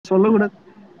சொல்லக்கூடாது.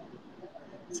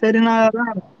 சரி நான்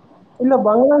அதான் இல்ல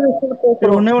பங்களாதேஷ்ல சரி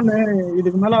பேசுறோம். ஒண்ணே ஒண்ணு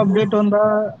இதுக்கு மேல அப்டேட் வந்தா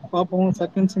பாப்போம்.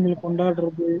 செகண்ட் சிங்கிள்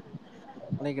கொண்டாடுறது.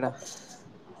 நினைக்கடா.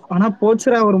 ஆனா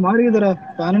போச்சுடா ஒரு மாதிரி இதுடா.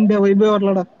 பேன் இண்டியா வைபே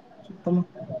வரலடா சுத்தமா.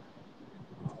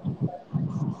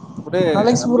 விடு,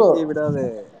 அலெக்ஸ் ப்ரோ, நம்பிக்கையை விடாது.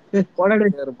 போடாடே.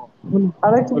 இருப்போம்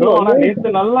அலெக்ஸ் ப்ரோ. ப்ரோ, ஆனா நேத்து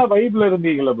நல்ல வைப்ல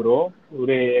இருந்தீங்களா ப்ரோ?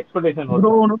 ஒரு எக்ஸ்பெக்டேஷனோட.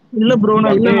 ப்ரோ இல்ல ப்ரோ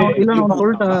இன்னைக்கு நான் இல்ல அப்படியே இல்ல டிப் நான்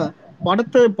பண்ணிட்டாங்களா?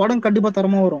 சொல்லிட்டேன். படம் கண்டிப்பா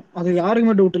தரமா வரும். அது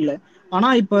யாருக்குமே டவுட் இல்ல. ஆனா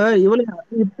இப்ப இவளே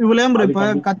அது இப்ப கண்டிப்பா.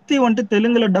 கத்தி வந்துட்டு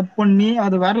தெலுங்குல டப் பண்ணி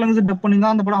அது வேற லாங்குவேஜ் டப் பண்ணி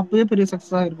தான் அந்த படம் அப்பவே பெரிய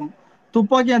சக்சஸ் ஆயிருக்கும்.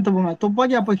 துப்பாக்கி எடுத்துப்போங்க.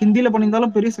 துப்பாக்கி அப்ப ஹிந்தியில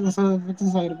பண்ணியிருந்தாலும் பெரிய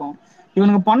சக்சஸ் ஆயிருக்கும்.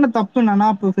 இவனுக்கு பண்ண தப்பு என்னன்னா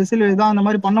இப்ப ஃபெசிலிட்டி தான் அந்த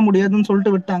மாதிரி பண்ண முடியாதுன்னு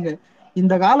சொல்லிட்டு விட்டாங்க.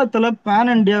 இந்த காலத்துல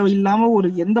பேன் இண்டியா இல்லாம ஒரு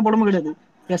எந்த படமும் கிடையாது.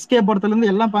 எஸ்கே படத்துல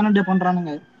இருந்து எல்லாம் பேன் இண்டியா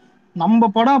பண்றானுங்க. நம்ம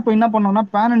படம் இப்ப என்ன பண்ணோம்னா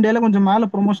பேன் இண்டியால கொஞ்சம் மேல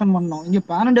ப்ரொமோஷன் பண்ணோம். இங்க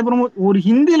பேன் இண்டியா ஒரு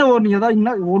ஹிந்தியில ஒரு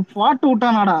ஏதாவது ஒரு பாட்டு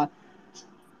விட்டானாடா.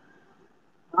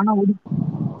 ஆனா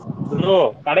ப்ரோ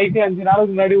கடைசி 5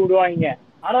 நாளுக்கு முன்னாடி விடுவாங்க.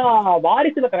 ஆனா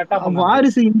வாரிசுல கரெக்டா பண்ணாங்க ப்ரோ.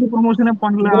 வாரிசு ஹிந்தி ப்ரொமோஷனே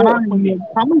பண்ணல. ப்ரோ, ஆனா பண்ணி.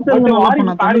 தமிழ் பட் தெலுங்கு நல்லா வாரிசு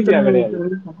பண்ணா. பேன் தமிழ் இந்தியா தெலுங்கு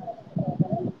கிடையாது.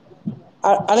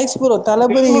 அலெக்ஸ் ப்ரோ,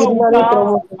 தளபதி தெலுங்குல இருந்தாலே விட்டா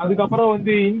ப்ரமோஷன். அதுக்கப்புறம்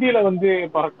ஹிந்தியில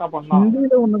கரெக்டா பண்ணான்.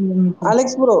 ஹிந்தியில ஒண்ணு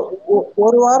அலெக்ஸ் ப்ரோ,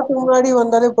 ஒரு வாரத்துக்கு முன்னாடி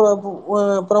வந்தாலே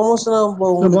ப்ரமோஷனா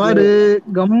உங்களுக்கு. பாரு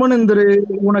கம்மன் இந்திரு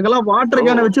உனக்கெல்லாம் வாட்டர் ப்ரோ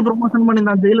கேனை வச்சு ப்ரொமோஷன்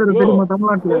பண்ணிருந்தான் ஜெயிலர் ப்ரோ தெரியுமா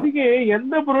தமிழ்நாட்டுல. இப்போதைக்கு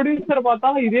எந்த ப்ரொடியூசர்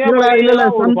பார்த்தாலும் இதே இல்லடா மாதிரியே இல்ல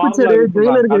தான் ஒரு சன் ஃபார்முலா பிக்சர் யூஸ் பண்றாங்க.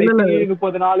 ஜெயிலருக்கு இல்ல கடைசி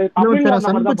 30 நாள் இல்ல தமிழ்ல வச்சுரா அந்த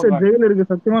சன் மாதிரி தான் பிக்சர் பண்றாங்க. ஜெயிலருக்கு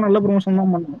சத்தியமா நல்ல ப்ரொமோஷன்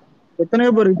தான் பண்ணான்.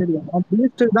 எத்தனையோ பேருக்கு தெரியும்.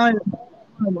 பீஸ்ட் தான் என்ன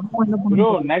ப்ரோ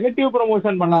பண்ணுறது. நெகட்டிவ்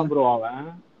ப்ரொமோஷன் பண்ணான் ப்ரோ. அவன்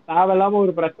தேவையில்லாம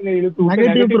ஒரு பிரச்சனை இழுத்து விட்டு நெகட்டிவ்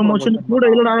நெகட்டிவ் ப்ரொமோஷன் ப்ரொமோஷன் கூட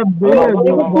பண்ணான். இல்லடா. அதுவும் அந்த படம்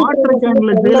நெகட்டிவ் வாட்டர் ப்ரமோஷனே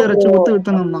கேன்ல பண்ணல ஜெயிலர் ப்ரோ. வச்சு ஒத்து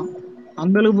வித்தனம் தான்.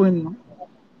 அந்த அளவுக்கு போயிருந்தான்.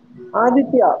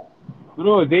 ஆதித்யா,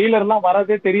 ப்ரோ ஜெயிலர்லாம்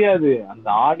வரதே தெரியாது. அந்த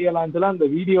ஆடியோ லான்ச்ல அந்த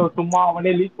வீடியோ சும்மா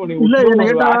அவனே லீக் பண்ணி இல்ல விட்டு என்ன ஒரு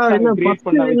கேட்டா இல்ல ஹேஷ்டாக் கிரியேட் ஃபர்ஸ்ட்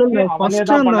பண்ண இல்ல வச்சு இல்ல அவனே ஃபர்ஸ்ட்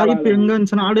தான் அந்த பண்ண ஐப் வேலை. எங்க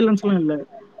இருந்துச்சுன்னா ஆடியன்ஸ் எல்லாம் இல்ல.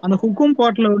 அந்த ஹுக்கும்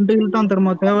பாட்டுல இழுத்தான்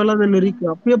தெரியுமா தேவையில்லாத லிரிக்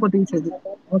அப்பயே பத்திச்சு அது.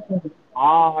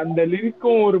 அந்த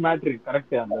லிரிக்கும் ஒரு மேட்ரு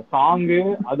கரெக்ட். அந்த சாங்கு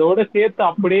அதோட சேர்த்து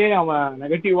அப்படியே அவன்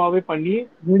நெகட்டிவாவே பண்ணி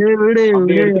விடு விடு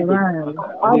அப்படியே விடு எடுத்துட்டு அதான்.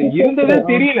 போயிட்டான். அது ஆதித்யா ப்ரோ, இருந்ததே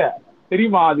தெரியல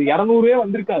தெரியுமா. அது 200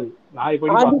 வந்திருக்காது நான்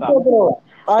இப்படி பார்த்தா. ஆதித்யா ப்ரோ,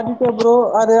 ஆதித்யா ப்ரோ,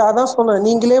 அதான் சொன்னேன்.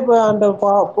 நீங்களே அந்த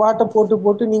பாட்டை போட்டு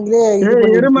போட்டு நீங்களே இது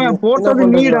எருமை பண்ணிருக்கீங்க. என்ன போட்டது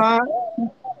பண்றது? நீடா.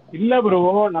 இல்ல ப்ரோ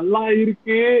நல்லா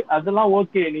இருக்கு அதெல்லாம்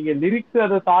ஓகே. நீங்க லிரிக்ஸ்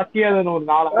அதை தாக்கி அதை ஒரு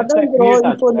 4 அதான் ஹேஷ்டாக் ப்ரோ, கிரியேட்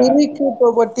இப்போ ஆச்சுல. லிரிக் இப்போ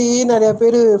பத்தி நிறைய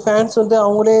பேரு ஃபேன்ஸ்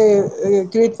அவங்களே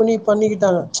கிரியேட்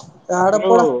பண்ணிக்கிட்டாங்க. ப்ரோ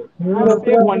அடப்போடா, இவ்வளவு ஃபேன்ஸே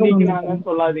பேர் பண்ணிக்கினாங்கன்னு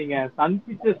சொல்லாதீங்க. சன்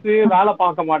பிக்சர்ஸ் வேலை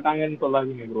பார்க்க மாட்டாங்கன்னு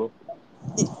சொல்லாதீங்க ப்ரோ.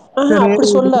 சரி அப்படி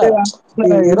இது சொல்ல,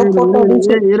 ஏதோ இரு இரு போட்டோ இரு இரு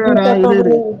அப்படின்னு இரு இருடா, இரு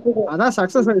இரு. சொல்லி அதான்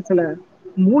சக்சஸ் ஆயிடுச்சுல.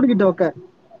 மூடிக்கிட்ட உக்க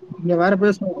இங்க வேற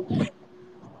பேசணும்.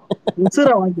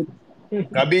 உசுரா வாங்கி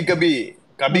கபி கபி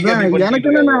கபி அதான் கபி பண்ணிட்டு எனக்கு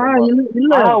இருக்காங்க என்னன்னா ரொம்ப.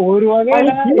 இல்ல ஆனா ஒரு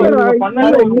வகையில இல்லடா இவனுங்க இல்ல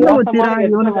பண்ணது ஒரு இல்ல மோசமான வச்சிரா எத்த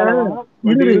இவனுக்கு வேலை தான்.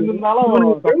 பட் இரு இருந்தாலும்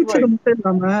இவனுக்கு ஜெயிச்சது சர்ப்ரைஸ். மட்டும்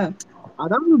இல்லாம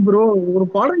அதாவது ப்ரோ ஒரு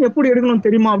படம் எப்படி எடுக்கணும்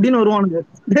தெரியுமா அப்படின்னு வருவானுங்க.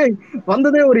 டேய்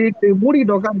வந்ததே ஒரு ஹிட்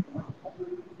மூடிக்கிட்டு உட்காந்து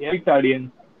எயிட்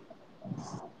ஆடியன்ஸ்.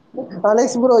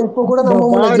 அலெக்ஸ் ப்ரோ, இப்போ கூட நம்ம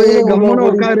முன்ன பாரு ஜெயிலர் உள்ள கம்முன்னு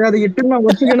ஓடிட்டு. உட்காரு அது ஹிட்டுன்னு நான்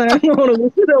ஒத்துக்கினேன். உனக்கு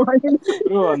உசுரை வாங்கி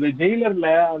ப்ரோ அந்த ஜெயிலர்ல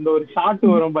அந்த ஒரு ஷாட்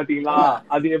வரும் பாத்தீங்களா. ஏங்க,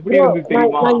 அது எப்படி ப்ரோ, இருந்து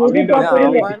தெரியுமா நான் அப்படின்ற ஒரு எதிர்பார்த்தது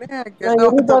கிரியேட்டிவிட்டி. அவனே கெட்ட நான்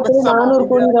வார்த்தை எதிர்பார்த்தது பேசாம 400 அமைதியா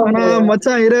கோடி தான் ஆனா ப்ரோ.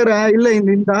 மச்சான் இரா இல்ல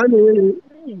இந்த ஆளு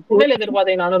உண்மையில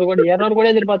எதிர்பார்த்தீங்க 400 கோடி 200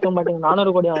 கோடி எதிர்பார்த்தோம் பாத்தீங்க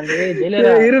 400 கோடி வந்து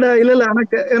ஜெயிலரா இருடா இல்ல இல்ல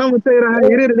எனக்கு ஏன்னா மச்சான்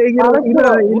இரு இரு டேய், அலெக்ஸ் இல்ல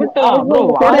ப்ரோ, இல்ல உருட்டலாம் அலெக்ஸ் ப்ரோ. ப்ரோ,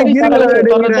 இந்த சரி படம் வாரிசு இருடா கலரு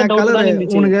டேய் தொடர்றதே டவுட் கலரு தான்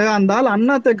இருந்துச்சு. உனக்கு அந்த ஆள்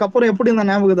அண்ணாத்துக்கு அப்புறம் எப்படி இருந்தா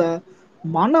ஞாபகதா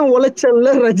மன உளைச்சல்ல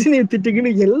ரஜினி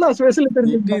திட்டிக்கின்னு எல்லா ஸ்பெஷலும் திட்டி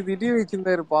தெரிஞ்சுருப்பான். திட்டி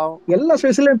வச்சிருந்தாரு பாவம். எல்லா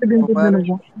ஸ்பெஷலும் இப்ப பாரு.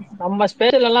 தெரிஞ்சுருப்பான். நம்ம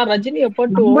ஸ்பேஷல் எல்லாம் ரஜினியை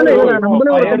போட்டு நம்மளே ப்ரோ ஓ இல்ல இப்போ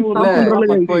நம்மளே ஃபயர் ஒருத்தர் இல்ல, ஸ்டாப் உட்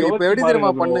பண்றோம்ல இப்போ guys. இப்ப யோசிச்சு எப்படி பாருங்க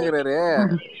தெரியுமா ப்ரோ. பண்ணுகிறாரு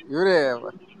இவரு?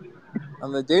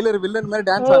 அந்த ஜெயிலர் வில்லன் மாதிரி ஓ,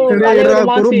 டான்ஸ் ஆடுறாரு. சரியா இருடா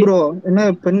தலைவர் குரூப் மாசி. ப்ரோ. என்ன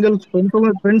பெண்கள்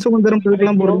பெண் சுதந்திரம் அலெக்ஸ்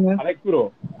இதுக்கெல்லாம் ப்ரோ போறீங்க. அலெக்ஸ் ப்ரோ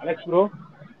அலெக்ஸ் ப்ரோ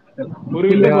ஒரு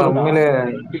இல்ல விஷயம் சொல்லட்டா. உண்மையிலே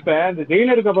இப்ப இந்த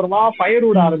ஜெயிலருக்கு அப்புறமா ஃபயர்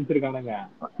விட ம், ஆரம்பிச்சிருக்கானுங்க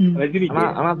ம். ஆனா ரஜினிக்கு.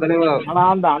 ஆனா தலைவா, ஆனா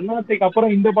அந்த அண்ணாத்துக்கு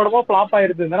அப்புறம் இந்த படமும் ஃபிளாப்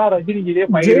ஆயிருந்ததுன்னா ரஜினிக்கு இதே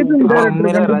ஃபயர் ஜெய்பீம் ஆனா விட்டுருப்பாங்க.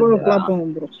 டைரக்டர் உண்மையிலே கண்டிப்பா ஃபிளாப்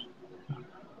ஆகும் ப்ரோ.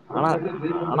 ஆனா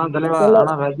ஆனா தலைவா, சொல்ல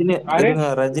ஆனா ரஜினி யாரு இருங்க,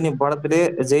 ரஜினி படத்திலே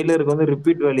ஜெயிலருக்கு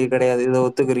ரிப்பீட் வேல்யூ கிடையாது, இதை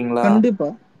ஒத்துக்கிறீங்களா? கண்டிப்பா.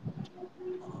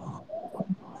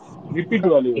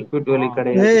 ரிப்பீட் வேல்யூ ரிப்பீட் இருக்குமா? வேல்யூ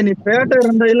கிடையாது. ஏய் நீ பேட்டை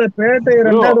இல்ல பேட்டை ப்ரோ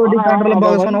ரெண்டாவது வாட்டி ஆனா தேட்டர்ல அவன்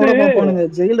பார்க்க சொன்னா கூட பாப்பானுங்க.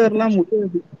 ஜெயிலர்லாம்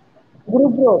முடியாது.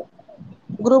 Group bro,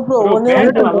 group bro, bro ஒன்னே ஒண்ணு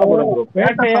பேட்டை நல்ல சொல்றேன். படம் ப்ரோ.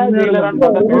 பேட்டை பேட்டையா செம்மையா இருக்கும் ஜெயிலரான்னு ப்ரோ.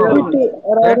 பார்த்தா ப்ரோ பேட்டை தான். ரிப்பீட்,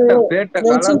 அதாவது பேட்ட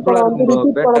நெல்சன் கலர்ஃபுல்லா படம் இருக்கும் ப்ரோ.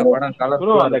 ரிப்பீட் பேட்ட படமே. படம் ப்ரோ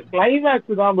கலர்ஃபுல்லா அந்த இருக்கும்.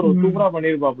 கிளைமேக்ஸ் தான் ப்ரோ ம். சூப்பரா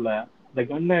பண்ணிருப்பாப்ல. இந்த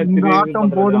கண்ணை இந்த எடுத்துட்டு இது ஆட்டம்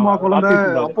பண்றது போதுமா அவன் குழந்தை. கார்த்திக்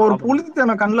சுப்ராஜ் அப்போ ஒரு நல்லா பண்ணிருப்பான். புளுத்தி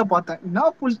நான் கண்ணுல பார்த்தேன். என்ன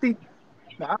புளுத்தி.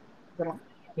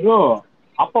 ப்ரோ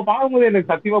அப்ப பார்க்கும்போது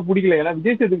எனக்கு சத்தியமா பிடிக்கல. ஏன்னா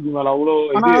விஜய் சேதுபதி மேல அவ்வளோ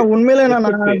ஆனா இது உண்மையிலே நான்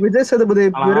ரெஸ்பெக்ட். விஜய் சேதுபதி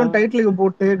ஆனா வெறும் டைட்டிலுக்கு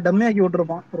போட்டு டம்மி ஆக்கி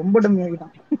விட்டுருப்பான். ரொம்ப டம்மி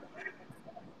ஆக்கிட்டான்.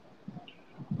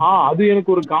 அது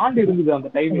எனக்கு ஒரு காண்டு இருந்தது அந்த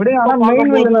டைம். விட இப்ப ஆனா மெயின்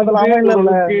பார்க்கும்போது வில்லன் அதுல வந்து அவன் இல்ல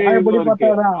ஓரளவுக்கு நான் எப்படி இதுவா இருக்கு.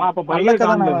 பார்த்தாதான் ஆனா அப்ப நல்ல பயங்கர கதை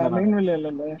காண்டுல நான் இருந்தேன் நானு. மெயின் வில்லன்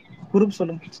இல்ல குரூப்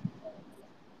சொல்லுங்க.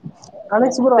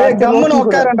 அலெக்ஸ் ப்ரோ ஏய் அடுத்த கம்முன்னு லோக்கி ப்ரோ.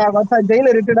 உட்காரண்டா வச்சா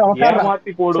ஜெயில ரிட்டடா உட்காரா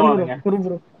ஏமாத்தி சொல்லு ப்ரோ போடுவானுங்க. Group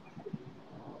bro.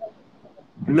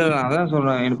 இல்ல நான் அதான்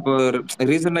சொல்றேன். இப்போ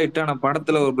ரீசெண்டா ஹிட்டான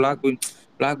படத்துல ஒரு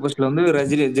பிளாக் பஸ்ட்ல வந்து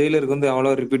ரஜினி ஜெயிலருக்கு வந்து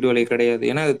அவ்வளவு ரிப்பீட் வேல்யூ கிடையாது.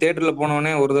 ஏன்னா அது தியேட்டர்ல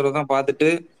போனவொடனே ஒரு தடவை தான் பார்த்துட்டு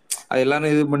அது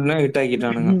எல்லாரும் இது பண்ணி ஹிட்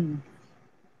ஆக்கிட்டானுங்க.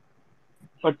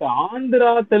 பட்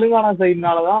ஆந்திரா தெலுங்கானா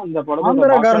சைடுனாலதான் அந்த படத்தோட பாக்ஸ்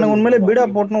ஆந்திராக்காரனுங்க ஆபீஸ் உண்மையிலே ரொம்ப பீடா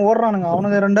அதிகம். போட்டுன்னு ஓடுறானுங்க.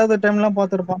 அவனுங்க ரெண்டாவது டைம் எல்லாம்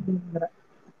பாத்துருப்பான்.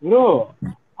 ப்ரோ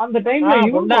அந்த டைம்ல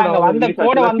இவன் புண்டை அங்க படம் வந்த ரிலீஸ்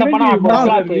கூட ஆச்சுல, வந்த படம் சிரஞ்சீவி அப்ப படம்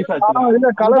ஃபிளாப். ரிலீஸ் ஆச்சுல, இல்ல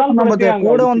அந்த கலர் ஆள் நம்ம படத்தையும் அங்க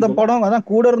கூட வந்த அடிச்சதுல. படம் அதான்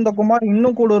கூட இருந்த குமார்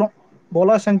இன்னும் கூட வரும்.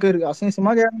 போலா சங்கர்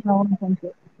அசிங்கமா கேட்கறாங்க அவனுக்கு.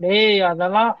 டேய்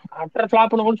அதெல்லாம் அட்டர்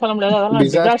ஃபிளாப்னு கூட சொல்ல முடியாது, அதெல்லாம்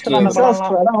டிசாஸ்டர் டிசாஸ்டர் அந்த அது.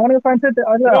 படம்லாம். அதான் அவனுக்கு ஃபேன்ஸ்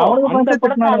அல்ல ப்ரோ அவனுக்கு அந்த ஃபேன்ஸ் படத்தை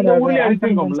திட்டினாங்க அந்த அது ஊர்லயே ஆண்டனி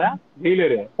ஃபேன்ஸ். அடிச்சிருக்கோம்ல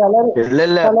ஜெயிலரு. கலர் இல்ல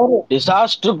இல்ல, கலர்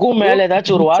டிசாஸ்டருக்கும் மேல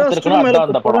ஏதாச்சும் ஒரு வார்த்தை இருக்குன்னா டிசாஸ்டரும் மேல அதுதான்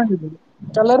அந்த தப்பு படம். தான் இருக்குது.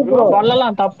 Colour bro bro.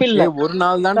 சொல்லலாம் தப்பு இல்ல. ஏய் ஒரு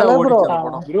நாள் தாண்டா கலர் ப்ரோ. ஓடிச்சு அந்த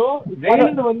படம். ப்ரோ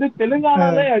ஜெயிலர் வந்து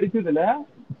தெலுங்கானாலே அடிச்சதுல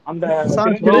அந்த ப்ரோ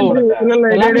சிரஞ்சீவி படத்தை இல்ல இல்ல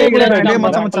டேய் எல்லாத்துலயும் டேய் போய் இருடா, டேய் அடிச்சிட்டான்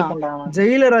பாரு மச்சான் ஆக்டல் மச்சான் பண்றான்.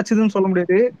 ஜெயிலர் ஆச்சுதுன்னு சொல்ல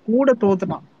முடியாது. கூட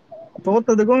தோத்துட்டான்.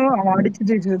 தோத்ததுக்கும் அவன் அடிச்சு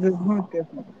ஜெயிச்சதுக்கும்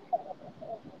வித்தியாசம்.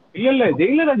 இல்ல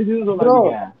ஜெயிலர் அடிச்சதுன்னு ப்ரோ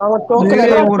சொல்லாதீங்க. அவன் அந்த தோக்கல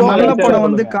டேய் பிரகாஷ் ஒரு ராஜ் நல்ல அடிச்சாரு படம்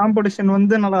வந்து சொல்லுங்க. காம்படிஷன்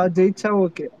வந்து நல்லா ஜெயிச்சா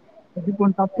ஓகே. இது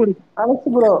கொஞ்சம் தப்பு இருக்கு. அலெக்ஸ்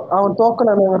ப்ரோ அவன்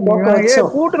தோக்கல, நாங்க தோக்க வச்சோம்.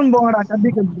 கூட்டுன்னு போங்கடா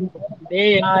கபி கபி.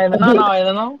 டேய் நான்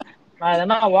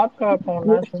எதனா வாக்கு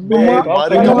போனேன் சும்மா குமார்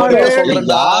வாக்கு மறுக்க வாக்கு குமாரு மறுக்க ஏய்,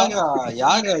 சொல்றேன்டா. யாரா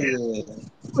யாரா அது?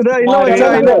 இல்ல குமாரு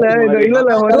மச்சான் இல்ல கலர் இல்ல ப்ரோ. இது குமாரு இல்ல இல்ல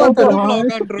நாங்க வருவான் கலர் ப்ரோ. தருவான். ரூம்ல இரு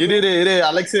உட்காந்துருக்கோம். இரு இரு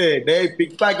அலெக்ஸ், டேய்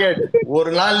பிக் பாக்கெட்,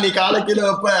 ஒரு நாள் நீ காலை கீழே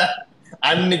வைப்ப,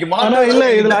 அன்னைக்கு ஆனா மாட்டுறதா இல்ல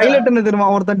இதுல என்கிட்ட. ஹைலைட் என்ன தெரியுமா,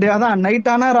 ஒருத்தன் அதான்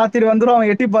நைட் ஆனா ராத்திரி வந்துரும்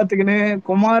அவன் எட்டி பாத்துக்கின்னு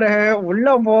குமார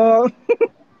உள்ள போ.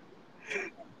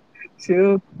 சரி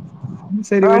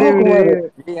சரி ஆமா விடு விடு. குமார்.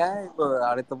 ஏன் இப்போ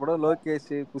அடுத்த படம்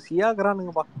லோகேஷ்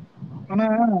குஷியாக்குறானுங்கப்பா. ஆனா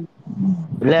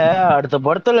இல்ல, அடுத்த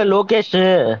படத்துல லோகேஷ்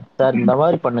சார் இந்த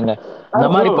மாதிரி பண்ணுங்க, இந்த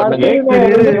ப்ரோ மாதிரி பண்ணுங்க.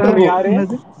 அடுத்தது இரு இரு 63 யாரு?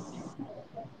 என்னது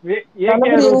ஏகே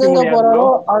தளபதி எங்கெங்க 63 யாரு ப்ரோ? போறாரோ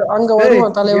அங்க ஏய்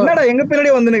வருவான் தலைவன். என்னடா எங்க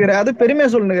பின்னாடியே வந்து நிக்கிற, அது பெருமையா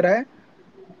சொல்லுகிற.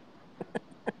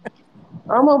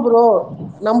 ஆமா ப்ரோ.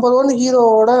 நம்பர் ஒன்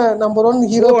ஹீரோவோட நம்பர் ஒன் ஓ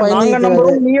ஹீரோ நாங்க நம்பர்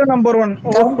பயணிக்கிறாரு. ஒன் நீயும் நம்பர் ஒன்.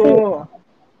 ஓஹோ. கரெக்ட்.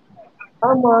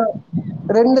 ஆமா,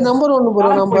 ரெண்டு நம்பர் ஒன்னு ப்ரோ.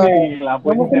 கனெக்ட் நம்ம பண்ணிருக்கீங்களா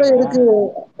நமக்குள்ள பொசிஷனை? இருக்கு.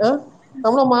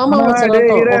 நம்மள மாமா ஆனா மச்சான் டேய்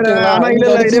ஆட்டம் இரு இரு. ஓகேங்களா, ஆனா இல்ல இங்க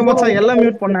இல்ல இதே அடிச்சுப்போம். மச்சான் எல்லாம்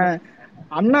மியூட் பண்ண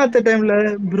அண்ணாத்த டைம்ல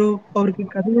ப்ரோ அவருக்கு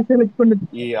கதையை செலக்ட் பண்ணு.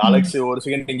 அலெக்ஸ் ஒரு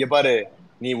செகண்ட் இங்க பாரு.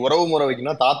 நீ உறவு முறை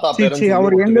வைக்கணும், தாத்தா சீ பேரன்னு சொல்லி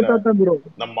அவர் எங்க ஒத்துக்கிறேன். தாத்தா ப்ரோ.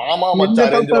 இந்த மாமா எங்க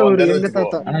மச்சான் தாத்தா ரேஞ்சில அவரு வந்தேன்னு எங்க வச்சுக்கோ.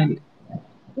 தாத்தா. ஆனா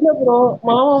இல்ல ப்ரோ,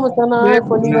 மாமா மச்சானா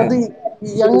இப்ப நீங்க வந்து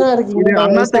யங்கா இருக்கீங்க, இது நான்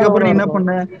அண்ணாத்துக்கு அப்புறம் வயசானவனா நீ என்ன இருக்கும்.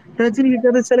 பண்ண, ரஜினி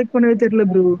கதை செலக்ட் பண்ணவே தெரியல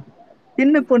ப்ரோ,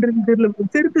 என்ன பண்றதுன்னு தெரியல ப்ரோ,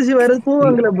 திருப்பிச்சு வேற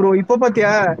போவாங்கல்ல ப்ரோ. இப்ப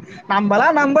பாத்தியா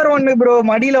நம்மளாம் நம்பர் ஒன்னு ப்ரோ,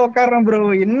 மடியில உட்கார்றோம் ப்ரோ.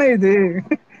 என்ன இது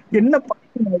என்ன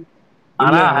பண்ணுங்க?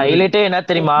 ஆனா இல்ல ஹைலைட்டே என்ன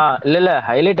தெரியுமா? இல்ல இல்ல,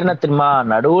 ஹைலைட் என்ன தெரியுமா?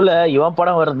 நடுவுல இவன்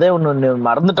படம் வருதே ஒண்ணு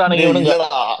மறந்துட்டானுங்க டேய் இவனுங்க.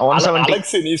 இல்லடா, 170.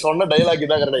 அலெக்ஸ் நீ சொன்ன டைலாக்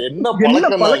இதான் கரெக்டா. என்ன என்ன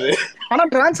பழக்கம் தான் அது. பழக்கம். ஆனா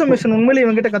டிரான்ஸ்ஃபர்மேஷன் உண்மையிலேயே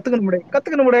இவங்கிட்ட கத்துக்கணும்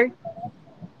முடியாது.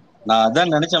 நான்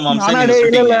அதான் நினைச்சேன் மாம்சே, ஆனா நீங்க டேய் இல்ல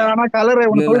சொல்லிட்டீங்க. இல்ல ஆனா கலர் இல்ல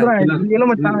உனக்கு இல்ல சொல்றேன். இல்ல இல்ல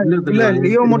மச்சான் இல்ல இல்ல தெரியுமா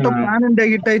லியோ மட்டும் தெரியுமா பேன் இண்டியா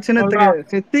ஹிட் ஆயிடுச்சுன்னு சொல்றா.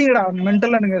 செத்தீங்கடா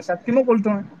மென்டல். எனக்கு சத்தியமா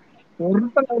கொளுத்துவேன்.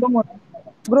 ஒருத்தன் விட மாட்டேன்.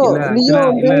 ப்ரோ இல்ல லியோ ஆக்சுவலா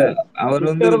வந்து இல்ல அவர்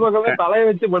வந்து ட்விட்டர் பக்கமே தலையை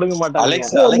வச்சு படுக்க மாட்டானுங்க.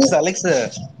 அலெக்ஸ் ப்ரோ அலெக்ஸ் அலெக்ஸ்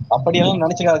அப்படியெல்லாம்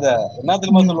நினைச்சுக்காத. என்ன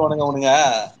தெரியுமா ம். சொல்லுவானுங்க அவனுங்க?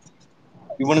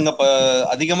 இவனுங்க இப்ப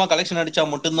அதிகமா கலெக்ஷன் அடிச்சா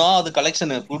மட்டும்தான் அது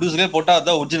கலெக்ஷன். ப்ரொடியூசரே போட்டா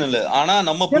அதுதான் ஒரிஜினல். ஆனா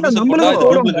நம்ம ஏன்டா ப்ரொடியூசர் போட்டா நம்மளுக்கு இது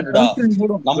போடுவோம்டா, டூப்ளிகேட்டடா. கலெக்ஷன்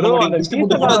போடுவோம். ப்ரோ நம்மளுடைய அந்த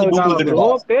டிஸ்ட்ரிபியூட்டர் போட்டா மீசக்காரன் இது இருக்கான ப்ரோ,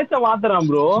 டூப்ளிகேட்டடா. பேச்ச மாத்துறான்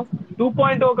ப்ரோ.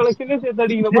 2.0 கலெக்ஷனே சேர்த்து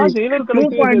அடிக்கணுமா, ஜெயிலர் டூ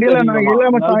கலெக்ஷனே பாயிண்ட் சேர்த்து இல்ல நான் அடிக்கணுமா? இல்ல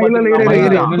அந்த ஆள் மச்சான் இல்ல பாட்டுக்கு இல்ல நான் இரு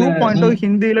இரு. படிக்கிறான். இல்ல 2.0 ம்,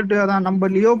 ஹிந்தியில அதான் நம்ம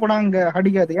லியோ படம் அங்க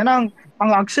அடிக்காது. ஏன்னா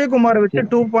அவங்க அக்ஷய்குமார் வச்சு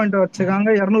சரி. 2.0 வச்சிருக்காங்க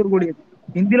 200 கோடி.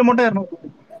 ஹிந்தியில மட்டும் 200 கோடி.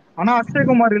 ஆனா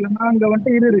அக்ஷய்குமார் இல்லைன்னா அங்க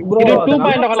வந்துட்டு இரு இரு. ப்ரோ இது ப்ரோ டூ அதை நல்லா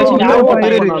பாயிண்ட் கலெக்ஷன் இல்ல யாரு ப்ரோ மச்சான் போட்டா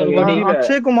இரு இரு. இவனோட ஹிந்தியில?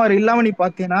 அக்ஷய்குமார் இல்லாம நீ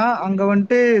பாத்தீங்கன்னா அங்க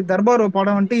வந்துட்டு தர்பார்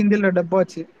படம் வந்துட்டு ஹிந்தியில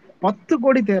டப்பாச்சு 10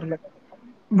 கோடி தேரல.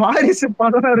 வாரிசு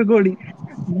 16 கோடி.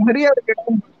 மரியாதை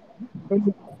கேட்கும்.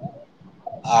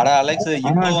 அட அலெக்ஸ், ஆனா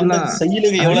இப்ப வந்து ஆக்சுவலா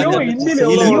செயலுக்கு அது லியோ எவ்வளவு இருந்துச்சு ஹிந்தில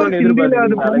எவ்வளவு லியோ செயலுக்கு? வரும்னு ஹிந்தியில அது எதிர்பார்க்கறீங்க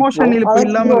அலெக்ஸ் ப்ரோ? ப்ரொமோஷன் இப்ப அலெக்ஸ்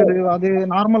இல்லாம ப்ரோ, இருக்குது. அது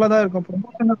நார்மலா தான் இருக்கும்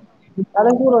ப்ரொமோஷன்.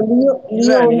 அலெக்ஸ் ப்ரோ லியோ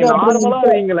இல்ல லியோ நீங்க வந்து அப்புறம் நார்மலா இப்ப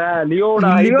வைங்களேன் லியோவோட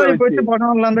லியோ ஹைப்பை இப்ப வச்சு. வச்சு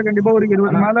படம் இருந்தா கண்டிப்பா ஒரு 20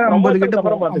 ஆனா மேல 50 கிட்ட ப்ரொமோஷனுக்கு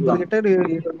அப்புறம் போகும். 50 பாத்துக்கலாம். கிட்ட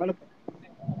 20 மேல போகும்.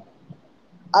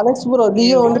 அலெக்ஸ் ப்ரோ ஏய்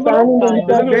லியோ வந்து விடுங்கடா பேன் இண்டியா ஹிட் இவன்.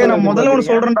 டேய் தெலுங்குல நான் முதல்ல ஒன்று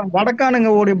எதிர்பார்க்கறீங்க? சொல்றேன்டா,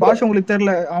 வடக்கானுங்க ஒரு பாஷை உங்களுக்கு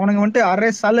தெரியல. அவனுங்க வந்துட்டு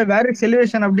அரே சால வேற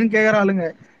செலிவேஷன் அப்படின்னு கேக்குற ஆளுங்க.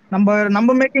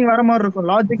 நம்ம மேக்கிங் வேற மாதிரி இருக்கும்,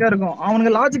 லாஜிக்கா இருக்கும்.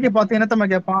 அவனுங்க லாஜிக்கை பார்த்து என்னத்தமா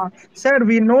கேட்பான், sir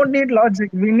we no need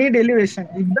logic we need elevation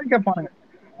இதுதான் கேட்பானுங்க.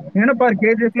 என்னப்பாரு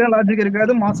கேஜிஎஃப்ல லாஜிக்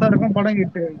இருக்காது, மாசா இருக்கும் படம்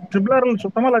ஹிட்டு. ட்ரிபிள் ஆர்ல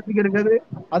சுத்தமா லாஜிக் இருக்காது,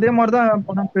 அதே மாதிரிதான்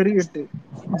படம் பெரிய ஹிட்டு.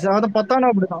 அதை பத்தானா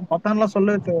அப்படிதான், பத்தான்லாம்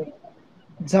சொல்லவே தேவை.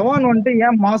 ஜவான் வந்துட்டு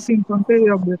ஏன் மாசின்னு வந்துட்டு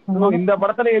அப்படி ப்ரோ இருக்காங்கன்னா, இந்த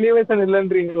படத்துல எலிவேஷன்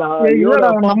இல்லன்றீங்களா? லியோட இல்லடா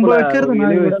அப்பா நம்ம போல ஒரு வைக்கிறது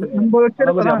நான் எலிவேஷன் நம்ம தளபதி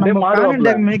வைக்கிறப்பதான் அப்படியே நம்ம பேன் மாறுவாப்ல.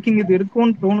 இண்டியா மேக்கிங் இது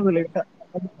இருக்கும்னு தோணுது லைட்டா.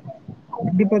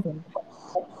 கண்டிப்பா தோணும்.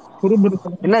 குறுபுறு.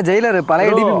 என்ன ஜெயிலர் பழைய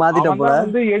ப்ரோ டிபி மாத்திட்ட அவன் போல. தான்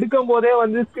வந்து எடுக்கும் போதே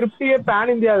வந்து ஸ்கிரிப்டே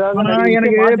பேன் இந்தியாக்காக ஆனா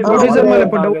நடிகருக்கு எனக்கு மாத்தி ஆமா ப்ரொடியூசர் ப்ரோ. மேல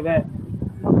இப்ப டவுட்.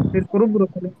 பண்றதுக்காகவே. சரி குறுபுறு.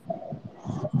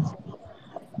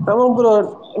 ஆமா ப்ரோ.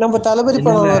 நம்ம தளபதி இல்ல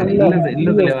படம் இல்ல வரும்ல இல்ல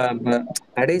இல்ல லியோ. தலைவா. இப்ப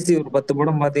கடைசி ஒரு 10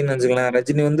 படம் பாத்தீங்கன்னு வச்சுக்கலாம்,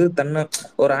 ரஜினி வந்து தன்னை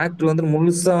ஒரு ஆக்டர் வந்து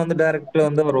முழுசா வந்து டைரக்டர்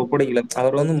வந்து அவர் ஒப்படைக்கல.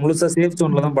 அவர் வந்து முழுசா சேஃப்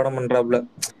ஜோன்ல தான் படம் பண்றாப்ல.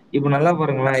 இப்ப நல்லா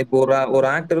பாருங்களேன், இப்போ ஒரு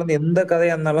ஆக்டர் வந்து எந்த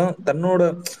கதையா இருந்தாலும்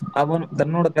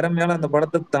தன்னோட திறமையால அந்த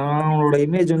படத்தை தன்னோட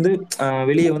இமேஜ் வந்து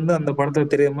வெளியே வந்து அந்த படத்தை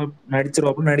தெரியாம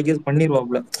நடிச்சிருவாப்புல, நடிக்க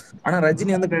பண்ணிருவாப்புல. ஆனா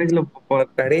ரஜினி வந்து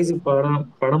கடைசி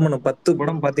படம் பண்ண 10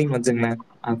 படம் பாத்தீங்கன்னு வச்சுங்களேன்,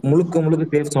 முழுக்க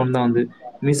முழுக்க சேஃப் ஜோன் தான் வந்து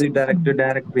மியூசிக்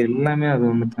டைரக்டர் எல்லாமே அது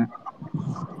ஒண்ணுதான்.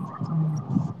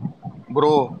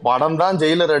 ப்ரோ படம் தான்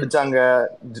ஜெயிலர் அடிச்சாங்க.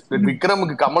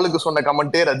 விக்ரமுக்கு கமலுக்கு சொன்ன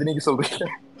கமெண்டே ரஜினிக்கு சொல்றீங்க.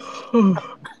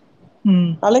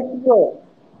 அலெக்ஸ் ப்ரோ,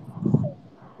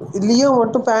 லியோ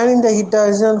மட்டும் பேன் இந்தியா ஹிட்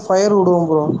ஆயிடுச்சு ஃபயர் விடுவோம்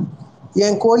ப்ரோ.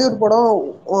 என் கோலிவுட் படம்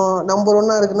நம்பர்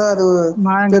 1 இருக்குன்னா அது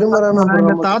பெருமரான நான் ப்ரோ.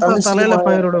 எங்க நமக்கு தாத்தா தமிழ் தலையில சினிமா.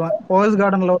 பயிர் விடுவேன். போயஸ்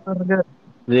கார்டன்ல உட்கார்ந்து ஜெயிலர்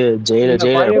நீங்க ஜெயிலர்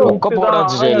ஃபயர் மொக்க விட்டு தான்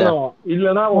படம் ஜெயிலர். ஆகணும்,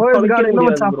 இல்லன்னா போயஸ் பொழைக்க கார்டன் இல்ல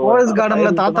முடியாது மச்சான். ப்ரோ. போயஸ் அதனால கார்டன்ல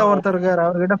ஃபயர் விட்டு தாத்தா தான் ஆகணும். ஒருத்தர் இருக்காரு,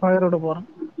 அவர்கிட்ட ஃபயர் விட போறேன்.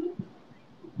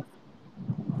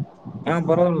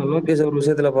 பரவாயில்ல, லோகேஷ் ஒரு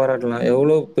விஷயத்துல பாராட்டலாம்.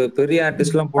 எவ்வளவு பெரிய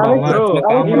ஆர்டிஸ்ட் எல்லாம் போடாம அலெக்ஸ் ப்ரோ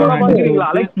ஆக்சுவலா அலெக்ஸ் காமன் ப்ரோ இவனை மேன் பாத்துக்கிறீங்களா?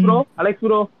 விட்டு. அலெக்ஸ்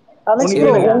ப்ரோ ஒண்ணு அலெக்ஸ்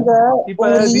ப்ரோ, கேளுங்க. உங்க இப்ப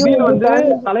உங்க லியோ திடீர்னு வந்து வந்து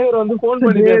பேன். தலைவர் வந்து போன்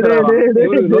பண்ணி டேய் டேய் பேசுறாராம் டேய் டேய்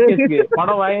இவருக்கு, டேய். லோகேஷ்க்கு.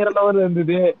 படம் பயங்கர லெவல்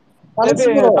இருந்தது. நேத்து அலெக்ஸ்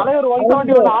ப்ரோ, தலைவர் அலெக்ஸ் ப்ரோ,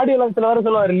 171 ஆடியோ லான்ச்ல வர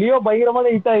சொல்லுவாரு, லியோ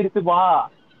பயங்கரமான ஹிட் ஆயிருச்சுப்பா,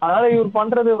 அதனால இவர்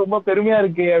பண்றது ரொம்ப பெருமையா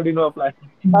இருக்கு அப்படின்னு.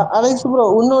 அலெக்ஸ் ப்ரோ,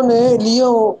 இன்னொன்னு லியோ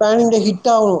பேன் இண்டியா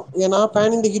ஹிட் ஆகணும். ஏன்னா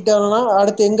பேன் இண்டியா ஹிட் ஆகணும்னா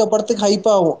அடுத்து எங்க படத்துக்கு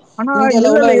ஹைப் ஆகும். ஆனா இந்தியா இல்ல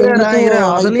லெவல்ல இல்ல எங்களுக்கும்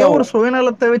ஹைப் அதுலயே ஒரு ஆகும்.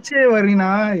 சுயநலத்தை வச்சு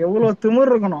வரீங்கன்னா எவ்வளவு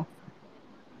திமிர் இருக்கணும்.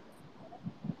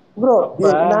 ப்ரோ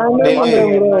அப்ப நான் என்ன டேய் டேய்,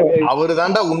 பண்றேன் ப்ரோ. அவரு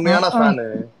தாண்டா உண்மையான ஆஹ். ஃபேனு.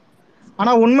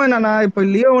 ஆனா உண்மை என்னன்னா இப்ப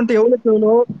லியோ வந்துட்டு எவ்வளவுக்கு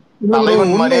எவ்வளோ இல்ல ப்ரோ,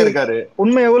 தலைவன் உண்மை மாதிரியே இருக்காரு.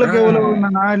 உண்மை எவ்வளவுக்கு எவ்வளவு ஆஹ்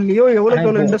என்னன்னா லியோ ஆனா எவ்வளவுக்கு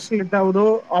இப்போ எவ்வளவு இண்டஸ்ட்ரி ஹிட் ஆகுதோ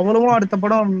அவ்வளவும் அடுத்த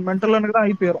படம் மென்டல் தான்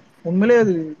ஐபி வரும். உண்மையிலே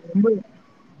அது ரொம்ப.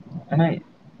 ஆனா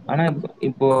ஆனா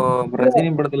இப்போ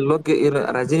ரஜினி படத்துல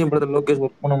லோகேஷ்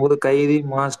ஒர்க் பண்ணும்போது கைதி,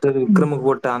 மாஸ்டர், விக்ரமுக்கு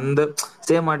போட்ட அந்த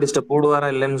சேம் ஆர்டிஸ்ட போடுவாரா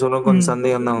இல்லைன்னு சொல்ல கொஞ்சம்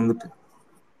சந்தேகம் தான் வந்துட்டு.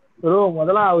 ப்ரோ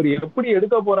முதல்ல அவர் எப்படி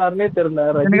எடுக்க போறாருன்னே தெரியல.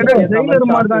 எனக்கு ரஜினிக்கு ஏத்த மாதிரி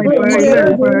ஜெயிலர் மாதிரி ஷார்ட் தான் ப்ரோ இப்ப இது இல்ல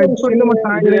இதே இப்ப இல்ல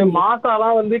மச்சான் இது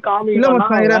மாசாலாம் வந்து இல்ல காமிக்கணும்னா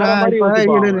மச்சான் வேற இரா மாதிரி இப்ப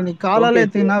யோசிப்பான் இரு, அவன் நீ காலால லோகேஷ்.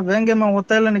 ஏத்தீங்கன்னா வேங்கம்மா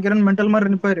ஒத்தையில நிக்கிறேன்னு மென்டல்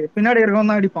மாதிரி நிப்பாரு, பின்னாடி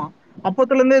இருக்கவன் தான் அடிப்பான்.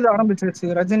 அப்பத்துல இருந்தே இது ஆரம்பிச்சிருச்சு.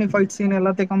 ரஜினி ஃபைட் சீன்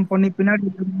எல்லாத்தையும் கம் பண்ணி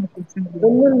பின்னாடி fight scene எல்லாம்.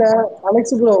 ஒண்ணும் இல்ல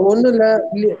அலெக்ஸ் ப்ரோ, ஒண்ணும் இல்ல.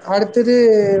 அடுத்தது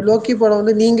லோக்கி படம்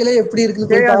வந்து நீங்களே எப்படி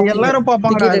இருக்குன்னு ஏய் போய் அது பாப்பீங்க எல்லாரும்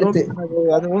பாப்பாங்கடா, டிக்கெட் அது எடுத்து.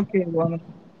 ஓகே. அது ஓகே.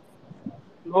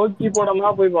 லோக்கி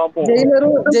படம்லாம் போய் பார்ப்போம்.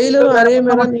 ஜெயிலரும் அதே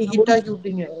மாதிரி நீங்க ஹிட் ஆக்கி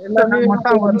விட்டீங்க எல்லாமே.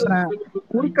 மச்சான் ஒரு நிமிஷம்.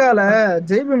 குறுக்கால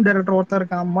ஜெய்பீம் டைரக்டர் ஒருத்தர்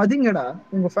இருக்கான், மதிங்கடா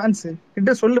உங்க ஃபேன்ஸ்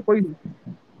கிட்ட சொல்லு போய்.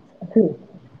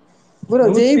 ப்ரோ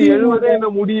ஜெய்பி 170 என்ன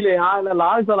முடியலையா? இல்ல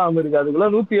லால் சலாம் இருக்கு, அதுக்குள்ள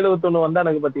 171 வந்தா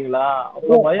எனக்கு பாத்தீங்களா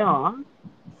அவ்வளவு பயம்.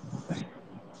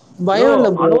 ப்ரோ பயம் இல்ல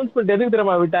ப்ரோ. அனௌன்ஸ்மெண்ட் எதுக்கு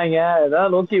தெரியுமா விட்டாங்க?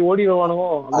 ஏதாவது லோக்கி ஓடி வருவானோ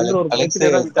அப்படின்ற ஒரு அலெக்ஸ்,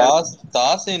 பயத்திலே தான் விட்டாங்க.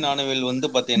 தாசை நானவேல் வந்து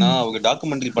பாத்தீங்கன்னா அவங்க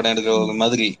டாக்குமெண்ட்ரி படம் எடுக்கிற ஒரு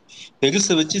மாதிரி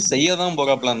பெருசு வச்சு செய்யதான்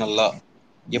போறாப்ல. நல்லா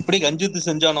எப்படி ரஞ்சித்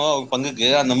செஞ்சானோ அவர் பங்குக்கு,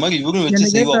 அந்த மாதிரி இவரும் வச்சு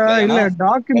என்ன கேட்டா செய்வாப்ல. இல்ல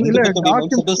ஏன்னா ரெண்டு பேர்த்துடைய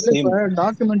மைண்ட் செட்டும் இல்ல இப்ப சேம்.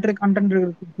 டாக்குமெண்ட்ரி கண்டென்ட்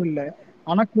இல்ல.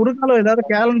 ஆனா குறுக்கால ஏதாவது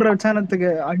கேலண்டர்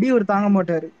வச்சானத்துக்கு அடி ஒரு தாங்க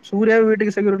மாட்டாரு. சூர்யா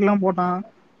வீட்டுக்கு செக்யூரிட்டி எல்லாம் போட்டான்,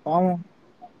 பாவம்.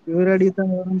 இவர் அடி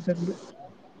தாங்க வரும்னு தெரியல.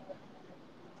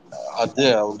 அது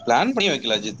அவர் பிளான் பண்ணி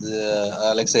வைக்கல அஜித்.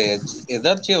 அலெக்ஸ்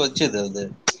எதார்ச்சியா வச்சது அது.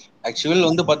 ஆக்சுவல்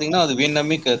வந்து பாத்தீங்கன்னா அது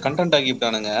வேணாமே கண்டென்ட்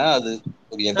ஆக்கிட்டானுங்க. அது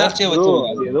ஒரு எதார்ச்சியா ப்ரோ வச்ச ஒரு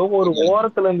அது ஏதோ ஒரு ஐடியா.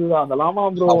 ஓரத்துல இருந்தது, அதெல்லாமா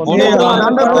ப்ரோ வந்து ஏய் அவ்வளவுதான்.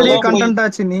 அதான்டா பெரிய அதெல்லாம் போய் கண்டென்ட்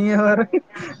ஆச்சு, நீங்க வேற.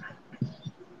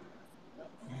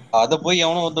 அத போய்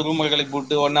எவனோ ஒருத்த ரூம் கிளப்பி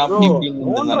போட்டு உடனே ப்ரோ அப்படி இப்படின்னு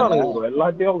இருந்தானுங்க. நோன்றானுங்க ப்ரோ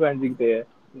எல்லாத்தையும் காஞ்சிக்கிட்டு.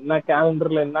 என்ன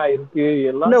கேலண்டர்ல என்ன இருக்கு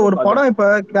இல்ல ஒரு எல்லாத்தையும் படம் பாக்குறாங்க.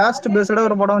 இப்ப கேஸ்ட் பேஸ்டா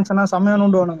ஒரு படம் வந்துச்சுன்னா செம்மையா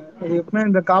நோண்டுவானுங்க. இது எப்பவுமே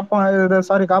இந்த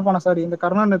சாரி இந்த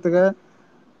கருணாநிதிக்கு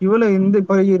இவ்வளவு இந்த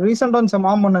இப்ப ரீசெண்டா இருந்துச்ச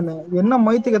மாமன்னன், என்ன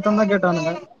மைத்துக்கு தான்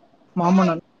கேட்டானுங்க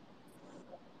மாமன்னன்.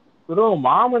 ப்ரோ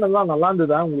மாமன் எல்லாம் நல்லா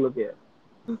இருந்ததா உங்களுக்கு?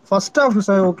 First half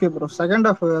sir okay bro, second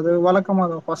half அது வழக்கமா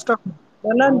தான். ஃபர்ஸ்ட் ஹாஃப்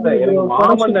நல்லா இல்ல இருந்தது ப்ரோ. எனக்கு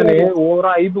படம் மாமன்னனே சூப்பரா.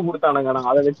 ஓவரா ஐப்பு கொடுத்தானுங்க, நான்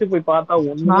அதை வச்சு போய் பார்த்தா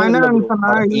ஒண்ணுமே நான் என்ன இல்ல ப்ரோ நினைச்சேன்னா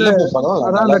படம். இல்ல இல்ல ப்ரோ, பரவாயில்ல,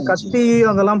 அதான் நல்லா அந்த இருந்துச்சு. கத்தி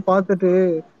அதெல்லாம் பார்த்துட்டு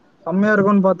செம்மையா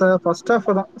இருக்கும்னு பார்த்தா ஃபர்ஸ்ட் ஹாஃப்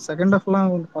தான். செகண்ட்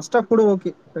ஹாஃப்லாம் ஃபர்ஸ்ட் ஹாஃப் கூட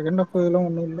ஓகே, செகண்ட் ஹாஃப் இதெல்லாம்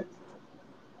ஒண்ணும் இல்லை.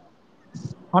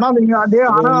 ஆனா அது அதே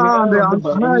அது ஆனா உண்மையா அந்த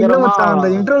வந்து ஆனா இல்ல பயங்கரமா. மச்சான், அந்த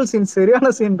இன்டர்வல் சீன்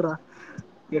சரியான சீன்ரா.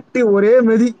 எட்டி ஒரே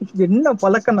மெதி. என்ன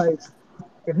பழக்கம் நான்,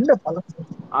 என்ன பழக்கம்.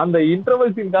 அந்த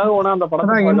இன்டர்வல் சீனுக்காக வேணா அந்த படத்தை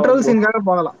அதான் பார்க்கலாம் இன்டர்வல் ப்ரோ. சீனுக்காக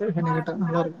பார்க்கலாம். என்ன கேட்டா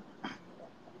நல்லா இருக்கும்.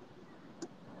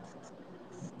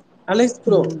 அலெக்ஸ்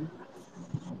ப்ரோ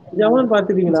ஜவான்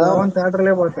பாத்துட்டீங்களா? ஜவான்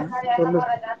தியேட்டர்லயே பார்த்தேன். சொல்லு.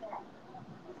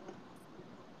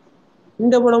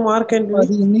 இந்த படம் மார்க் ஆண்டனி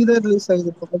அது இன்னிதான் ரிலீஸ்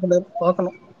ஆகுது பக்கத்துல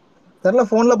பார்க்கணும். தெரியல,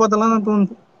 போன்ல பார்த்தலாம் தான்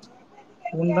தோணுது.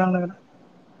 உண்டான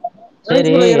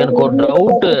சரி, எனக்கு ஒரு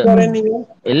டவுட். நீங்க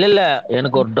இல்ல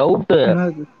எனக்கு ஒரு டவுட்.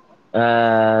 என்னது?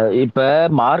 இப்ப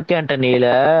மார்க் ஆண்டனியில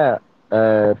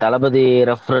தளபதி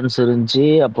ரெஃபரன்ஸ் இருந்துச்சு,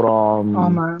 அப்புறம்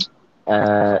ஆமா.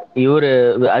 இவரு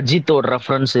அஜித்தோட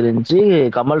ரெஃபரன்ஸ் இருந்துச்சு,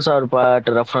 கமல் சார்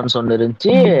பாட்டு ரெஃபரன்ஸ் ஒன்னு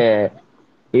இருந்துச்சு.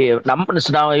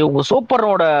 இவங்க சூப்பர்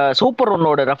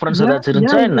ஒன்னோட ரெஃபரன்ஸ் ஏன் ஏதாச்சும்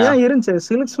இருந்துச்சா ஏன் என்ன? ஏன் இருந்துச்சு.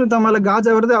 சில்க் ஸ்மிதா மேல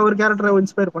காஜா வருது, அவர் கேரக்டரை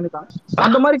இன்ஸ்பயர் பண்ணிட்டான்.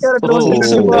 அந்த மாதிரி கேரக்டர் ஓ வந்து சில்க்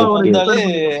கண்டிப்பா ஸ்மித்னு அவர் வந்தாலே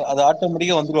இன்ஸ்பயர் பண்ணிட்டான். அது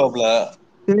ஆட்டோமேட்டிக்கா வந்துருவாப்ல.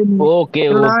 சரி, ஓகே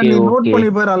இல்ல ஓகே நீ நோட் ஓகே. பண்ணி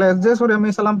பாரு. அல்ல எஸ்ஜே சூர்யா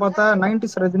மீஸ் எல்லாம் பார்த்தா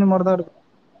 90s ரஜினி மாதிரி தான் இருக்கும்.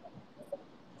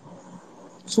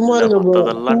 சும்மா இல்ல இருங்க ப்ரோ,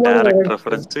 மத்ததெல்லாம் சும்மா டைரக்ட் இருங்க.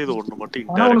 ரெஃபரன்ஸ், இது ஒண்ணு மட்டும்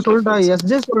ஆனா ஒண்ணு இன்டைரக்ட் சொல்லிட்டா, ரெஃபரன்ஸ்.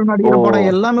 எஸ்ஜே சூர்யா ஓ நடிக்கிற படம்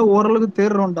எல்லாமே ஓரளவுக்கு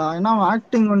தேர்றோம்டா. ஏன்னா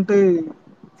ஆக்டிங் வந்துட்டு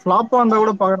ஃபிளாப்பா இருந்தா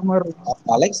கூட பாக்குற மாதிரி இருக்கும்.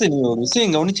 அலெக்ஸ், நீ ஒரு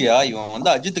விஷயம் கவனிச்சியா? இவன் வந்து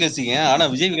அஜித் ரசிகன், ஆனா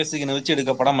விஜய் ரசிகனை வச்சு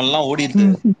எடுக்க படம் எல்லாம் ஓடிடுது.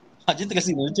 அஜித்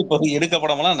ரசிகனை வச்சு எடுக்க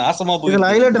படம் எல்லாம் நாசமா இதுல போயிடுது.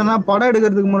 ஹைலைட் என்ன, படம்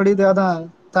எடுக்கிறதுக்கு முன்னாடி அதான்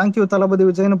தேங்க்யூ தளபதி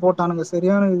விஜய்னு போட்டானுங்க.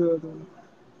 சரியான இது.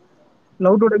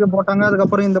 லவ் டுடேக்கு போட்டாங்க,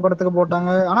 அதுக்கப்புறம் இந்த படத்துக்கு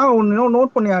போட்டாங்க. ஆனா ஒன்னு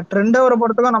நோட் பண்ணியா, ட்ரெண்ட் ஆகிற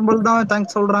படத்துக்கு நம்மளுக்கு தான்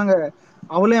தேங்க்ஸ் சொல்றாங்க.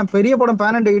 அவளே என் பெரிய படம்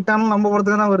பேனட் ஹிட் ஆனாலும் நம்ம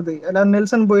படத்துக்கு தான் வருது. எல்லாரும்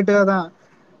நெல்சன் போயிட்டு அதான்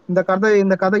இந்த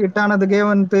கதை ஹிட் ஆனதுக்கே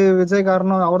வந்துட்டு விஜய்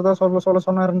காரணம், அவர் தான் சொல்ல சொல்ல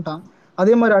சொன்னாருன்ட்டான்.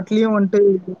 அதே மாதிரி அட்லியும் வந்துட்டு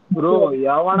ப்ரோ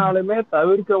எவனாலுமே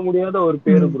தவிர்க்க முடியாத ஒரு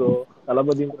பேரு ப்ரோ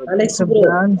தளபதின்றது. அலெக்ஸ் ப்ரோ,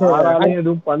 யாராலையும்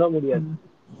எதுவும் பண்ண முடியாது.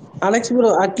 அலெக்ஸ் ப்ரோ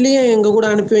அட்லியும் எங்க கூட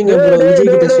அனுப்பி வைங்க டேய் ப்ரோ, டேய் விஜய்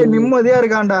டேய் கிட்ட டேய், சொல்லி. நிம்மதியா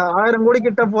இருக்கான்டா. 1000 கோடி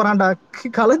கிட்ட போறான்டா.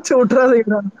 கலைச்சு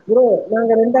விட்டுறாதீங்கடா. ப்ரோ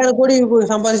நாங்க 2000 கோடி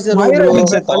சம்பாதிச்சு தருவோம் மயிரை ப்ரோ,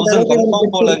 அலெக்ஸ் அந்த 1000 அளவுக்கு எங்களுக்கு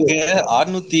கன்ஃபார்ம் பெருசு போல இருக்கு. இருக்கு.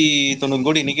 690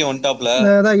 கோடி இன்னைக்கே வந்துட்டாப்ல.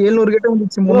 அதான் 700 கிட்ட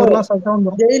வந்துச்சு. ப்ரோ 300 சத்தம்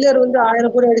வந்துடும். ஜெயிலர் வந்து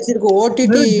 1000 கோடி அடிச்சிருக்கு,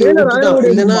 ஓடிடி ஜெயிலர் 1000 விட்டுட்டான், கோடி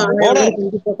இல்லைன்னா அடிக்குமா? 1000 போட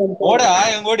கோடி கண்டிப்பா போட கன்ஃபார்ம்.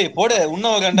 1000 கோடி போடு,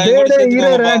 இன்னும் ஒரு 2000 டேய் கோடி டேய்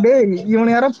இரேரா சேர்த்துக்கோங்கப்பா. டேய்,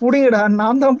 இவனை யாரா புடிங்கடா.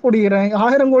 நான் தான் புடிக்கிறேன்.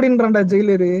 1000 கோடின்றான்டா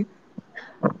ஜெயிலரு.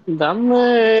 தம்மு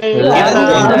ப்ரோ இல்ல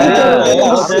அதாவது அறுநூத்தி இந்த அறுநூத்தி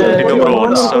அறுபது கோடி ஜெயிலர் இருக்கு, எங்க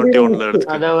 470 ப்ரோ ஜெயிலர் 400 கோடி 171ல இருக்கு. இருக்கு.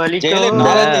 அத வலிக்கும் ஜெயிலர் இந்த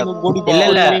 4500 கோடிப்பா. இல்ல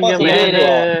இல்ல தப்பா பொன்லிங்க இரு இரு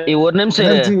மேல சொல்றீங்க. ஒரு நிமிஷம்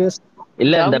இரு. Energy waste.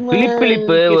 இல்ல இந்த தம்மு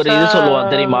பிலிப்பு ஒரு கிசா இது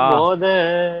சொல்லுவான் தெரியுமா? போத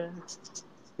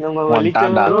நம்ம வலிக்கும்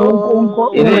வந்துட்டான்டா. ப்ரோ இது உன்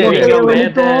கொட்டையே வலிக்கும்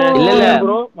வேத வலிக்கும். இல்ல இல்ல ஜெயிலர்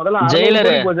ப்ரோ முதல்ல 600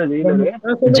 ஜெயிலரு கோடி போச்சா ஜெயிலரு?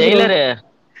 சொல்லு ப்ரோ. ஜெயிலரு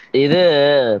இது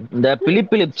இந்த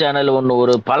பிலிப் சேனல்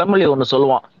ஒரு பழமொழி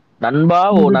சொல்லுவான். நண்பா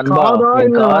ஓ இது நண்பா, காதா என்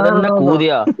இல்ல வேற காதன்ன ஏதாவது?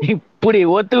 கூதியா, இப்படி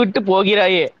ஓத்து விட்டு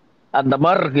போகிறாயே, அந்த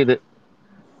மாதிரி இருக்குது.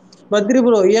 பத்ரி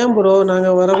ப்ரோ ஏன் ப்ரோ நாங்க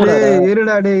வரக்கூடாதா? டேய்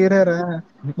இருடா டேய் இரேரா.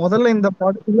 முதல்ல இந்த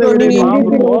படம் இல்ல, ப்ரோ இரு நீங்க இரு வா இரு இன்டர்வியூ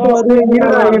இரு. ப்ரோ, பண்ணிட்டு டேய், வருவீங்கன்னு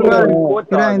இருடா நாங்க இருடா. 600 கோடி வரக்கூடாதா?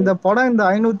 போச்சா இரா, அது? இந்த படம் இந்த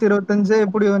 525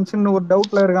 எப்படி வந்துச்சுன்னு ஒரு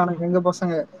டவுட்ல இருக்கானுங்க எங்க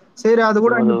பசங்க. சரி, அது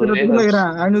கூட ஒரு 525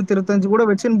 இருக்கிறேன். 525 கூட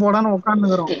வச்சுன்னு போடான்னு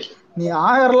உட்காந்துக்கிறோம். நீ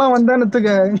 1000 வந்தானுத்துக்க.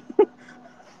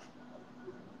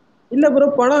 இல்ல ப்ரோ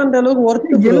படம் அந்த அளவுக்கு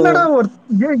ஒர்த்து ப்ரோ. என்னடா ஒரு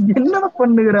என்னடா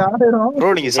பண்ணுகிற 1000? ப்ரோ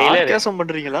நீங்க ஜெயிலரு சார்காசம்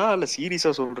பண்றீங்களா இல்ல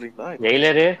சீரியஸா சொல்றீங்களா?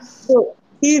 ஜெயிலரு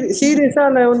சீரியஸா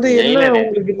வந்து என்ன ஜெயிலரு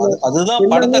உங்களுக்கு அதுதான்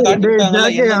படத்தை எல்லாமே இருக்கு. டேய் காட்டிட்டாங்கல்ல,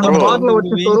 ஜாக்கே, எந்தெந்த அந்த ப்ரோ படத்தை பாட்டில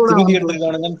வந்து வச்சு உருவி சொருடா திருடி அவனுக்கு.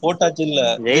 எடுத்திருக்கானுங்கன்னு போட்டாச்சு இல்ல.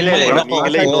 இதுக்கு மேல ஜெயிலரு வேணா என்ன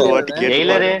நீங்களே பாக்குறது? இன்னொரு வாட்டி கேட்டு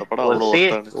ஜெயிலரு பாருங்க, அந்த படம் அவ்வளவு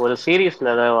ஒர்த்தானு. ஒரு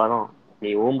சீரீஸ்ல ஏதாவது வரும்.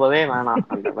 நீ ஊம்பவே வேணாம்,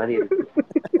 அந்த மாதிரி இருக்கு.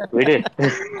 விடு.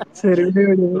 சரி விடு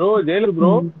விடு. ப்ரோ ஜெயிலர்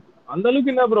ப்ரோ ம். அந்த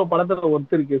அளவுக்கு என்ன ப்ரோ படத்துல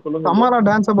ஒர்த் இருக்கு சொல்லுங்க ப்ரோ. சமாரா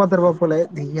டான்ஸ பாத்துருப்பா போல.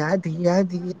 தியா தியா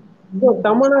தியா. ப்ரோ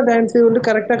தமன்னா டான்ஸ் வந்து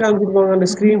கரெக்டா காமிச்சிருப்பாங்க அந்த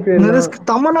ஸ்கிரீன் பிளே என்னது எல்லாம்.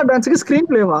 தமன்னா டான்ஸுக்கு ஸ்கிரீன்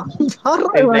பிளேவா? யாரா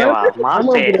ஸ்கிரீன் இவன்? பிளேவா ஆமா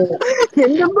மாசே. ப்ரோ.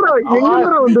 எங்கிருந்துடா அவன்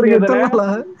எங்கிருந்துடா ஸ்கிரீன் வந்திருக்கு பிளே தானே. இத்தனை நாளா?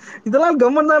 இதெல்லாம்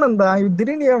கம்மன் தானே இருந்தா,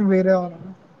 திடீர்னு ஏன் பேரு அவன?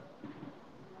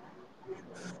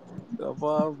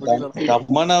 அப்பா முடியல.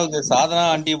 தமன்னாவுக்கு சாதனா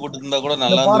ஆண்டியை போட்டு இருந்தா கூட இந்த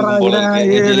நல்லா பாடுறா இருந்திருக்கும் போல இரு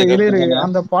இருக்கு. இரு ஏஜில இரு கரெக்ட் இரு. தானே.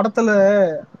 அந்த படத்துல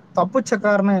தப்புச்ச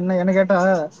காரணம் என்ன கேட்டா,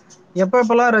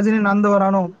 எப்பெல்லாம் ரஜினி நடந்து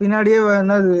வரானோ பின்னாடியே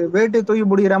என்னது வேட்டி தூக்கி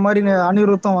பிடிக்கிற மாதிரி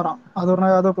அனிருத்தம் வரான். அது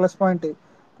ஒரு ப்ளஸ் பாயிண்ட்.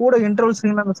 கூட இன்டர்வல்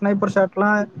சீன்ல அந்த ஸ்னைப்பர்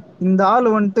ஷாட்லாம் இந்த ஆள்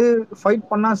வந்துட்டு ஃபைட்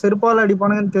பண்ணா செருப்பால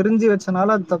அடிப்பானுங்கன்னு தெரிஞ்சு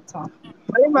வச்சனால அது தப்பான்.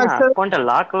 கிளைமேக்ஸ் அக்கௌண்ட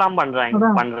லாக் எல்லாம்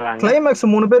அதான் பண்றாங்க. கிளைமேக்ஸ்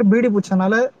 3 பேர் பீடி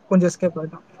பிடிச்சனால கொஞ்சம் எஸ்கேப்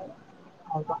ஆயிட்டான்.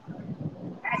 அவ்வளவுதான்.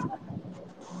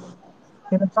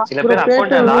 எனக்கு சில ப்ரோ பேர்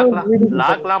அக்கௌண்ட பேட்டெல்லாம் வீடு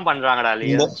லாக் எல்லாம் பண்றாங்கடா.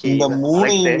 இந்த இந்த அலெக்ஸ்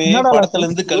மூணையுமே என்னடா படத்துல லாக்கு?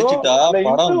 இருந்து ப்ரோ கழிச்சிட்டா அந்த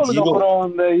படம் இன்டர்வலுக்கு ஜீரோ. அப்புறம்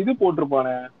இந்த இது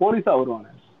போட்டிருப்பானே போலீஸா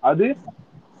வருவானே அது.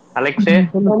 அலெக்ஸ்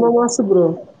சொல்லு. நம்ம மாசு ப்ரோ.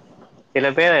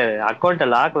 சில பேர் அக்கௌண்ட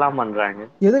லாக் எல்லாம் பண்றாங்க.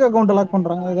 எதுக்கு அக்கௌண்ட் லாக்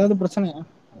பண்றாங்க? ஏதாவது பிரச்சனையா?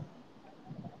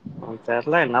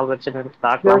 தெரியல என்ன பிரச்சனை,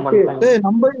 லாக் எல்லாம் ஜாக்கு பண்றாங்க. டேய்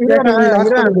நம்ம ஜாக்கு நீ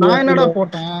லாக் பண்ண நான் என்னடா முடியாது.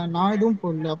 போட்டேன்? நான் எதுவும்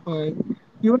போடல. அப்ப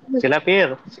இவனுக்கு சில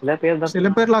பேர் தான் சில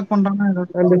பேர் லாக் பண்றாங்க.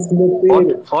 அந்த சில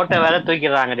பேர் போட்டோ வேற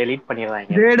தூக்கிடுறாங்க, டெலீட்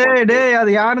பண்ணிடுறாங்க டேய் டேய் போட்டு. டேய்,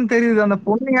 அது யாருன்னு தெரியுது. அந்த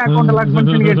பொண்ணு அக்கௌண்ட் லாக்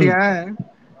பண்ணிச்சுன்னு கேட்டியா?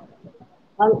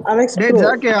 அலெக்ஸ் டேய் ப்ரோ.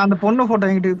 ஜாக்கே, அந்த பொண்ணு போட்டோ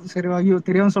என்கிட்ட இருக்கு. சரி ஐயோ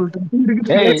தெரியாம சொல்லிட்டு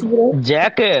இருக்குது. ஏய் அலெக்ஸ் ப்ரோ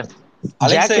ஜாக்கு,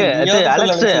 அலெக்ஸே ஜாக்கு நீயா சொல்லு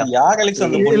அலெக்ஸ் அலெக்ஸ். யார் அலெக்ஸ்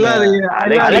அந்த இல்ல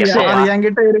பொண்ணு? அலெக்ஸ் அது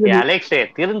என்கிட்ட இருக்குது. அலெக்ஸே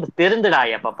திருந்துடா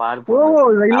எப்ப பாரு ஓ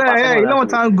பொண்ணு. இல்ல நான் பசங்க இல்ல தான்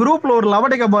மச்சான், சொல்லிட்டு குரூப்ல ஒரு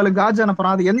லவடிக்க பால் காஜ்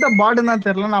அனுப்புறான். அது எந்த பாடுன்னு தான்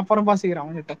தெரியல. நான் அப்புறம் பாசிக்கிறேன்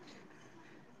அவன்கிட்ட.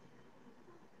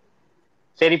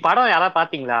 சரி படம் யாராவது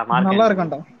பாத்தீங்களா? மார்க் நல்லா ஆண்டனி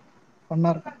இருக்கான்டா,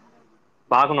 பண்ணா இருக்கான்.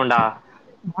 பாக்கணும்டா.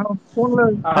 போன்ல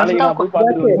நாளைக்கு நான் போய்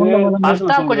பார்த்துட்டு வந்து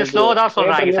ஃபர்ஸ்ட் ஹாஃப் கொஞ்சம் ஸ்லோ தான்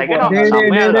சொல்றாங்க. செகண்ட் ஹாஃப்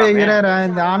செம்மையா இருக்காமே.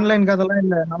 இந்த ஆன்லைன் கதெல்லாம்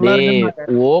இல்ல, நல்லா டேய்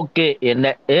இருக்குன்னாங்க. ஓகே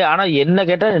என்ன ஆனா என்ன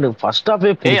கேட்டா எனக்கு ஃபர்ஸ்ட்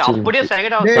ஹாஃபே அப்படியே பிடிச்சிருந்துச்சு.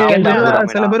 செகண்ட் ஹாஃப் செகண்ட் செம்மையா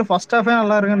ஹாஃப் சில இருக்காமேடா. பேர் ஃபர்ஸ்ட் ஹாஃபே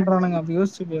நல்லா இருக்குன்றானுங்க. அப்ப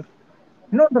யோசிச்சு பேர்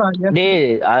இன்னொன்றா. டேய்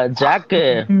ஜாக்கு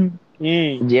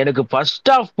எனக்கு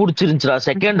ஃபர்ஸ்ட் ஹாஃப் பிடிச்சிருந்துச்சுடா.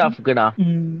 செகண்ட் ஹாஃப்க்குடா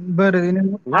பேர்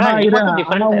ஆனா நீ மட்டும்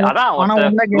டிஃபரெண்ட். அதான்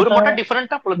ஒரு மட்டும்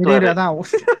டிஃபரெண்டா புளுத்துவாரு.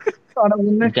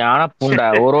 ஆனா புண்டா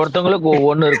ஒருத்தவங்களுக்கு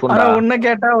ஒவ்வொன்னு இருக்கும்டா. உன்ன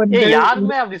கேட்டா வந்து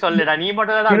யாருமே அப்படி சொல்லடா, நீ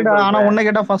மட்டும் தான் அப்படி சொல்ற. ஆனா உன்ன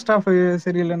கேட்டா ஃபர்ஸ்ட் ஹாஃப்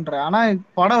சரியில்லைன்ற. ஆனா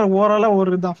படம் ஓவராலா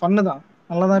ஒரு தான் ஃபன்னு தான்,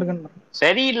 நல்லாதான் இருக்குன்னு.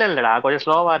 சரியில்லைடா, கொஞ்சம்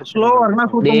ஸ்லோவா ஸ்லோவா இருக்கு.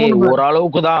 இருக்குன்னா டேய்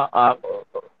ஓரளவுக்கு தான்.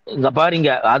 இங்க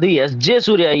பாருங்க, அது எஸ்ஜே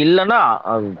சூர்யா இல்லன்னா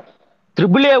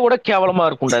ட்ரிபிள் ஏ கூட கேவலமா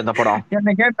இருக்கும்டா இந்த படம். என்ன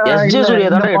கேட்டா எஸ்ஜே இல்ல சூர்யா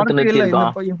இந்த தானே எடுத்து படத்துக்கு இல்ல. இந்த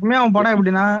நிறுத்திருக்கான். எப்பவுமே அவன் படம்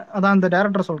எப்படின்னா, அதான் அந்த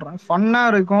டைரக்டர் சொல்றேன், ஃபன்னா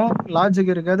இருக்கும்,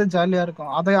 லாஜிக் இருக்காது, ஜாலியா இருக்கும்.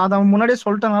 அதை அவன் முன்னாடியே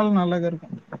சொல்லிட்டனால நல்லா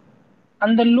இருக்கும்.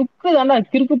 அந்த லுக் தானே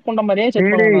கிறுக்கு போன்ற மாதிரியே செட்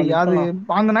பண்ணுவாங்க. அது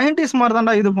அந்த 90s மாதிரி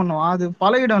தான்டா இது பண்ணுவான். அது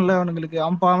பழகிடும் இல்ல அவனுங்களுக்கு.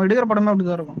 அவன் எடுக்கிற படமே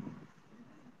அப்படிதான் இருக்கும்.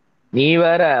 நீ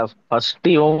வேற ஃபர்ஸ்ட்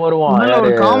இவன் வருவான், ஒரு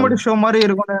யாரு காமெடி ஷோ மாதிரி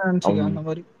இருக்கும்னு நினைச்சுக்க. அந்த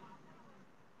மாதிரி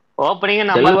ஓப்பனிங்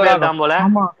நம்ம பேர் செல்வராகவன். தான் போல.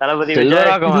 தளபதி விஜய்.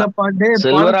 செல்வராகவன் படத்தோட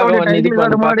செல்வராகவன் டைட்டில் இதுக்கு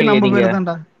கார்டு வந்து முன்னாடி பாக்கலையே நம்ம நீங்க? பேர்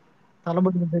தான்டா,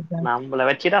 தளபதி விஜய். நம்மள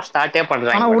வச்சுதான் ஸ்டார்டே ஆனா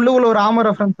பண்றாங்க. உள்ளுக்குள்ள ஒரு ஆம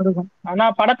ரெஃபரன்ஸ் இருக்கும். ஆனா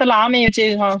படத்துல ஆமையை வச்சு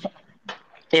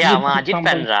அவன் அஜித்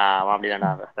ஃபேன்ரா, அவன் அப்படிதான்டா.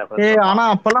 ஆனா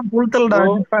அப்பெல்லாம் புல்தல்டா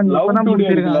அஜித் ஃபேன். லவ் இப்பதான் டுடே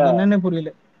புடிச்சிருக்கான். இருக்குல்ல, அது என்னன்னு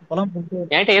புரியல. அப்பெல்லாம் புடிச்சது.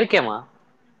 என்கிட்ட இருக்கேமா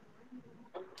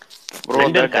ப்ரோ.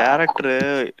 அந்த டைரக்டர்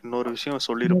இன்னொரு விஷயம்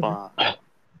சொல்லியிருப்பான்.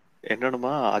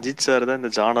 என்னன்னுமா, அஜித் சார் தான் இந்த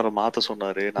ஜானரை மாத்த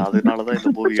சொன்னாரு, நான் அதனாலதான் இந்த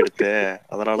மூவி எடுத்தேன்,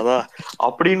 அதனாலதான்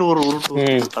அப்படின்னு ஒரு உருட்டு.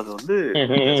 அது வந்து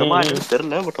நிஜமா எனக்கு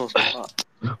தெரியல, பட் அவன் சொன்னான்.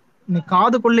 நீ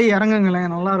காதுக்குள்ளே இறங்குங்களேன்,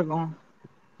 நல்லா இருக்கும்.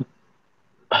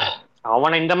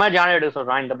 அவனை இந்த மாதிரி ஜானர் எடுக்க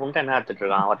சொல்றான். இந்த புண்டை என்ன எடுத்துட்டு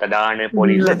இருக்கான்? ஒருத்த டானு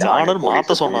போலீஸ், ஜானர்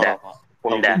மாத்த சொன்னாராமா.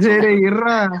 சரி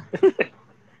இருறா.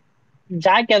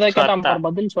 ஜாக் ஏதோ கேட்டா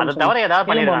பதில் அதை தவிர ஏதாவது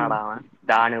பண்ணிருக்காங்கடா அவன்.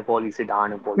 டானு போலீஸ்,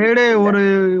 டானு போலீஸ்.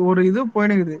 ஒரு இது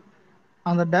போயிடுது.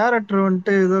 அந்த டைரக்டர்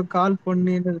வந்துட்டு ஏதோ கால்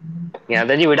பண்ணி எனக்கு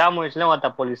தெரிஞ்சு விடாமுயற்சியில ஒருத்த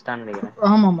போலீஸ் தான் நினைக்கிறேன்.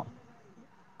 ஆமாமா,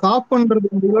 காப் பண்றது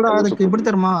இல்லடா. அதுக்கு எப்படி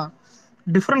தெரியுமா,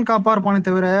 டிஃபரெண்ட் காப்பா இருப்பானே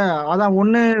தவிர, அதான்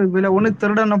ஒண்ணு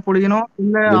திருடனை பிடிக்கணும்,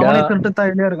 இல்ல அவனே திருட்டு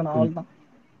தாயிலே இருக்கணும், அவ்வளவுதான்.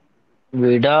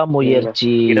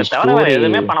 விடாமுயற்சி இதை தவிர வேற ஸ்டோரி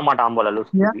எதுவுமே பண்ண மாட்டான் போல.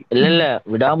 இல்ல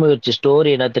விடாமுயற்சி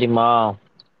ஸ்டோரி என்ன தெரியுமா,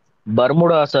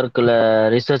 பர்முடா சர்க்கிள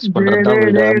ரிசர்ச் பண்றதுதான்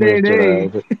விடாமுயற்சியோட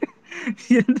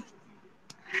இது.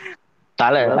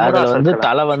 தலை அதுல வந்து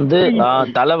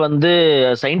தலை வந்து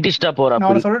சயின்டிஸ்டா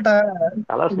போறாப்படி.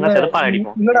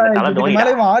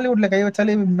 மேல இவன் ஹாலிவுட்ல கை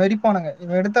வச்சாலே மெரிப்பானுங்க.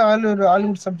 இவன் எடுத்த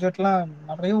ஹாலிவுட் சப்ஜெக்ட் எல்லாம்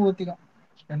நிறைய ஊத்திக்கும்.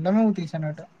 எல்லாமே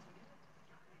ஊத்திக்கிச்சு.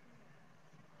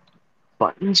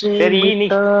 சரி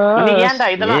இன்னைக்கு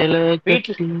ஏன்டா இதெல்லாம்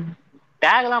வீட்டுல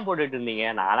டேக் எல்லாம் போட்டுட்டு இருந்தீங்க?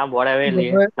 நான்லாம் போடவே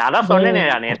இல்லையே. நான் தான் சொன்னேன்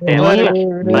நேத்து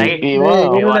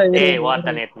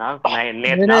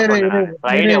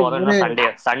ஃப்ரைடே வரும்,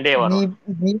 சண்டே வரும்.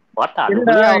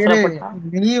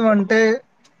 நீ வந்துட்டு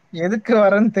எதுக்கு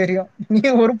வரன்னு தெரியும். நீ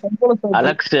ஒரு பொம்பளை.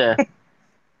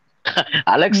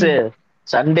 அலெக்ஸ்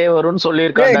சண்டே வரும்னு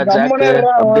சொல்லிருக்கான்டா ஜாக்.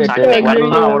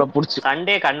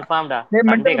 சண்டே கன்ஃபார்ம்டா.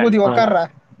 உட்கார்றா.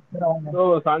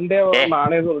 சண்டே வரும்,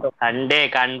 நானே சொல்றேன். Sunday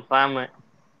confirm.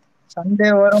 சண்டே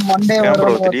வரும், மண்டே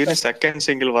வரும். திடீர்னு செகண்ட்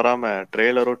சிங்கிள் வராம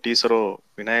ட்ரெய்லரோ டீசரோ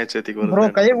விநாயகர் சதுர்த்திக்கு வருது. ப்ரோ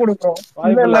கை கொடு ப்ரோ.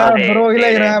 இல்ல ப்ரோ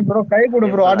இல்ல ப்ரோ கை கொடு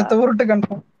ப்ரோ. அடுத்த உருட்டு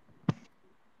கன்ஃபார்ம்.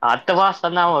 அடுத்த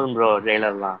மாசம் தான் வரும் ப்ரோ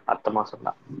ட்ரெய்லர்லாம். அடுத்த மாசம்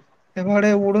தான்.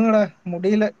 எவ்வளே விடுங்கடா,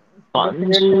 முடியல.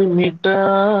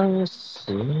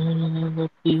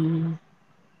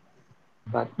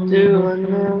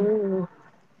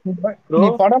 நீ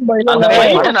படம்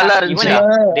நல்லா இருந்துச்சு.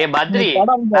 டேய் பத்ரி,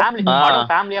 படம்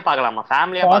ஃபேமிலியா பார்க்கலாமா?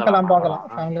 ஃபேமிலியா பார்க்கலாம்.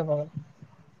 ஃபேமிலியா பார்க்கலாம்.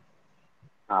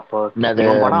 அப்போ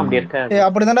இவன் படம் அப்படி இருக்காது.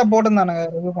 அப்படிதான்டா போட்டுருந்தானுங்க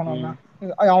ரிவ்யூ பண்ணோம்னா.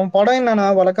 அவன் படம் என்னன்னா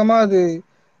வழக்கமா அது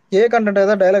ஏ கண்டென்ட்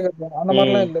ஏதாவது டைலாக் இருக்கும், அந்த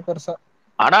மாதிரிலாம் இல்ல பெருசா.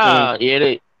 ஆனா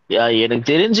எனக்கு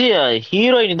தெரிஞ்சு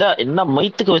ஹீரோயின் தான் என்ன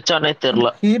மைத்துக்கு வச்சானே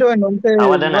தெரியல. ஹீரோயின் வந்து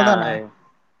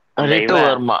ரித்து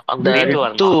வர்மா. அந்த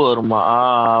ரித்து வர்மா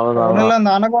அந்த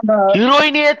அனகோண்டா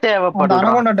ஹீரோயினே தேவைப்படுது.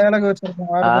 அனகோண்டா டைலாக்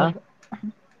வச்சிருக்கேன்.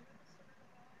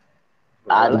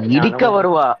 அது இடிக்க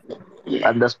வருவா,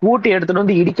 அந்த ஸ்கூட்டி எடுத்துட்டு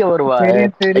வந்து இடிக்க வருவா.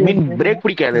 ஐ மீன் பிரேக்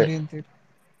பிடிக்காது.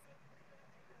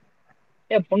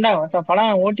 புண்டா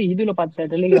படம் ஓட்டி இதுல பார்த்த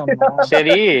டெலிகிராம்ல.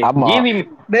 சரி ஜிவி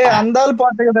டேய் அந்த ஆள்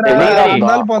பாத்துக்கடா,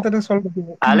 அந்த ஆள் பாத்துட்டு சொல்றது.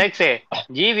 அலெக்ஸே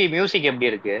ஜிவி மியூசிக்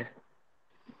எப்படி இருக்கு?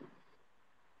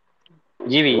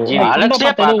 ஜிவி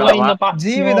அலெக்ஸே பார்க்கலாமா?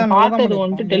 ஜிவி தான் நல்லா தான் பார்த்தது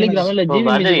வந்துட்டு டெலிகிராம்ல ஜிவி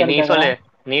மியூசிக் நீ சொல்லு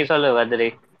நீ சொல்லு வத்ரி.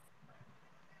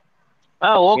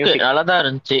 ஓகே நல்லாதான்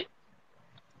இருந்துச்சு.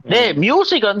 டேய்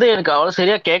மியூசிக் வந்து எனக்கு அவ்வளவு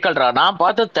சரியா கேட்கலடா. நான்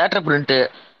பார்த்து தியேட்டர் பிரிண்ட்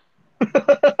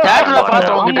தியேட்டர்ல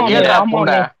பார்த்து உங்ககிட்ட கேட்கறா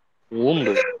பூண்டா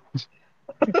ஊம்பு.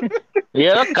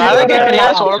 ஏதோ கதை கேட்கறியா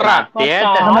சொல்றான்.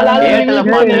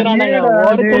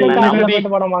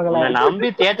 நம்பி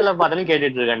தியேட்டர்ல பார்த்தேன்னு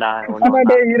கேட்டுட்டு இருக்கேன்டா.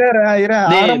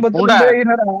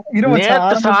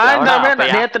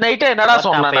 நேத்து நைட்டு என்னடா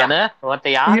சொன்னேன்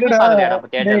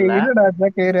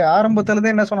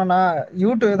ஆரம்பத்துலதான் என்ன சொன்னா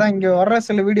யூடியூப் தான் இங்க வர்ற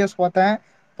சில வீடியோஸ் பார்த்தேன்.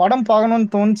 படம் பார்க்கணும்னு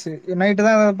தோணுச்சு. நைட்டு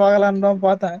தான் பார்க்கலான்னு தான்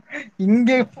பார்த்தேன். இங்க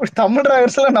தமிழ்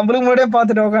டிராவர்ஸ்ல நம்மளுக்கு முன்னாடியே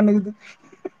பார்த்துட்டு உட்காந்துக்குது.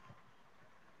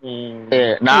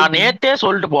 நான் நேத்தே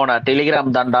சொல்லிட்டு போனேன்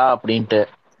டெலிகிராம் தான்டா அப்படின்ட்டு.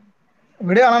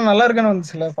 வீடியோ ஆனா நல்லா இருக்குன்னு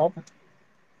வந்துச்சுல, பாப்போம்.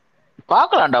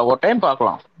 பார்க்கலாம்டா ஒரு டைம்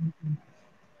பார்க்கலாம்.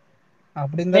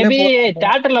 அப்படி மேபி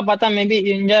தியேட்டர்ல பார்த்தா மேபி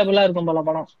என்ஜாயபிளா இருக்கும் போல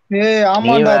படம்.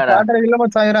 ஆமாண்டா தியேட்டர் இல்ல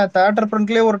மச்சான், தியேட்டர்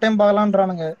பிரிண்ட்லயே ஒரு டைம்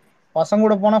பார்க்கலான்றானுங்க. பசங்க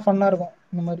கூட போனா ஃபன்னா இருக்கும்.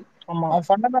 இந்த மாதிரி அவன்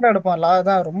ஃபன்னா தான் எடுப்பான்.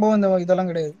 அதான் ரொம்ப இந்த இதெல்லாம்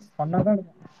கிடையாது, ஃபன்னா தான்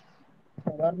எடுப்பான்.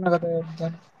 சாதாரண கதை.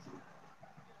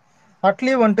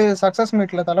 அட்லி வந்துட்டு சக்சஸ்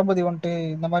மீட்ல தளபதி வந்துட்டு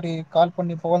இந்த மாதிரி கால்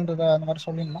பண்ணி புகழ்ந்ததா அந்த மாதிரி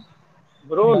சொல்லிடலாம்.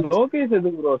 ப்ரோ லோகேஷ்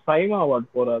எதுக்கு ப்ரோ சைமா அவார்ட்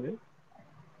போறாரு?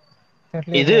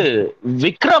 இது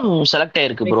விக்ரம் செலக்ட்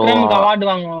ஆயிருக்கு ப்ரோ. விக்ரம்க்கு அவார்ட்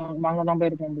வாங்க தான்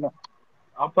போயிருக்கேன்.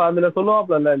 அப்ப அதுல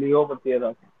சொல்லுவாப்ல லியோ பத்தி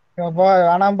ஏதாவது?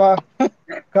 வேணாம்பா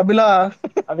கபிலா,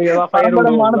 அது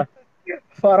ஏதாவது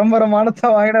பரம்பரமானத்தை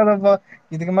வாங்கிடாதப்பா.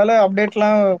 இதுக்கு மேல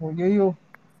அப்டேட்லாம் ஐயோ.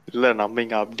 இல்ல நம்ம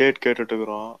இங்க அப்டேட் கேட்டுட்டு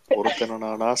இருக்கிறோம்.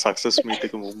 ஒருத்தனா சக்சஸ்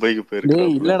மீட்டுக்கு மும்பைக்கு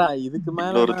போயிருக்காரு. இல்லடா இதுக்கு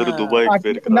மேல ஒருத்தர் துபாய்க்கு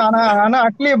போயிருக்காரு. ஆனா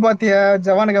அட்லிய பாத்தியா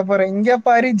ஜவானுக்கு அப்புறம் இங்க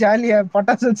பாரு ஜாலியா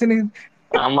பட்டாசு வச்சுன்னு.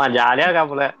 ஆமா ஜாலியா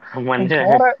காப்புல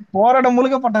போராட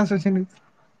முழுக்க பட்டாசு வச்சுன்னு.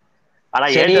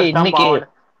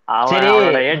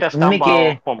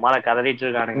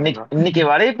 இன்னைக்கு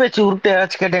வலைபேச்சு உருட்டு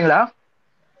ஏதாச்சும் கேட்டீங்களா?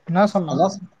 என்ன சொன்னா?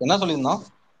 என்ன சொல்லியிருந்தான்?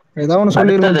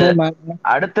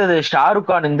 அடுத்தது ஷாருக்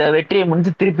கான் இந்த வெற்றியை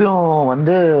முடிஞ்சு திருப்பியும்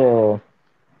வந்து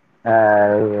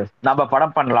நம்ம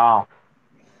படம் பண்ணலாம்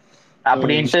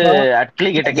அப்படின்ட்டு அட்லி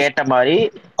கிட்ட கேட்ட மாதிரி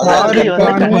அட்லி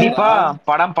வந்து கண்டிப்பா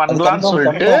படம் பண்ணலாம்னு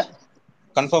சொல்லிட்டு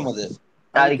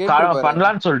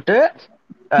பண்ணலாம்னு சொல்லிட்டு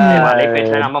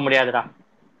நம்ப முடியாதுடா.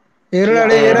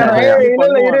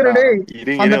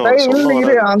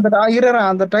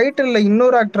 அந்த டைட்டில்ல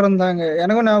இன்னொரு ஆக்டர் இருந்தாங்க,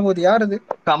 எனக்கும் ஞாபகம். யாரு அது?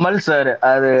 கமல் சார்.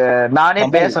 அது நானே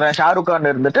பேசுறேன், ஷாருக் கான்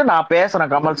இருந்துட்டு நான்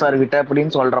பேசுறேன் கமல் சார் கிட்ட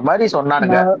அப்படின்னு சொல்ற மாதிரி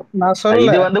சொன்னானுங்க.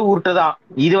 இது வந்து உருட்டுதான்,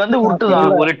 இது வந்து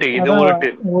உருட்டுதான்,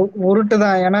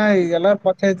 உருட்டுதான். ஏன்னா எல்லாரும்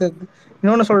பஞ்சாயத்து.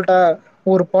 இன்னொன்னு சொல்லிட்டா,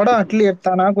 ஒரு படம் அட்லி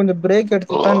எடுத்தானா கொஞ்சம் பிரேக்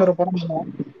எடுத்துதான் இன்னொரு படம்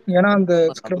பண்ணுவான். ஏன்னா அந்த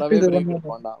ஸ்கிரிப்ட் இது வந்து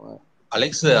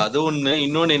அலெக்ஸ் அது ஒண்ணு.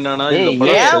 இன்னொன்னு என்னன்னா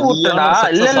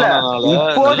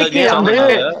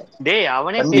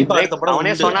அவனே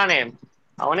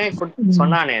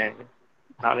சொன்னானே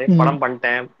படம்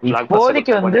பண்ணிட்டேன்.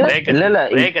 இப்போதைக்கு வந்து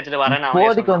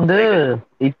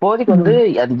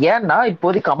அது ஏன்னா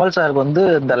இப்போதைக்கு கமல் சாருக்கு வந்து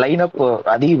இந்த லைன் அப்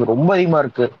ரொம்ப அதிகமா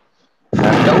இருக்கு.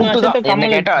 டவுட் தான்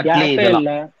என்ன கேட்டா அட்லி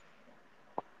இதெல்லாம்.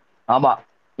 ஆமா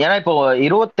ஏன்னா இப்போ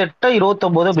 28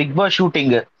 29 big pass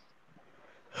shooting.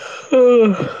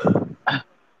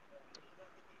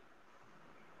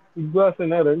 Big pass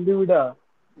என்ன 2 வீடா?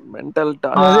 மென்டல்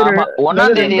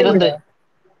ஒன்னாம் தேதி இருந்து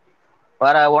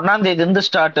வர 1ஆம் தேதி இருந்து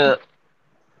ஸ்டார்ட்.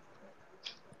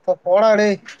 போடா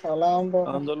டேய் அதெல்லாம்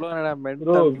சொல்லுவானடா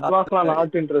மென்டல் பிக்பாஸ்லாம்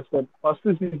நாட் இன்ட்ரஸ்டட். ஃபர்ஸ்ட்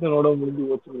சீசனோட முடிஞ்சு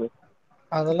போச்சு.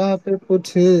 அதெல்லாம் அப்படியே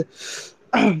போச்சு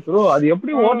ப்ரோ. அது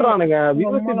எப்படி ஓட்றானுங்க?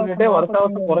 வியூவர்ஷிப் ரேட்டே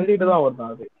வருஷம் குறைஞ்சிட்டு தான் வருது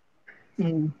அது.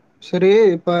 சரி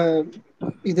இப்ப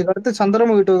இதுக்கு அடுத்து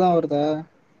சந்திரமுகி வீட்டு தான் வருதா?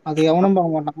 அது எவனும்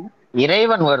பார்க்க மாட்டாங்க.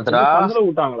 இறைவன் வருதுடா. சந்திர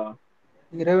விட்டாங்களா?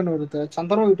 இறைவன் வருது.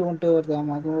 சந்திரமுகி வீட்டு வந்துட்டு வருது.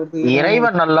 ஆமா அது வருது.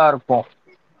 இறைவன் நல்லா இருக்கும்.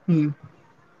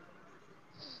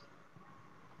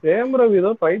 கேம்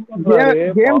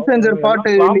சேஞ்சர்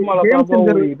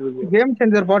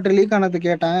பாட்டு லீக் ஆனது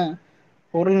கேட்டேன்.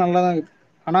 பொருள் நல்லாதான் இருக்கு.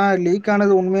 ஆனா லீக்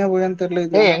ஆனது உண்மையா போயான்னு தெரியல.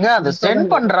 இது எங்க அது சென்ட்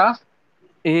பண்றா?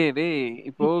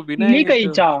 இப்போ லீக்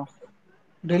ஆயிச்சா?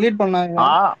 டெலீட் பண்ணாங்க.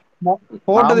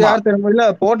 போட்டது யார் தெரியுமா? இல்ல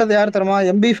போட்டது யார் தெரியுமா?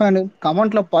 எம்பி ஃபேன்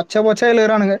கமெண்ட்ல பச்சை பச்சை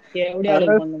எழுதுறானுங்க.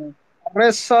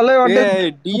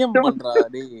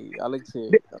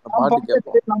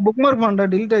 நான் புக்மார்க்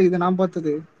பண்றேன். டெலீட் ஆகுது. நான்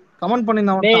பார்த்தது கமெண்ட்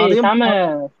பண்ணிருந்தேன்.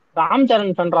 ராம்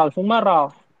சரண் பண்றா சும்மாரா.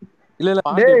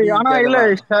 ஆனா இல்ல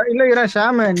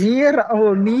ஷாம்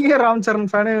நீயே ராம் சரண்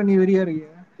ஃபேனே நீ வெறியா இருக்கிய.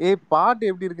 ஏய் பாட்டு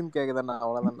எப்படி இருக்குன்னு கேக்குதாண்ணா,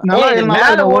 அவ்வளவுதான்டா. நல்லா ஏய் நல்லா மேல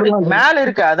இருக்கு, ஒரு ஓடி நாள் மேல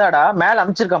இருக்கு அதாடா, மேல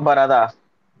அமைச்சிருக்கான் பாரு அதா.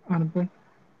 அனுப்பு.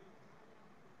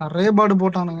 நிறைய பாடு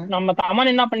போட்டானுங்க. நம்ம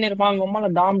தமன் என்ன பண்ணிருப்பான், உமால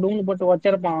டாம் டூம்னு போட்டு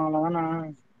வச்சிருப்பான் அவ்வளவுதானா.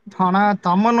 ஆனா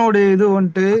தமனோட இது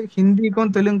வந்துட்டு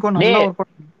ஹிந்திக்கும் தெலுங்குக்கும் நல்லா டேய் ஒர்க்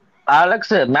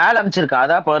அலெக்ஸ் மேல அமைச்சிருக்கான்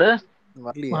அதா பாரு.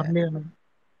 வரலையே. வரலையே.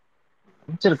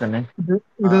 அமைச்சிருக்கேன்னு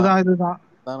இதுதான் இதுதான்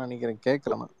தான் நினைக்கிறேன்,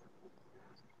 கேட்கலண்ணா.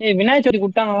 ஏய் விநாயகர் சதுர்த்தி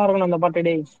விட்டா நல்லா இருக்கணும் அந்த பாட்டு.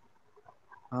 டேய்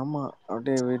ஆமா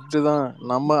அப்படியே விட்டுதான்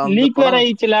நம்ம அந்த லீக் வேற படம்.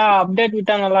 ஆயிடுச்சுல, அப்டேட்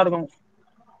விட்டா நல்லா இருக்கும்.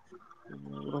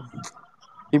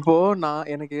 இப்போ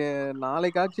எனக்கு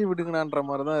நாளைக்காச்சும் விடுங்கன்ற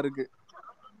மாதிரிதான் இருக்கு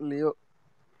இல்லையோ.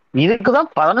 இதுக்குதான்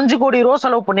 15 கோடி ரூபா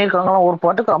செலவு பண்ணிருக்காங்களா ஒரு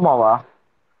பாட்டுக்கு. ஆமாவா?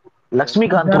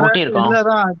 லட்சுமிகாந்த் ஓட்டியிருக்கான்.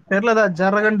 இல்லதான் தெரியலதா,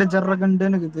 ஜரகண்டு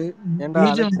ஜரகண்டுன்னு இருக்குது. ஏன்டா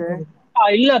அலெக்ஸ்?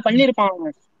 இல்ல பண்ணிருப்பான்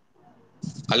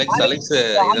அலெக்ஸ்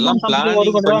இதெல்லாம் பிளானிங்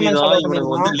ஒரு பண்ணி தான் செலவு இவனுங்க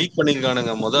வந்து பண்ணிருக்கான். லீக்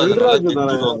பண்ணிருக்கானுங்க. முதல்ல நல்லா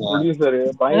தெரிஞ்சுக்கோங்க.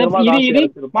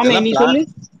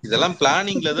 இதெல்லாம்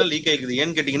பிளானிங்ல தான் லீக் ஆயிக்குது.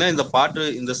 ஏன்னு கேட்டீங்கன்னா இந்த பாட்டு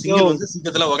இந்த சிங்கிள் வந்து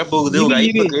சீக்கிரத்துல வரப்போகுது, ஒரு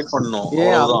ஹைப்பை கிரியேட் பண்ணணும்,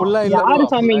 அவ்வளவுதான். அப்படிலாம் இல்ல ப்ரோ, யாரு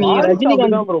சாமி நீ?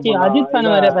 ரஜினிகாந்த் அஜித்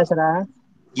ஃபேன் வேற பேசுற?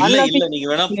 இல்ல இல்ல நீங்க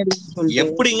வேணா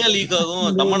எப்படிங்க லீக் ஆகும்?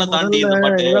 தம்மனை தாண்டி இந்த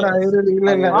பாட்டு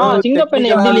சிங்கப்பெண்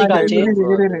எப்படி லீக் ஆச்சு?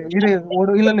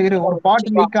 ஒரு பாட்டு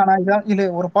லீக் ஆனா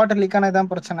ஒரு பாட்டு லீக் ஆனா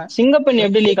இதான் பிரச்சனை. சிங்கப்பெண்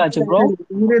எப்படி லீக் ஆச்சு ப்ரோ?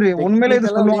 உண்மையிலே இது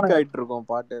லீக் சொல்லுவாங்க. ஆயிட்டு இருக்கும்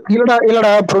பாட்டு.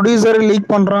 இல்லடா ப்ரொடியூசர்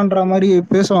லீக் பண்றான்ற மாதிரி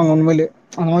பேசுவாங்க. உண்மையிலே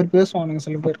அந்த மாதிரி பேசுவானுங்க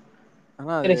சில பேர்.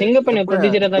 சிங்கப்பெண்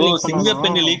ப்ரொடியூசரை தான் லீக் பண்ணானா?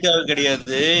 சிங்கப்பெண் லீக் ஆக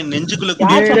கிடையாது, நெஞ்சுக்குள்ள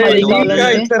யார்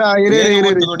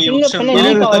சொன்னா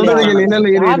லீக் ஆகலன்னு?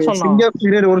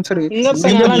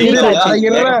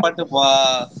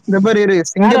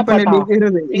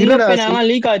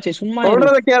 லீக் ஆச்சு சும்மா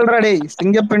சொல்றத கேளுடா டேய்.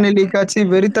 சிங்கப்பெண் லீக் ஆச்சு,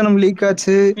 வெறித்தனம் லீக்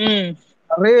ஆச்சு,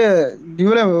 நிறைய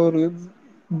ஒரு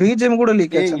பிஜிஎம் கூட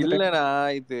லீக் ஆச்சு அந்த டைம். இல்லடா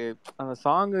இது அந்த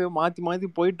சாங் மாத்தி மாத்தி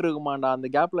போயிட்டு இருக்குமாண்டா, அந்த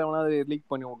கேப்ல எவனாவது லீக்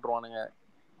பண்ணி விட்டுருவானுங்க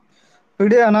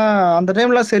விடு. ஆனா அந்த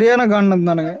டைம்ல சரியான காரணம்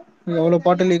தானுங்க, எவ்வளவு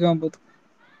பாட்டு லீக் ஆகும் போது.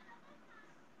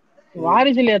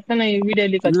 வாரிசுல எத்தனை வீடியோ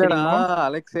லீக் ஆச்சு இல்லடா தெரியுமா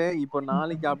அலெக்ஸே? இப்போ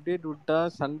நாளைக்கு அப்டேட் விட்டா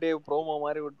சண்டே ப்ரோமோ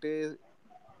மாதிரி விட்டு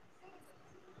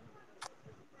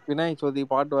விநாயகர் சதுர்த்தி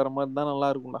பாட்டு வர மாதிரி தான் நல்லா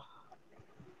இருக்கும்டா.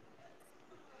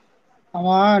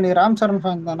 ஆமா, நீ ராம் சரண்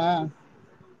ஃபேன் தானே?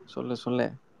 சொல்லு.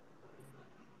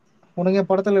 உனக்கு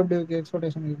படத்துல எப்படி இருக்கு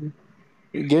எக்ஸ்பெக்டேஷன் இருக்கு?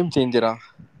 கேம் சேஞ்சரா?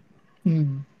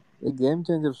 கேம்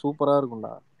சேஞ்சர் சூப்பரா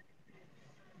இருக்கும்டா.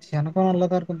 எனக்கும்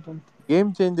நல்லதா இருக்கும் தோணுது. கேம்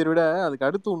சேஞ்சர் விட அதுக்கு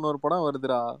அடுத்து இன்னொரு படம்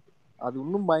வருதுடா, அது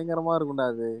இன்னும் பயங்கரமா இருக்கும்டா.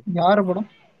 அது யாரு படம்?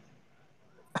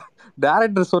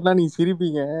 டைரக்டர் சொன்னா நீ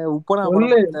சிரிப்பீங்க. உப்பனா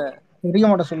படம் பார்த்த? தெரிய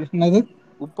மாட்டேன், சொல்லு. என்னது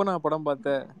உப்பனா படம்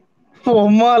பார்த்த?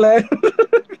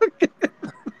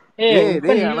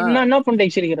 என்ன புண்டை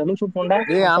சிரிக்கிற லூசு புண்டை?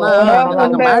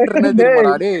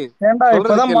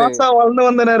 சொல்றது மாசா வளர்ந்து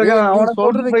வந்தனே இருக்கான். அவனை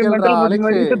போட்டு போய் மெண்டல் பத்தி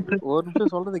மாதிரி. ஒரு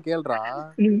நிமிஷம் சொல்றது கேளுடா.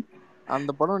 அந்த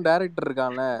படம் டைரக்டர்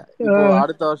இருக்கான்ல, இப்போ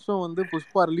அடுத்த வருஷம் வந்து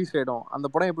புஷ்பா ரிலீஸ் ஆயிடும். அந்த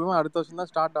படம் எப்பவுமே அடுத்த வருஷம்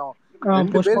தான் ஸ்டார்ட் ஆகும்.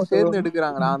 2 பேர் சேர்ந்து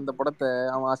எடுக்கிறாங்கடா அந்த படத்தை.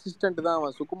 அவன் அசிஸ்டன்ட் தான்,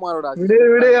 அவன் சுகுமாரோட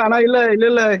விடு. ஆனா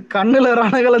இல்ல கண்ணுல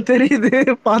ரணகளை தெரியுது,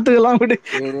 பாத்துக்கலாம் விடு.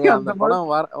 அந்த படம்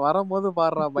வரும்போது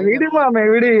பாடுறா விடுமாமே,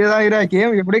 விடு.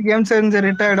 கேம் எப்படி கேம் சேஞ்சர்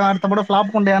ஹிட் ஆயிடும். அடுத்த படம்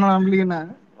ஃபிளாப் பண்ணியானு நம்பலினா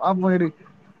பாப்போம்.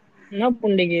 என்ன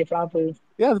புண்டைக்கு ஃபிளாப்?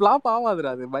 அது ஃபிளாப்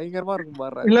ஆகாதுடா, அது பயங்கரமா இருக்கும்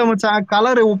பாடுற. இல்ல மச்சான்,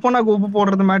 கலர் உப்புனாக்கு உப்பு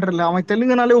போடுறது மேட்டர் இல்ல, அவன்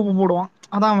தெலுங்குனாலே உப்பு போடுவான்.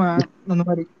 அதான் அவன் அந்த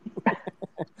மாதிரி.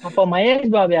 அப்ப மகேஷ்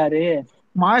பாபு யாரு?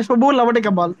 மகேஷ் பாபு லவடி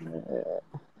கபால்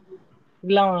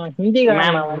இல்ல,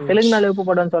 ஹிந்திக்காரன். தெலுங்குனாலே உப்பு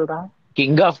போடுன்னு சொல்றான்.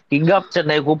 King of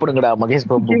Chennai கூப்பிடுங்கடா Mahesh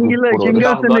Babu. King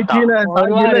of Chennai கீழே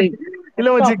இல்ல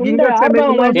மச்சி, கிங் ஆஃப்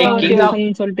சென்னை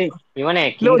சொல்லிட்டு இவனே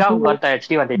கிங் ஆஃப் பர்த்தா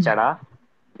ஹெச்டி வந்துச்சாடா?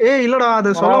 இல்லடா, அது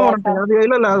சொல்ல மாட்டேன். அது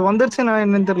இல்ல அது வந்துருச்சு. நான்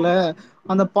என்னன்னு தெரியல.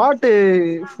 அந்த பாட்டு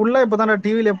ஃபுல்லா இப்பதான்டா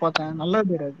டிவிலே பார்த்தேன். நல்லா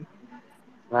இருக்கு அது.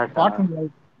 பாட்டு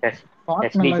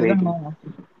நல்லா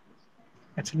இருக்கு.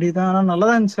 ஹெச்டி தான், ஆனா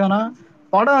நல்லதா இருந்துச்சு. ஆனா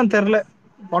படம் தெரியல.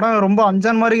 படம் ரொம்ப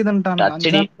அஞ்சான் மாதிரி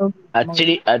இதுன்ட்டானுங்க.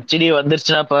 ஹெச்டி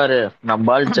வந்துருச்சுன்னா பாரு,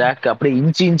 நம்மால் ஜாக் அப்படியே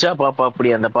இன்ச்சா பாப்பா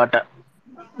அப்படி அந்த பாட்டை.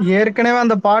 ஏற்கனவே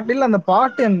அந்த பாட்டு இல்ல, அந்த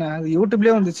பாட்டு என்ன அது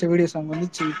யூடியூப்லயே வந்துச்சு, வீடியோ சாங்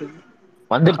வந்துச்சு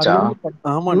வந்துருச்சா?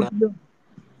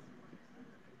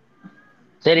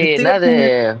 சரி, என்னது?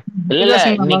 இல்ல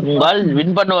இன்னைக்கு உங்கால்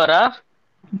வின் பண்ணுவாரா?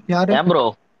 யாரு? ஏன் ப்ரோ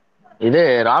இது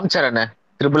ராம் சரண்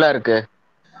ட்ரிபிளா இருக்கு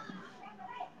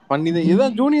பண்ணிதான்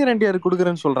இதான் ஜூனியர் என்டிஆர்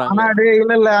குடுக்குறேன்னு சொல்றாங்க.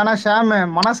 இல்ல ஆனா ஷாம்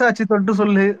மனசாட்சி தொட்டு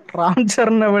சொல்லு, ராம்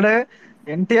சரணை விட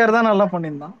என்டிஆர் தான் நல்லா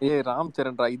பண்ணிருந்தான். ராம்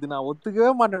சரண்ரா, இது நான் ஒத்துக்கவே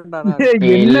மாட்டேன்டா.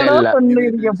 என்னடா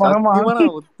பண்ணிருக்கீங்க பரமா?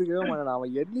 நான் ஒத்துக்கவே மாட்டேன்.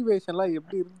 அவன் எலிவேஷன்லாம்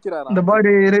எப்படி இருந்துச்சுடா இந்த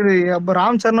பாடி அப்ப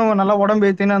ராம் சரண் நல்லா உடம்பு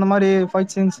ஏத்தின்னு அந்த மாதிரி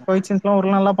ஃபைட் சீன்ஸ்லாம்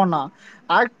ஒரு நல்லா பண்ணான்.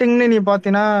 ஆக்டிங்னு நீ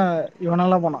பாத்தீங்கன்னா இவன்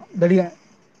நல்லா பண்ணான். தடியன்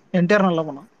என்டிஆர் நல்லா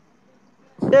பண்ணான்.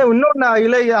 இன்னொன்னு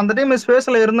இல்ல அந்த டைம்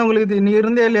ஸ்பேஸ்ல இருந்தவங்களுக்கு நீ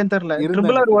இருந்தே இல்லையான்னு தெரியல.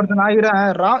 ட்ரிபிள் ஆர் ஒருத்தன் நான்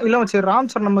இல்ல வச்சு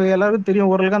ராம் சார் நம்ம எல்லாருக்கும்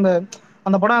தெரியும் ஓரளவுக்கு. அந்த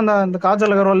அந்த படம் அந்த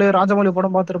காஜல் அகர்வால் ராஜமௌழி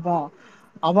படம் பார்த்திருப்போம்.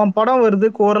 அவன் படம் வருது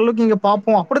ஓரளவுக்கு இங்க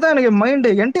பார்ப்போம். அப்படிதான் எனக்கு மைண்ட்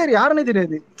என்டிஆர் யாருன்னே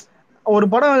தெரியாது. ஒரு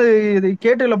படம் இது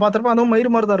கேட்டுல பார்த்திருப்போம், அதுவும்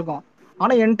மயிறு மாதிரி தான் இருக்கும்.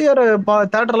 ஆனா என்டிஆர்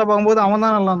தியேட்டர்ல பார்க்கும்போது அவன்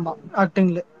தான் நல்லா இருந்தான்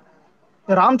ஆக்டிங்ல.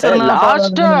 ராம் சரணா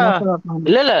லாஸ்டா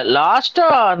இல்ல லாஸ்டா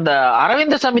அந்த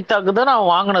அரவிந்த சமிதாக்கு தான்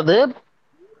நான் வாங்கினது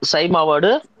சைம்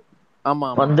அவார்டு. ஆமா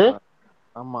வந்து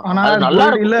அது நல்லா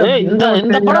இருக்கும்.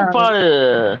 இந்த படம் பாரு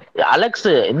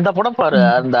அலெக்ஸ், இந்த படம் பாரு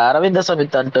அந்த அரவிந்த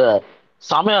சமிதான்ட்டு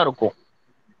செமையா இருக்கும்.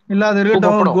 இல்ல அது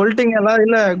இருக்கட்டும். கோல்டிங் எல்லாம்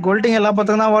இல்ல கோல்டிங் எல்லா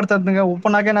பத்துக்கும் தான் அவார்டு தருதுங்க.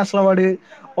 உப்பனாக்கே நேஷனல் அவார்டு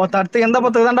அடுத்து எந்த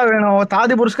பத்துக்கு தான்டா வேணும்?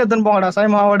 தாதி புருஷ்க்கு எத்தனை போங்கடா,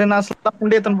 சைம் அவார்டு நேஷனல்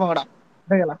முடி எத்தனை போங்கடா.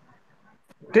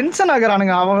 டென்ஷன்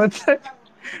ஆகுறானுங்க அவன் வச்சு.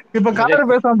 இப்ப காலர்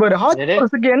பேசாம பாரு,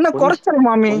 ஆதிபுருஷுக்கு என்ன குறைச்சல்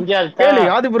மாமி? கேளு,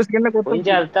 ஆதிபுருஷுக்கு என்ன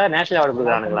குறைச்சல்? National award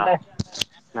கொடுக்குறானுங்களா?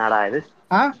 நாடா இது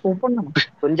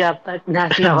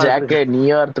ஜாக்கே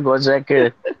நீயே எடுத்துக்கோ ஜாக்கு.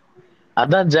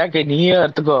 அதான் ஜாக்கே நீயே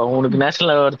எடுத்துக்கோ, உனக்கு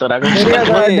நேஷனல் அவார்டு தராங்க.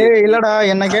 இல்லடா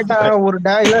என்ன கேட்டா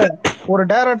ஒரு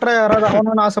டைரக்டரா யாராவது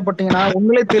ஆகணும்னு ஆசைப்பட்டீங்கன்னா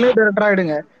உங்களே தெலுங்கு டைரக்டரா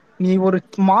ஆயிடுங்க. நீ ஒரு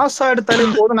மாசா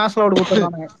எடுத்தாலும் போதும் நேஷனல் அவார்டு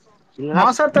கொடுத்துருக்கானுங்க.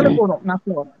 மாசா எடுத்தாலும் போதும்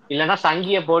நேஷனல் அவார்டு. இல்லன்னா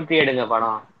சங்கிய போட்டி எடுங்க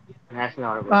படம் நேஷனல்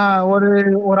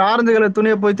அவார்டு. ஒரு ஆரஞ்சு கலர்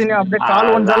துணியை போய் தினி அப்படியே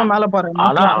கால் ஒஞ்சாலும் மேல பாரு.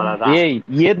 ஏய்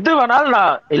எது வேணாலும்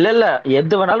நான் இல்ல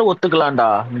எது வேணாலும் ஒத்துக்கலாம்டா.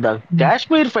 இந்த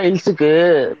காஷ்மீர் ஃபைல்ஸுக்கு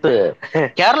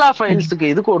கேரளா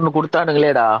ஃபைல்ஸுக்கு இதுக்கு ஒண்ணு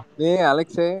கொடுத்தானுங்களேடா. ஏய்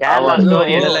அலெக்ஸ்,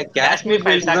 காஷ்மீர்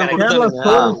ஃபைல்ஸ் தான் கொடுத்தானுங்க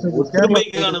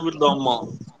ஒற்றுமைக்கான விருது. ஆமா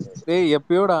டேய்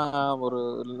எப்பயோடா ஒரு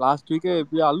லாஸ்ட் வீக்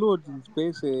எப்பயோ அல்லு அர்ஜுன்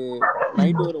ஸ்பேஸ்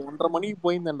நைட் ஒரு 1:30 மணிக்கு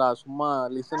போயிருந்தேன்டா சும்மா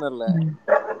லிசனர்ல.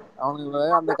 அவனுங்க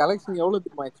அந்த கலெக்ஷன் எவ்வளவு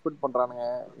தெரியுமா எக்ஸ்பெக்ட் பண்றானுங்க?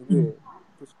 இது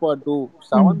புஷ்பா 2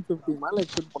 750 மேல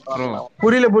எக்ஸ்பெக்ட் பண்றானுங்க.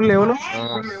 புரியல எவ்வளவு?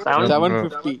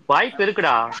 750 வாய்ப்பு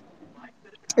இருக்குடா.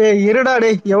 ஏய் இருடா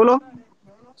டேய் எவ்வளவு?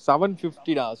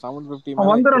 750 டா. 750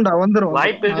 மேல வந்துரும்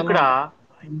வாய்ப்பு இருக்குடா.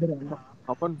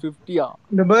 750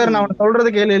 இந்த பேர் நான்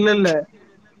சொல்றது கேளு. இல்ல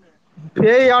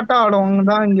பேய் ஆட்டம் ஆடுவாங்க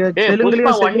தான் இங்க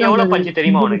தெலுங்குலயும். எவ்வளவு பஞ்சு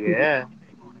தெரியுமா உனக்கு?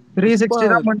 360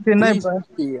 தான் பஞ்சு. என்ன இப்ப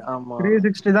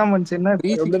 360 தான் பஞ்சு. என்ன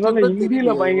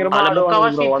ஹிந்தில பயங்கரமா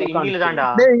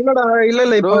இல்ல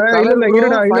இப்ப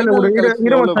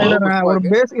இல்ல ஒரு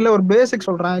பேஸ் இல்ல ஒரு பேசிக்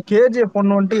சொல்றேன். கேஜிஎஃப்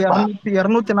 1 வந்துட்டு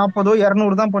 240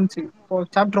 200 தான் பஞ்சு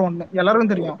சாப்டர் 1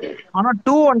 எல்லாருக்கும் தெரியும். ஆனா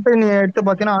 2 வந்துட்டு நீ எடுத்து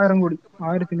பாத்தீங்கன்னா 1000 கோடி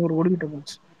 1100 கோடி கிட்ட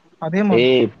போச்சு. அதே மாதிரி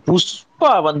புஷ்பா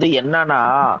வந்து என்னன்னா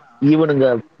இவனுங்க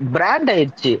பிராண்ட்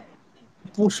ஆயிடுச்சு.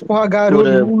 புஷ்பா காரு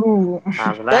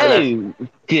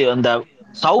அந்த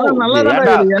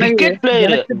cricket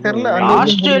player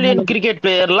Australian cricket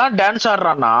player எல்லாம் டான்ஸ்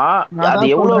ஆடுறான்னா அது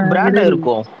எவ்வளவு பிராண்டா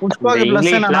இருக்கும். புஷ்பாக்கு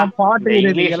பிளஸ் என்னன்னா பாட்டு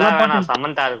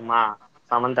சமந்தா இருக்குமா?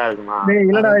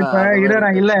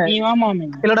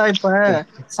 இல்லடா இப்ப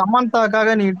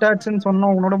சமந்தாக்காக நீ இட்டாச்சுன்னு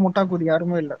சொன்னா உன்னோட முட்டா கூதி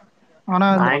யாருமே இல்ல. ஆனா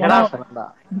நீ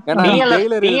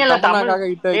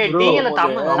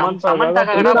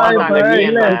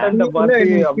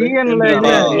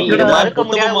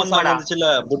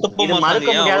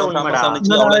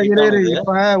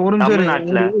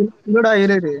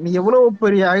எவ்வளவு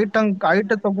பெரிய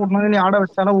ஐட்டத்தை போட்டு நீ ஆட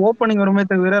வச்சாலும் ஓப்பனிங் வருமே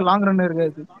தவிர லாங் ரன்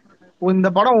இருக்காது. இந்த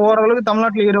படம் ஓரளவுக்கு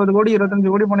தமிழ்நாட்டுல 20 கோடி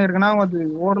 25 கோடி பண்ணிருக்குன்னா அது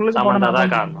ஓரளவுக்கு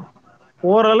படம்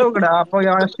ஓரளவுக்குடா. அப்ப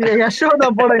யசோதா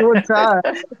படம் யோசிச்சா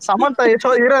சமந்தா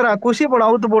யசோதா குஷி படம்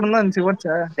அவுத்து போடணும் தான் இருந்துச்சு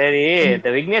யோசிச்சா. சரி இந்த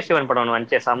விக்னேஷ் சிவன் படம் ஒண்ணு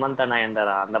வந்துச்சு சமந்தா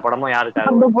நயன்தாரா, அந்த படமும் யாருக்காக?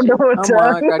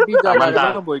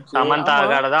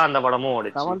 சமந்தாக்காக தான் அந்த படமும்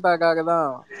ஓடுச்சு. சமந்தாக்காக தான்.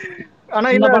 ஆனா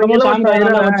இல்ல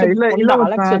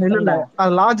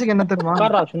அது லாஜிக் என்ன தெரியுமா?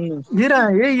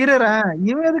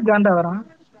 இவன் எது காண்டா வரான்?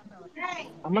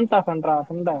 சமந்தா பண்றா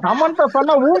சமந்தா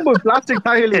பண்ணா ஊம்பு பிளாஸ்டிக்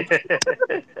டாயில்.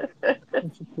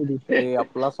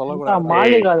 அப்பலாம் சொல்லக்கூடாது.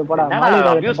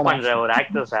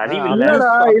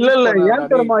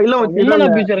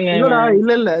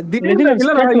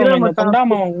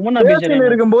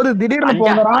 இருக்கும்போது திடீர்னு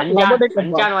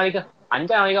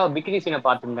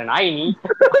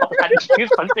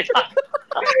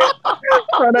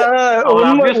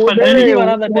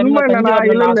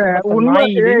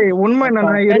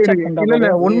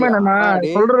உண்மை என்னன்னா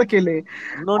சொல்றத கேளு.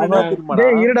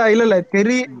 இருடா இல்ல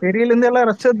தெரியல இருந்து எல்லாம்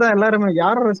ரசிச்சதுதான் எல்லாருமே,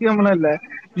 யாரும் ரசிக்காமலாம் இல்ல.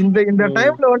 இந்த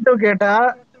டைம்ல வந்துட்டு கேட்டா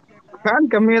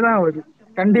ஃபேன் கம்மியா தான் ஆகுது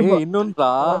கண்டிப்பா.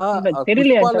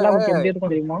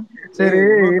 சரி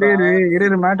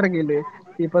இரு மேட்ரு கேளு.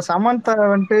 இப்ப சமந்தா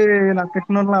வந்துட்டு நான்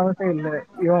திட்டணும்லாம் அவசியம் இல்ல.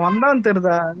 இவன் வந்தான்னு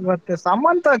தெரியுதா?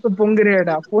 சமந்தாக்கு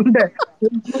பொங்குறியடா பொண்டை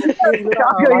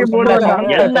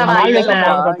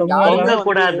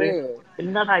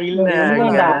என்னடா இல்ல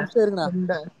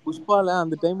புஷ்பால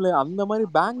அந்த டைம்ல அந்த மாதிரி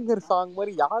பேங்கர் சாங்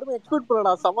மாதிரி யாருமே எக்ஸ்பெக்ட்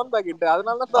பண்ணடா சமந்தா கிட்ட.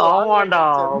 அதனாலதான் ஆமாண்டா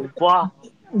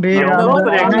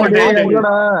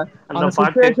அந்த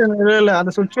சிச்சுவேஷன் இல்ல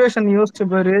அந்த சிச்சுவேஷன் யோசிச்சு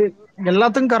பாரு,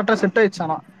 எல்லாத்துக்கும் கரெக்டா செட்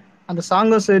ஆயிடுச்சானா அந்த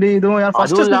சாங்கும் சரி இதுவும்.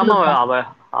 ஃபர்ஸ்ட் சிங்கிள்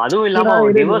அதுவும் இல்லாம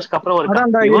டிவோர்ஸ்க்கு அப்புறம் ஒரு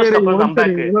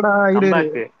கம்பேக்.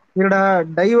 இருடா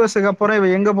டைவர்ஸுக்கு அப்புறம் இவ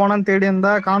எங்க போனான்னு தேடி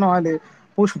இருந்தா காணும் ஆளு.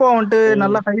 புஷ்பா வந்துட்டு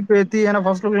நல்லா ஹைப் ஏத்தி, ஏன்னா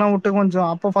ஃபர்ஸ்ட் லுக் எல்லாம் விட்டு கொஞ்சம்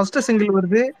அப்போ ஃபர்ஸ்ட் சிங்கிள்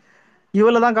வருது,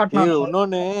 இவளதான் காட்டினாங்க.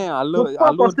 இன்னொன்னு அல்லு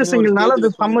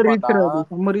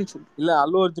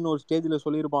அர்ஜுன் ஒரு ஸ்டேஜ்ல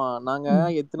சொல்லிருப்பான், நாங்க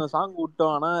எத்தனை சாங்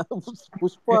விட்டோம் ஆனா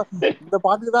புஷ்பா இந்த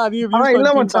பாட்டுக்கு தான் அதிக வியூஸ்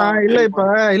இல்ல மச்சான். இல்ல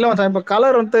இப்ப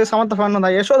கலர் வந்து சமந்த ஃபேன்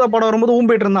வந்தா யசோதா படம் வரும்போது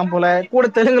ஊம்பிட்டு இருந்தான் போல, கூட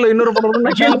தெலுங்குல இன்னொரு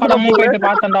படம் போயிட்டு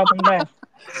பார்த்தேன்டா பண்ண.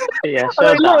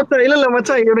 இல்ல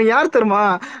மச்சான், இவனுக்கு யார் தெரியுமா,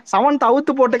 சமந்த்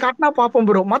அவுத்து போட்டு காட்டினா பாப்போம்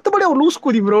ப்ரோ, மத்தபடி அவன் லூஸ்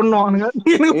குதி ப்ரோன்னு அவனுங்க.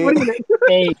 எனக்கு புரியல.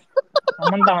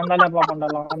 சமந்தா வந்தாலே பாப்போம்டா.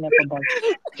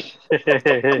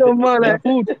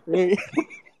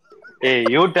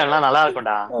 நல்லா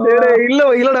இருக்கும்டா.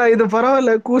 இல்லடா இது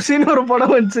பரவாயில்ல, குசின்னு ஒரு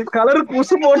படம் வந்துச்சு, கலர்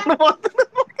குசு போட்டு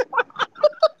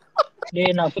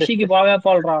டேய் நான் குஷிக்கு பாவே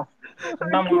போல்றா.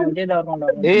 விஜய் தான்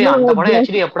அந்த படம்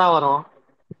ஆக்சுவலி எப்படா வரும்?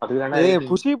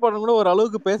 குஷி படம் கூட ஒரு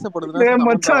அளவுக்கு பேசப்படுதுன்னா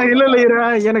மச்சான். இல்ல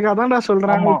எனக்கு அதான்டா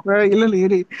சொல்றேன். இப்ப இல்ல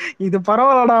இது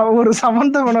பரவாயில்லடா, ஒரு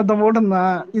சமந்த குணத்தை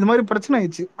போட்டிருந்தான் இது மாதிரி பிரச்சனை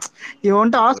ஆயிடுச்சு. இவன்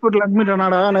வந்துட்டு ஹாஸ்பிட்டல் அட்மிட்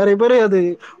ஆனாடா, நிறைய பேரு அது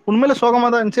உண்மையில சோகமா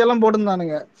தான் இருந்துச்சு, எல்லாம்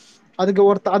போட்டிருந்தானுங்க.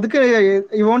 அதுக்கு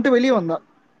இவன் வந்துட்டு வெளியே வந்தான்.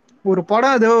 ஒரு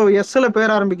படம் ஏதோ எஸ்ல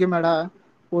பேர் ஆரம்பிக்குமேடா,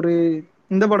 ஒரு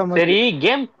இந்த படம் சரி.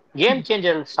 கேம்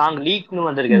சேஞ்சர் சாங் லீக்னு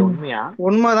வந்திருக்கு, உண்மையா?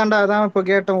 உண்மைதான்டா, அதான் இப்ப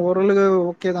கேட்டோம். ஓரளவுக்கு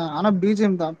ஓகே தான், ஆனா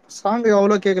பிஜிஎம் தான் சாங்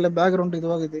அவ்வளவு கேட்கல, பேக்ரவுண்ட்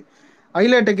இதுவாகுது.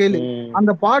 ஹைலைட்ட கேளு,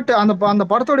 அந்த பாட்டு அந்த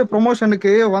படத்தோட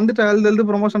ப்ரொமோஷனுக்கு வந்துட்டு எழுது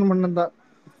ப்ரொமோஷன் பண்ணிருந்தா,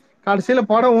 கடைசியில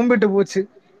படம் ஓம்பிட்டு போச்சு.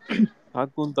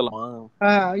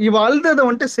 இவ அழுததை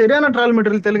வந்துட்டு சரியான ட்ரால்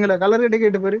மெட்டீரியல் தெலுங்குல கலர் கிட்ட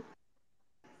கேட்டு பாரு.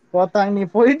 நீ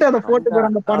போயிட்டு அதை போட்டு போற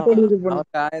அந்த படத்தோட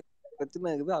பிரச்சனை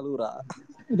இருக்குது அழுவுறா.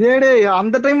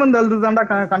 அந்த டைம் வந்து அழுதுதான்டா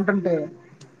கண்டென்ட்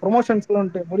ப்ரொமோஷன்ஸ்ல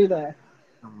வந்துட்டு புரியுதா?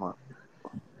 ஆமா.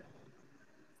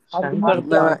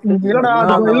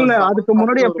 இல்ல அதுக்கு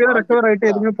முன்னாடி எப்பயோ ரெக்கவர் ஆயிட்டு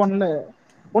எதுவுமே பண்ணல.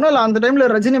 ஒண்ணும் இல்ல, அந்த டைம்ல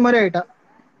ரஜினி மாதிரி ஆயிட்டா.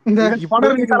 இந்த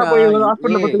படம் போய்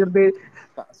ஹாஸ்பிடல்ல பத்துக்கிறது.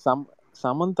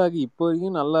 சமந்தாக்கு இப்போ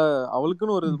வரைக்கும் நல்ல,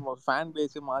 அவளுக்குன்னு ஒரு ஃபேன்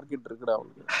பேஸ் மார்க்கெட் இருக்குடா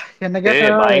அவளுக்கு. என்ன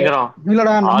கேட்டா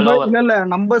இல்லடா,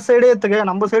 நம்ம சைடே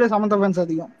நம்ம சைடே சமந்தா ஃபேன்ஸ்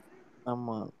அதிகம்.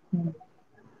 ஆமா,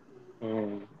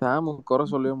 சாமு குறை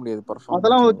சொல்லவே முடியாது.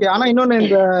 அதெல்லாம் ஓகே. ஆனா இன்னொன்னு,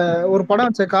 இந்த ஒரு படம்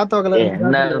வச்ச காத்தவகல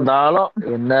என்ன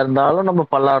இருந்தாலும் நம்ம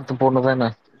பல்லாத்து பொண்ணு தானே.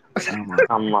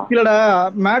 இல்லடா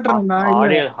மேட்டர் என்ன,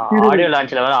 ஆடியோ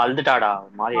லான்ச்ல வேற அழுதுட்டாடா.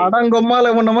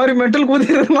 அடங்கம்மால உன்ன மாதிரி மெட்டல்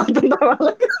கூதிரா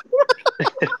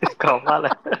கமால.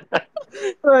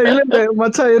 இல்ல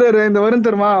மச்சான் இரு, இந்த வரும்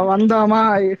தெரியுமா, வந்தாமா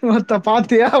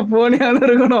பாத்தியா போனியான்னு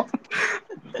இருக்கணும்.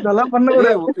 இதெல்லாம் பண்ண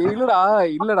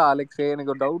இல்லடா அலெக்ஸ்,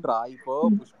 எனக்கு ஒரு டவுட்ரா. இப்போ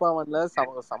புஷ்பா 1ல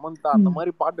சமந்தா அந்த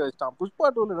மாதிரி பாட்டு வச்சிட்டான், புஷ்பா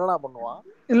 2ல என்னடா பண்ணுவான்?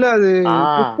 இல்ல அது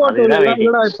புஷ்பா 2ல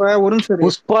இல்லடா, இப்ப ஒரு நிமிஷம்.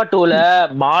 புஷ்பா 2ல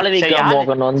மாளவிகா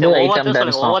மோகன் வந்து ஐட்டம்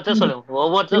டான்ஸ்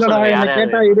இல்லடா, என்ன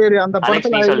கேட்டா அந்த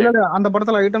படத்துல அந்த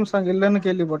படத்துல ஐட்டம் சாங் இல்லன்னு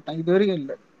கேள்விப்பட்டேன், இது வரைக்கும்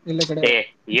இல்ல. இல்ல கிடையாது.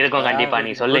 இருக்கும் கண்டிப்பா,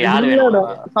 நீ சொல்லு யாரு வேணும்.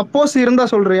 சப்போஸ் இருந்தா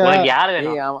சொல்றியா? யாரு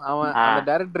வேணும்? அவன் அந்த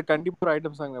டைரக்டர் கண்டிப்பா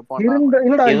ஐட்டம் சாங் வைப்பான்.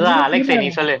 இல்லடா அலெக்ஸ் நீ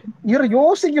சொல்லு.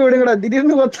 யோசிக்க விடுங்கடா,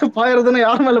 திடீர்னு பார்த்து பாயறதுன்னா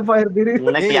யார் மேல பாயிருது?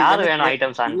 உனக்கு யாரு வேணும்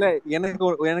ஐட்டம் சாங்? இல்ல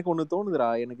எனக்கு ஒண்ணு தோணுதுடா,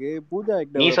 எனக்கு பூஜா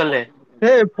நீ சொல்லு.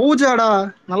 பூஜாடா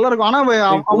நல்லா இருக்கும். ஆனா அவன்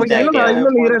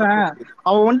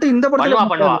அவ வந்துட்டு இந்த படத்துல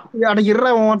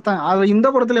இந்த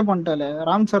படத்திலே பண்ணிட்டால,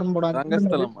 ராம் சரண் படம்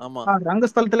ரங்கஸ்தலம். ஆமா,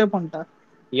 ரங்கஸ்தலத்திலே பண்ணிட்டா.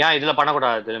 ஏன் இதுல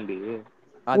பண்ணக்கூடாது திரும்பி?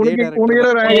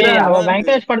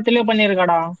 வெங்கடேஷ் படத்திலே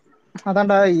பண்ணிருக்காடா.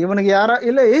 அதான்டா இவனுக்கு யாரா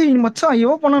இல்ல. மச்சான்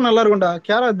இவ பண்ணா நல்லா இருக்கும்டா,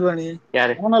 கேரா அத்வானி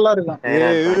நல்லா இருக்கும்.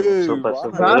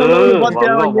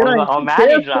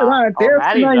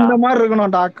 இந்த மாதிரி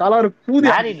இருக்கணும்டா, கலர் பூதி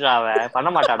பண்ண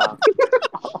மாட்டாடா.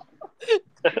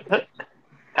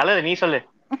 கலர் நீ சொல்லு.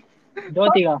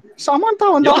 ஜோதிகா சமந்தா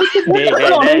வந்து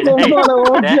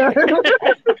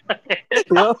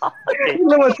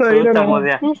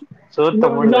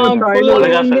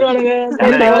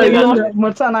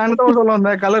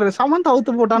கலர் சமந்தா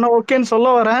அவுத்து போட்டானா ஓகேன்னு சொல்ல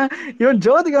வரேன், இவன்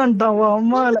ஜோதிகான்ட்டான்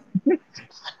அம்மா.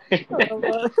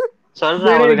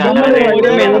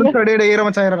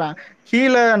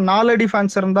 கீழே 4 அடி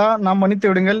ஃபேன்ஸ் இருந்தா நான் மன்னித்து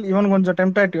விடுங்கள், இவன் கொஞ்சம்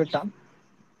டெம்ப்ட் விட்டான்.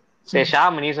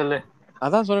 நீ சொல்லு.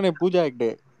 அதான் சொன்னேன் பூஜா ஆக்ட்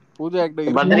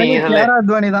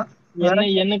அத்வானி தான்.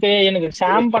 எனக்கு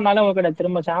சாம் பண்ணாலும் ஓகேடா,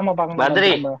 திரும்ப சாம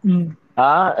பார்க்கணும்.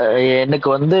 எனக்கு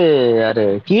வந்து யாரு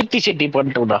கீர்த்தி செட்டி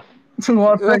பண்ணிட்டுடா.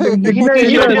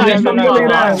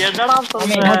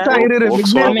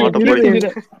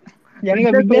 எங்க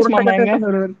விக்னேஷ் மாமா எங்க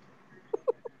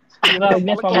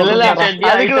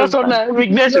அதுக்குதான் சொன்னேன்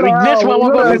விக்னேஷ் மாமா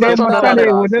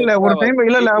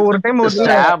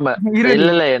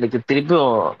இல்ல எனக்கு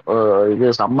திருப்பியும்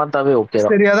இது சம்மந்தாவே ஓகே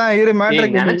தான். சரி அதான் இரு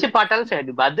மேட்டர் நினைச்சு பார்த்தாலும்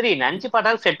சரி பத்ரி நினைச்சு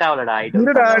பார்த்தாலும் செட் ஆகலடா.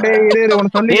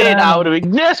 நான் ஒரு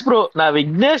விக்னேஷ்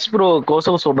ப்ரோ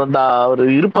கோசம் சொல்றேன்டா. அவரு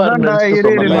இருப்பாரு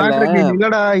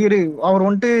இல்லடா இரு. அவர்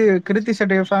வந்துட்டு கிருத்தி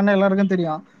செட்டி ஃபேன் எல்லாருக்கும்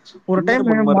தெரியும். ஒரு டைம்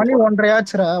மணி 1:30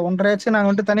 ஆச்சு நாங்க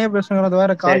வந்துட்டு தனியா பேசுறது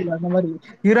வேற கால் அந்த மாதிரி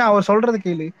இரு. அவர் சொல்றது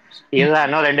கேளு. இதுதான்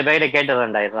இன்னும் 2 பேரை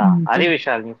கேட்டுறேன்டா. இதுதான்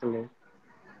அறிவிஷால் நீ சொல்லு.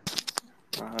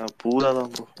 பூராதான்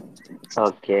ப்ரோ.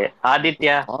 ஓகே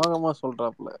ஆதித்யா ஆகமா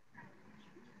சொல்றாப்ல.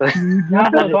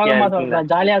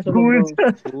 ஜாலியா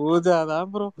பூஜாதான்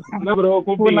ப்ரோ. என்ன ப்ரோ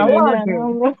கூப்பிட்டீங்க?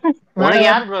 உனக்கு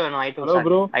யார் ப்ரோ வேணும்?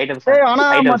 ஐட்டம் ஆனா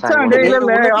மச்சான் டேய் இல்ல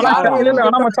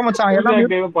ஆனா மச்சான்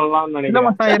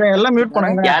எல்லாம் மியூட்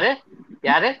பண்ணுங்க.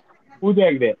 யாரு பூஜா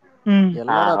கிட்ட.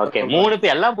 ஓகே 3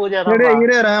 பேர் எல்லாம் பூஜா தான். டேய்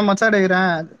இரு மச்சான் டேய் இரு.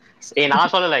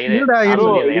 நான் சொல்லல இது.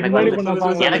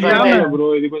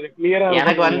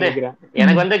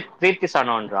 எனக்கு வந்து கீர்த்தி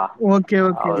சனோன்றா. ஓகே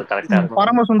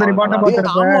பரமசுந்தரி பாட்ட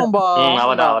பாத்துறப்ப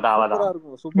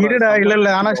இருடா. இல்ல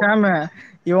ஆனா ஷாம்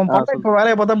இவன் பாட்ட இப்ப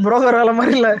வேலையை பார்த்தா புரோக்கர் வேலை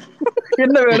மாதிரி இல்ல.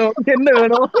 என்ன வேணும்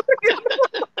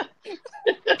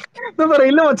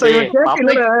இல்ல மச்சான்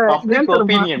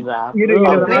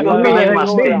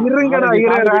இருங்கடா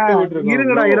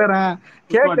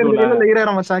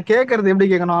மச்சான். கேக்குறது எப்படி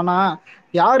கேட்கணும்? ஆனா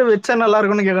யாரு வச்சா நல்லா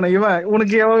இருக்கும்னு கேட்கணும். இவன்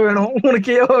உனக்கு எவ வேணும்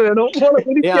எனக்கு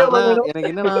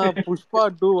என்னன்னா புஷ்பா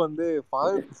 2 வந்து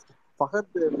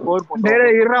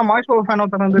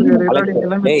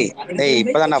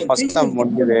இப்பதான் நான் ஃபர்ஸ்ட் டைம்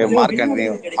முடிஞ்சது. மார்க் அண்ட்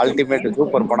அல்டிமேட்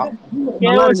சூப்பர் படம்.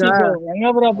 எங்க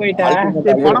ப்ரோ போயிட்ட?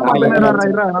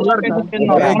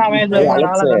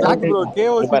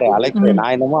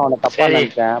 நான் என்னமோ அவனை தப்பா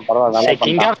நினைச்சேன். பரவாயில்ல.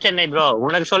 கிங் ஆஃப் சென்னை ப்ரோ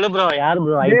உனக்கு சொல்லு ப்ரோ. யாரு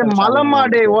ப்ரோ? மலமா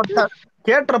டே ஒருத்த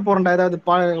கேட்ற போறேன்டா. ஏதாவது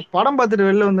படம் பார்த்துட்டு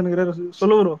வெளில வந்து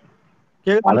சொல்லு ப்ரோ.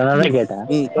 அதனாலதான் கேட்டேன்.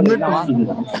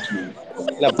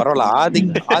 இல்ல பரவாயில்ல.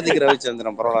 ஆதிக்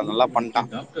ரவிச்சந்திரன் பரவாயில்ல நல்லா பண்ணிட்டான்.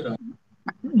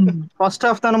 ஃபர்ஸ்ட்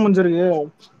ஹாஃப் தானே முடிஞ்சிருக்கு.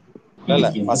 இல்ல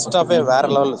ஃபர்ஸ்ட் ஹாஃபே வேற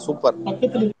லெவல் சூப்பர்.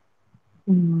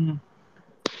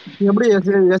 எப்படி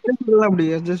SJ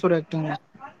Surya acting?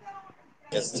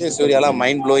 SJ சூர்யாலாம்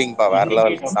mind blowing பா. வேற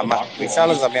லெவல். செம.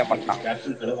 விஷாலும் செமையா பண்ணிட்டான்.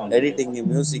 Editing,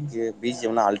 music,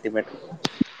 பிஜிஎம்லாம் ultimate.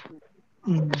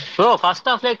 Bro first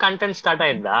ஹாஃப்ல கண்டென்ட் ஸ்டார்ட்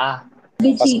ஆயிருந்தா?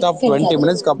 ஃபர்ஸ்ட் ஹாஃப் 20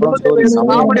 மினிட்ஸ்க்கு அப்புறம் ஸ்டோரி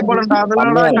காமெடி படம்டா.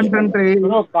 அதனால கண்டென்ட்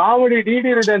ப்ரோ காமெடி டிடி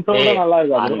ரிட்டர்ன்ஸோட நல்லா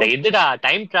இருக்கு. அந்த இதுடா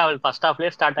டைம் டிராவல் ஃபர்ஸ்ட்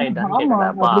ஹாஃப்லயே ஸ்டார்ட் ஆயிட்டான்னு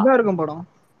கேக்குறப்பா. அப்படிதான் இருக்கும் படம்.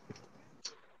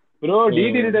 ப்ரோ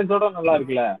டிடி ரிட்டர்ன்ஸோட நல்லா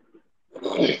இருக்குல.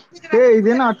 ஏய் இது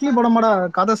என்ன அட்லி படமாடா?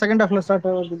 கதை செகண்ட் ஹாஃப்ல ஸ்டார்ட்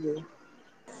ஆகுது.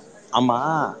 ஆமா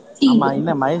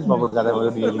என்ன மகேஷ் பாபு கதை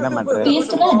என்ன மேட்டர்?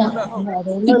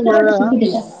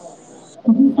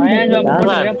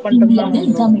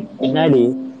 பின்னாடி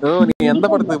நீ எந்த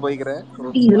படத்துக்கு போய்க்கிற?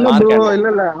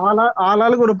 இல்ல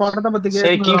ஆளாளுக்கு ஒரு படத்தை பத்தி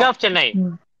கேட்கணும். கிங் ஆஃப் சென்னை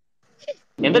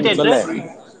எந்த தியேட்டர்?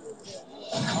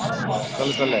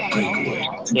 சொல்லு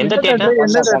எந்த தியேட்டர்?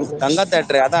 கங்கா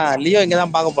தியேட்டர். அதான் லியோ இங்க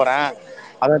தான் பார்க்க போறேன்.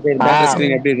 அதான் தியேட்டர்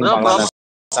ஸ்கிரீன் எப்படி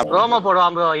இருக்கு ப்ரோமோ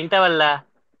போடுவான் ப்ரோ இன்டர்வல்ல.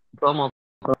 Promo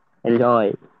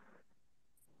enjoy.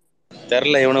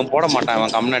 தெரியல இவனுக்கு போட மாட்டான்.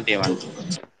 அவன் கம்யூனிட்டி அவன்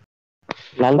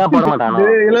நல்லா போட மாட்டானோ?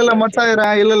 இல்ல மச்சான்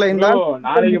இல்ல இந்த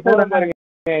நாளைக்கு போட பாருங்க.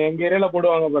 எங்க ஏரியால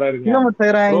போடுவாங்க பாருங்க. இல்ல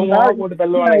மச்சான் போட்டு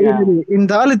தள்ளுவாங்க.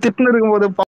 இந்த ஆளு திட்டுன்னு இருக்கும்போது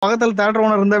பக்கத்துல தியேட்டர்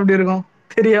ஓனர் இருந்தா எப்படி இருக்கும்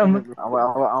தெரியாம?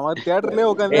 அவன் தியேட்டர்லயே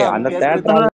உட்கார்ந்து அந்த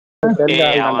தியேட்டர்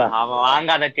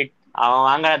அவன்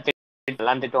வாங்காத திட்டு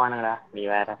எல்லாம் திட்டுவானுங்கடா. நீ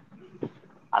வேற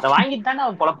அத வாங்கிட்டு தானே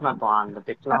அவன் பொழப்பு நடத்துவான். அந்த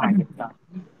திட்டுலாம் வாங்கிட்டான்.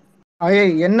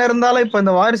 என்ன இருந்தாலும் இப்ப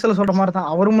இந்த வாரிசுல சொல்ற மாதிரி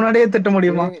தான். அவர் முன்னாடியே திட்ட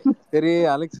முடியுமா? சரி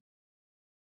அலெக்ஸ்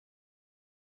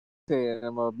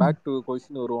நம்ம பேக் டு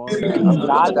क्वेश्चन வருவோம்.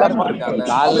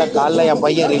 காலைல என்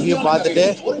பையன் ரிவ்யூ பார்த்துட்டு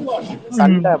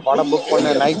சண்டே படம் புக்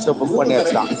பண்ண நைட் ஷோ புக் பண்ணி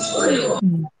வச்சான்.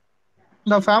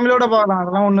 இந்த ஃபேமிலியோட பார்க்கலாம்.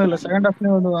 அதெல்லாம் ஒண்ணும் இல்ல. செகண்ட்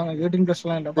ஹாஃப்லயே வருவாங்க. 18+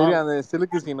 எல்லாம் இல்ல. சரி அந்த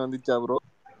சிலுக்கு சீன் வந்துச்சா ப்ரோ?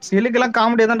 சிலுக்குலாம்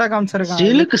காமெடியா தான்டா காமிச்சிருக்காங்க.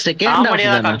 சிலுக்கு செகண்ட் காமெடியா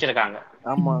தான் காமிச்சிருக்காங்க.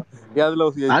 ஆமா அதுல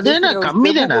அது என்ன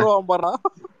கம்மி தானே.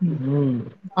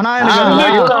 ஆனா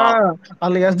எனக்கு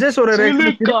அதுல எஸ்ஜே சூர்யா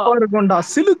சிரிப்பா இருக்கும்டா.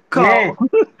 சிலுக்கா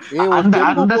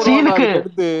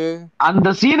அந்த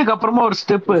சீனுக்கு அப்புறமா ஒரு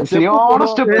ஸ்டெப் சரியான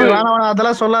ஸ்டெப். வேணாம்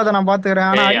அதெல்லாம் சொல்லாத, நான் பாத்துக்கிறேன்.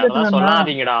 ஆனா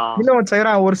இல்ல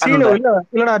செய்யறேன் ஒரு சீன்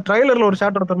இல்லடா. ட்ரைலர்ல ஒரு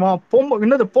ஷாட் எடுத்துருமா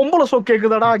என்னது பொம்பளை சோ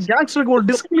கேக்குதாடா. கேங்ஸ்டருக்கு ஒரு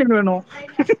டிசிப்ளின் வேணும்.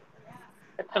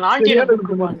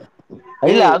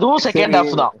 இல்ல அதுவும் செகண்ட்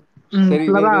ஹாஃப் தான்.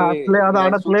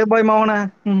 பிளே பாய் மாவன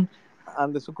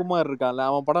அந்த சுகுமார் இருக்கான்ல,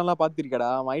 அவன் படம் எல்லாம் பாத்திருக்கடா?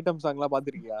 அவன் ஐட்டம் சாங் எல்லாம்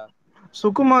பாத்திருக்கியா?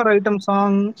 சுகுமார் ஐட்டம்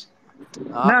சாங்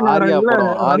ஆர்யா இல்ல,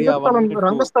 படம், ஆர்யா 1 2.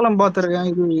 ரங்கஸ்தலம் பாத்திருக்கேன்.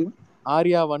 இது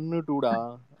ஆர்யா 1 2டா.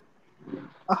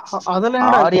 அதெல்லாம்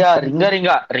என்னடா ஆர்யா ரிங்க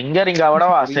ரிங்கா ரிங்க ரிங்காவோட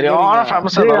சரியான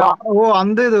ஃபேமஸ் அதெல்லாம். ஓ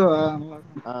அந்த இது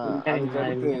அதுக்கு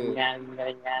அடுத்து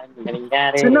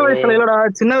சின்ன வயசுல இல்லடா,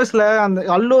 சின்ன வயசுல அந்த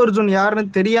அல்லு அர்ஜுன்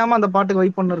யாருன்னு தெரியாம அந்த பாட்டுக்கு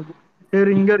வைப் பண்ணிருக்கு.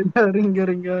 ரிங்க ரிங்க ரிங்க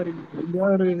ரிங்க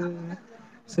ரிங்க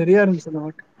சரியா இருந்துச்சு அந்த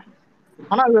பாட்டு.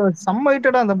 ஆனா அது செம்ம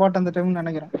ஹிட்டடா அந்த பாட்டு அந்த டைம்னு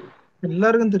நினைக்கிறேன்.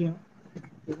 எல்லாருக்கும் தெரியும்.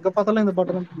 எங்க பார்த்தாலும் இந்த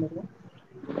பாட்டு தான் தெரியும்.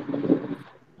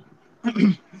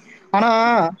 ஆனா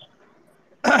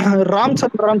ராம்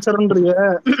சரண்ன்றிய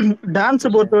டான்ஸ்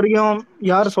பொறுத்த வரைக்கும்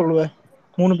யாரு சொல்லுவ?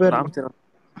 3 பேர். ராம் சரண்.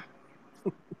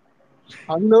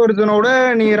 அல்லு அர்ஜுனோட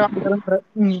நீ ராம் சரண்.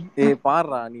 ஏய்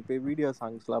பாருடா, நீ போய் வீடியோ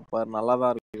சாங்ஸ்லாம் பாரு,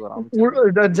 நல்லாதான் இருக்கு ராம்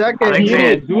சரண். ஜாக்கே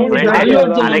அல்லு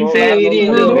அர்ஜுன்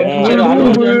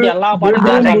எல்லா பாட்டும்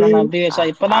டான்ஸ் ஆடுறான். அப்படியே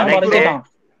இப்பதான் குறைஞ்சிட்டான்.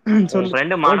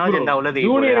 ஃப்ரெண்ட் மனோஜ் இந்த உள்ளது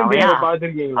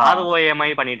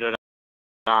ROMI பண்ணிட்டு இருக்கான்.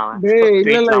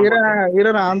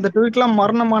 இல்ல அந்த ட்வீட்லாம்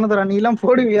மரணமானதுடா. நீ எல்லாம்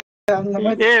போடுவியா அந்த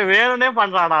மாதிரி? வேணும்னே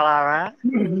பண்றானா அவன்?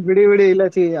 விடி விடி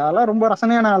இல்லச்சி, அதெல்லாம் ரொம்ப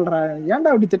ரசனையான ஆள்றா.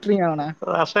 ஏன்டா அப்படி திட்டுறீங்க அவனை?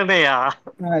 ரசனையா?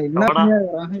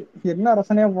 என்ன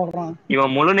ரசனையா போடுறான்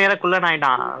இவன்? முழு நேரக்குள்ள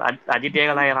ஆயிட்டான்.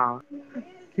 அஜித்தேகல் ஆயிரான்.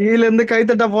 கீழ இருந்து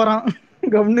கைத்தட்ட போறான்.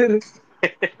 கம்னு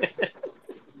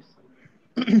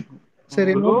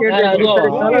சரி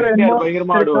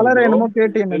என்னமோ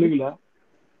கேட்டு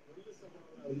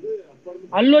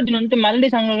அல்லு அர்ஜுன் வந்து மெலடி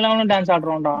சாங்லாம் டான்ஸ்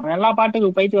ஆடுறான்டா. எல்லா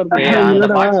பாட்டுக்கும் பைத்து வருது. அந்த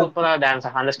பாட்டு சூப்பரா டான்ஸ்,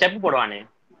 அந்த ஸ்டெப் போடுவானே.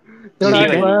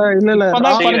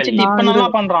 இப்ப நல்லா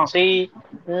பண்றான்.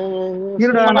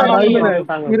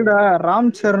 இருடா,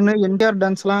 ராம் சரண் என்டிஆர்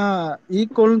டான்ஸ் எல்லாம்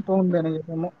ஈக்குவல்னு தோணுது எனக்கு.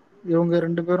 இவங்க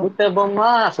 2 பேரும்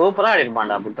சூப்பரா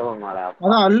ஆடிருப்பான்டா புட்ட பொம்மால.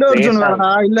 அதான் அல்லு அர்ஜுன் வேறடா.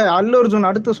 இல்ல அல்லு அர்ஜுன்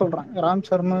அடுத்து சொல்றேன். ராம்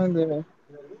சரண் இந்த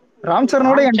ராம்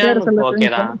சரணோட என்டிஆர்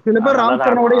சில பேர் ராம்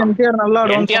சரணோட என்டிஆர் நல்லா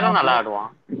ஆடுவான்.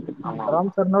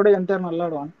 ராம் சரணோட என்டிஆர் நல்லா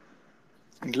ஆடுவான்.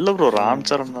 இல்ல ப்ரோ, ராம்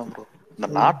சரண் தான் ப்ரோ. இந்த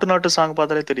நாட்டு சாங்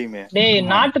பார்த்தாலே தெரியுமே. டேய்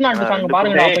நாட்டு சாங்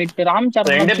பாருங்கடா. போயிட்டு ராம்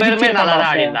சரண் 2 பேருமே நல்லா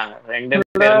ஆடிட்டாங்க. 2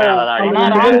 பேருமே நல்லா ஆடிட்டாங்க.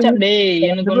 ஆனா ராம் சரண் டேய்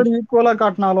எனக்கு ஈக்குவலா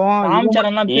காட்டினாலும் ராம்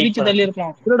சரண் தான் பிரிச்சு தள்ளி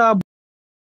இருப்பான். இல்லடா,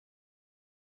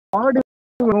 பாடி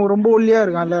ரொம்ப ஒல்லியா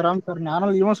இருக்கான்ல ராம் சரண்.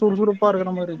 ஆனால் இவன் சுறுசுறுப்பா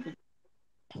இருக்கிற மாதிரி இருக்கு.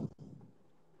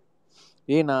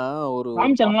 ஏனா ஒரு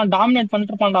ராம் சரண் டாமினேட்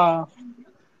பண்ணிருப்பான்டா.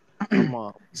 ஆமா,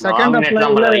 செகண்ட்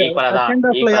ஹாஃப்ல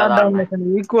யார் டாமினேஷன்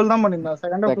ஈக்குவல் தான் பண்ணிருந்தா.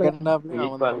 செகண்ட் ஹாஃப்ல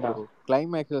அவன்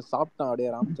கிளைமாக்ஸ் சாப்பிட்டான் அப்படியே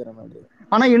ராம் சரண் அப்படியே.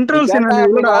 ஆனா இன்டர்வல் சீன்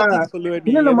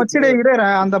இல்ல மச்சிடே இடற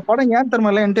அந்த படம் ஏன்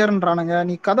தெரியுமா என்டிஆர்ன்றானுங்க.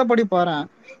 நீ கதைப்படி பாரு,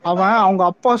 அவன் அவங்க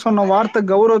அப்பா சொன்ன வார்த்தை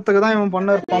கௌரவத்துக்கு தான் இவன்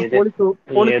பண்ண இருப்பான்.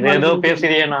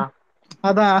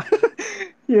 அதான்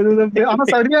ஆனா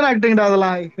சரியான ஆக்டிங்டா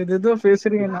அதெல்லாம். ஏதோ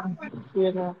பேசுறீங்கண்ணா.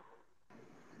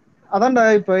 அதான்டா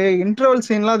இப்ப இன்டர்வல்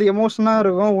சீன்லாம் அது எமோஷனா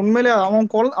இருக்கும். உண்மையிலே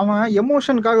அவன்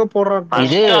எமோஷனுக்காக போடுறான்.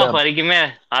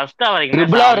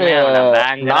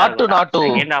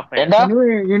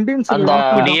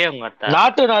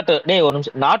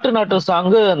 நாட்டு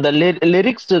சாங் அந்த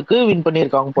லிரிக்ஸ்க்கு வின்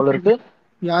பண்ணிருக்காங்க போல இருக்கு.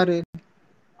 யாரு?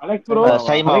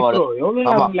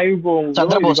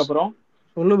 சந்திரபோஸ்.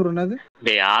 சொல்லு ப்ரோ. என்னது?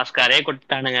 டேய் ஆஸ்காரே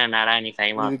கொடுத்தானுங்க. நாடா நீ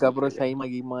சைமா. இதுக்கு அப்புறம் சைமா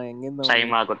கீமா எங்க இருந்து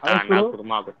சைமா கொடுத்தானா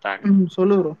குருமா கொடுத்தானா?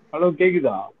 சொல்லு ப்ரோ. ஹலோ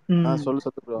கேக்குதா?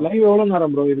 சொல்லு ப்ரோ. லைவ் எவ்வளவு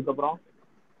நேரம் ப்ரோ இதுக்கு அப்புறம்?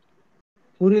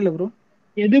 புரியல ப்ரோ.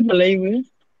 எது இப்ப லைவ்?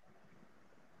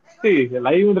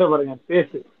 லைவ்ன்ற பாருங்க.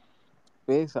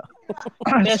 பேசா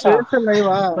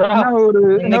லைவா? ஒரு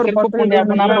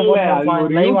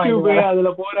அதுல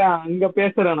போறேன் அங்க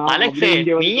பேசுறேன்.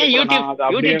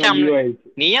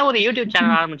 நீயே ஒரு யூடியூப்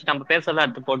சேனல் ஆரம்பிச்சு நம்ம பேசறத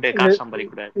எடுத்து போட்டு காசு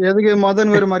சம்பாதிக்க கூடாது. எதுக்கு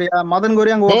மதன் கோரி மாதிரியா? மதன்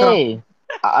கோரி அங்க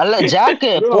அல்ல ஜாக்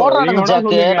போடுறானுங்க.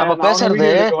 ஜாக் நம்ம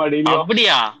பேசுறது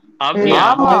அப்படியா?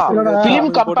 ஆமா,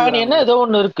 பிலிம் கம்பெனின்னா ஏதோ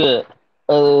ஒண்ணு இருக்கு.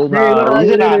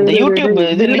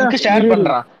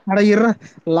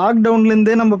 லாக்டவுன்ல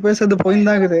இருந்தே நம்ம பேசுறது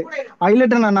போயின்னு இருக்குது.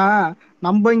 ஹைலைட் என்னன்னா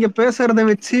நம்ம இங்க பேசுறத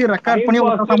வச்சு ரெக்கார்ட் பண்ணி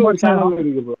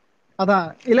சம்பாதிச்சோம். அதான்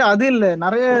இல்ல அது இல்ல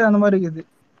நிறைய அந்த மாதிரி இருக்குது.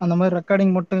 அந்த மாதிரி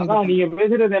ரெக்கார்டிங் மட்டும் நீங்க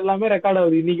பேசுறது எல்லாமே ரெக்கார்ட்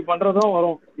ஆகுது. இன்னைக்கு பண்றதும்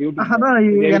வரும். அதான்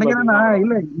எனக்கு என்னன்னா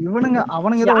இல்ல இவனுங்க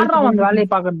அவனுங்க ஏதோ வேலையை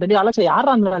பாக்குறது. அலட்சி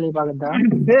யாரா அந்த வேலையை பாக்குறது?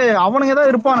 அவனுங்க ஏதோ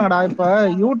இருப்பானுங்கடா. இப்ப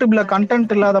யூடியூப்ல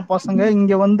கண்டென்ட் இல்லாத பசங்க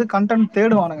இங்க வந்து கண்டென்ட்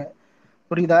தேடுவானுங்க.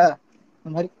 புரியுதா?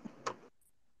 அந்த மாதிரி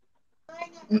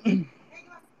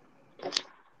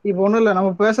இப்ப ஒண்ணும் இல்ல, நம்ம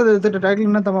பேசுறது எடுத்துட்டு டைட்டில்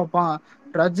என்ன தப்பான்,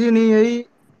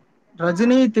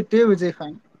 ரஜினி திட்டிய விஜய்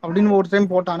ஃபேன் அப்படின்னு ஒரு டைம்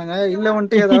போட்டானுங்க. இல்ல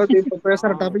வந்துட்டு ஏதாவது இப்ப பேசுற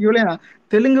டாபிக் இல்லையா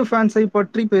தெலுங்கு ஃபேன்ஸை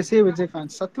பற்றி பேசிய விஜய்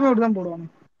ஃபேன்ஸ். சத்தியமா அப்படிதான் போடுவாங்க.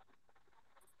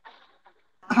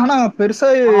 ஆனா பெருசா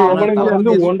அவனுங்க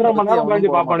வந்து தளபதி 1.5 மணி பத்தி நேரம் எவனும் உட்காந்து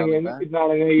போட பாப்பானுங்க, என்ன மாட்டானுங்க.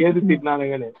 திட்டினானுங்க ஏது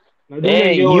திட்டினானுங்கன்னு. நடுவுல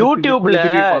எங்கேயோ ஒரு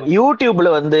யூடியூப்ல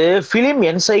வந்து பிலிம்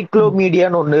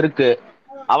என்சைக்ளோமீடியான்னு ஒண்ணு இருக்கு,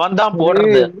 அவன் தான் சரி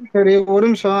போடுறது. சரி, ஒரு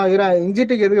நிமிஷம் இரா.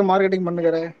 இன்ஜிடிக்கு எதுக்கு மார்க்கெட்டிங்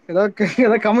பண்ணுகிற?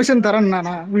 ஏதாவது கமிஷன் தரேன்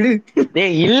நானா? விடு.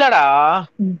 டேய் இல்லடா,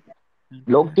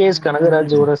 லோகேஷ்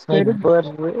கனகராஜோட ஸ்னைப்பர் ப்ரோ.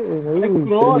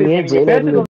 இப்ப நீங்க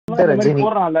பேசுறது இந்த மாதிரி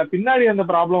போடுறான்ல, பின்னாடி அந்த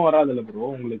ப்ராப்ளம் வராதுல்ல ப்ரோ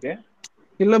உங்களுக்கு?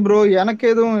 இல்ல ப்ரோ, எனக்கு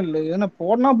எதுவும் இல்ல. ஏன்னா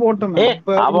போடனா போட்டுமே.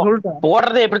 இப்ப சொல்லிட்டேன்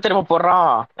போடுறதே எப்படி தெரியுமா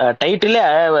போடுறான், டைட்டில்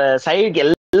சைடு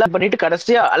எல்லாம் பண்ணிட்டு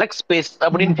கடைசியா அலெக்ஸ் ஸ்பேஸ்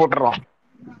அப்படின்னு போட்டுறான்.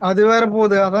 அது வேற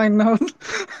போகுது, அதான் என்ன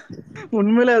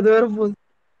உண்மையிலே அது வேற போகுது.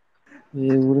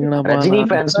 ரஜினி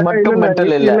ஃபேன்ஸ் மட்டும்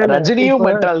மென்டல் இல்ல, ரஜினியும்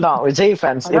மென்டல் தான். விஜய்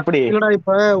ஃபேன்ஸ் எப்படி? இல்லடா,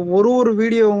 இப்ப ஒரு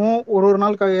வீடியோவும் ஒரு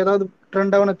நாள் ஏதாவது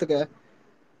ட்ரெண்ட் ஆகணுத்துக்க.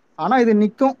 ஆனா இது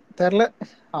நிக்கும் தெரியல,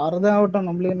 ஆறுதான் ஆகட்டும்,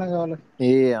 நம்மளுக்கு என்ன கவலை.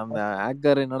 அந்த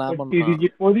ஹேக்கர் என்னடா பண்றான்? இதுக்கு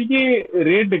இப்போதைக்கு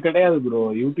ரேட் கிடையாது ப்ரோ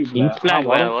யூடியூப்ல.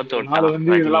 நாலு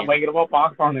வந்து இதெல்லாம் பயங்கரமா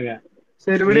பாப்பானுங்க.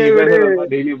 சரி விடு விடு,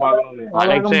 டெய்லி பாக்கணும்.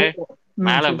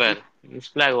 மேல பேர்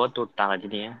இன்ஸ்பிளாக் ஓத்து விட்டான்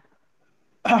ரஜினிய.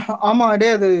 ஆமா டே,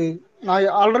 அது நான்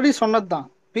ஆல்ரெடி சொன்னதுதான்.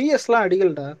 பிஎஸ்லாம்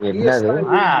அடிக்கலடா.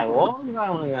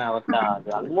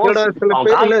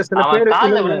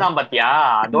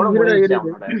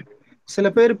 சில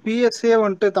பேர் பிஎஸ்ஏ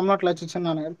வந்துட்டு தமிழ்நாட்டுல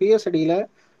அடிச்சுன்னானுங்க. பிஎஸ் அடிக்கல.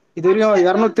 இது வரையும்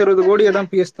 260 கோடி தான்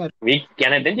பிஎஸ் தான் இருக்கு.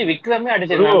 எனக்கு தெரிஞ்சு விக்ரமே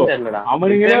அடிச்சிருக்கான்னு தெரியலடா.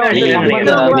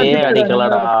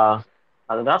 அடிக்கலடா,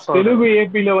 அதுதான் தெலுங்கு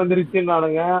ஏபில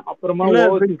வந்துருச்சுன்னானுங்க. அப்புறமா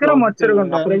விக்ரம்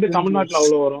அடிச்சிருக்கோம். அப்புறம் தமிழ்நாட்டுல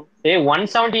அவ்வளவு வரும்.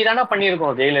 170 தானே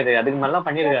பண்ணிருக்கோம் ஜெயிலரு, அதுக்கு மேல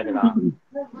பண்ணிருக்காதுடா.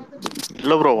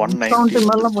 இல்ல ப்ரோ 190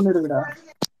 மேல பண்ணிருக்குடா.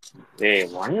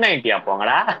 190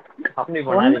 போங்கடா, கம்மி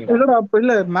பண்ணாதீங்க. இல்லடா, அப்ப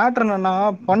இல்ல மேட்டர் என்னன்னா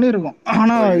பண்ணிருக்கோம்.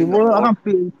 ஆனா இவ்வளவு, ஆனா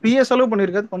பிஎஸ் அளவு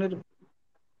பண்ணிருக்காது, பண்ணிருக்கோம்.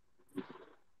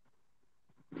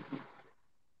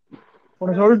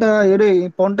 சொல்லிட்டேன் இரு.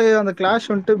 இப்ப வந்துட்டு அந்த கிளாஷ்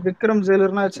வந்துட்டு விக்ரம்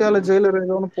ஜெயிலர்னா ஆச்சு, அதுல ஜெயிலர்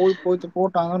ஏதோ ஒன்று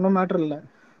போட்டாங்க, ஒன்றும் மேட்டர் இல்ல.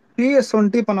 பிஎஸ்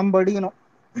வந்துட்டு இப்ப நம்ம அடிக்கணும்,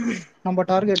 நம்ம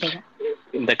டார்கெட் தான்.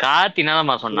 இந்த கார்த்தி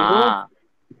என்னமா சொன்னா,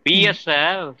 பிஎஸ்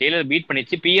ஜெயிலர் பீட்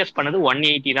பண்ணிச்சு, பிஎஸ் பண்ணது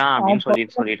 180 தான் அப்படின்னு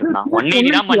சொல்லிட்டு இருந்தான்.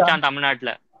 180 தான் பண்ணிச்சான்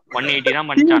தமிழ்நாட்டுல, 180 தான்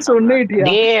பண்ணிச்சான்.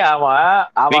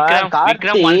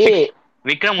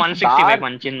 விக்ரம் 165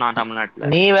 பண்ணிச்சிருந்தான் தமிழ்நாட்டுல.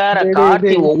 நீ வேற,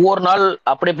 கார்த்தி ஒவ்வொரு நாள்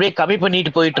அப்படி அப்படியே கம்மி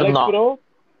பண்ணிட்டு போயிட்டு இருந்தான்.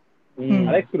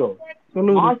 அலெக்ஸ் ப்ரோ,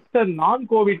 மாஸ்டர் நான்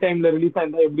கோவிட் டைம்ல ரிலீஸ்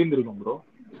ஆயிருந்தா எப்படி இருந்திருக்கும் ப்ரோ?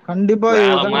 கண்டிப்பா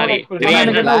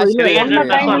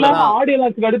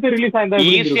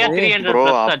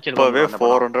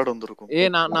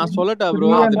நான் சொல்லட்டா ப்ரோ,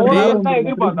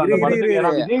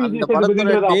 அந்த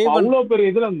படத்தோட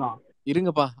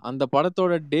இருங்கப்பா, அந்த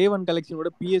படத்தோட டே 1 கலெக்ஷனோட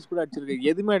பிஎஸ் கூட அடிச்சிருக்காது,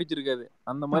 எதுவுமே அடிச்சிருக்காது.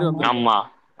 அந்த மாதிரி வந்து ஆமா,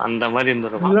 அந்த மாதிரி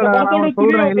இருந்திருக்கும்.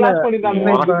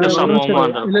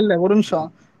 இல்ல ஒரு நிமிஷம்,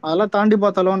 அதெல்லாம் தாண்டி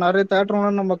பார்த்தாலும் நிறைய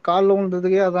தேட்டர் நம்ம காலில்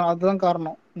விழுந்ததுக்கே அதுதான்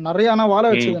காரணம். நிறைய ஆனா வாழ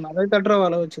வச்சது, நிறைய தேட்டரை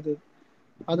வாழ வச்சது,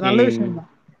 அது நல்ல விஷயம் தான்.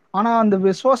 ஆனா அந்த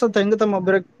விசுவாசத்தை எங்க தம்ம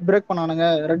பிரேக் பண்ணானுங்க,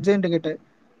 ரெட் ஜெயிண்ட் கிட்ட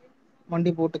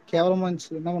வண்டி போட்டு கேவலமா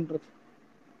இருந்துச்சு. என்ன பண்றது?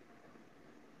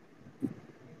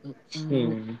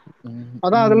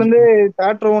 அதான் அதுல இருந்து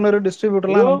தியேட்டர் ஓனர்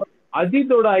டிஸ்ட்ரிபியூட்டர்லாம்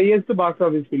அஜித்தோட ஹையஸ்ட் பாக்ஸ்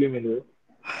ஆபீஸ் ஃபிலிம் இது.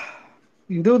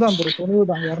 இதுதான் ப்ரோ, துணிவு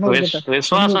தான். 200 கிட்ட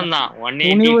விசுவாசம் தான்.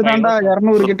 துணிவு தான்டா,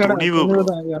 200 கிட்டடா. துணிவு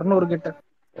தான் 200 கிட்ட.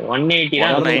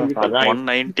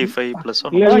 195 பிளஸ்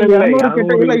 200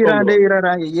 கிட்ட இல்ல.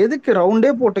 எதுக்கு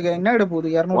ரவுண்டே போட்டுக்க, என்ன இட போகுது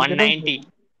 200 கிட்ட.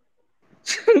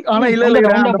 ஆனா இல்ல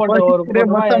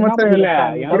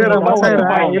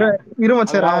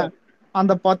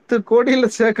அந்த 10 கோடியில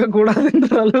சேர்க்க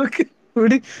கூடாதுன்ற அளவுக்கு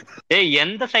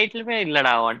எந்த சைட்லயுமே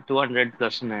இல்லடா 200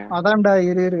 பிளஸ்னு. அதான்டா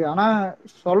இரு. ஆனா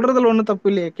சொல்றதுல ஒண்ணு தப்பு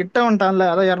இல்லையே, கிட்ட வந்துட்டான்ல,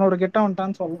 அதான் 200 கிட்ட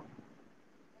வந்துட்டான்னு சொல்லலாம்.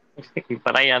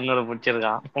 இப்பதான் 200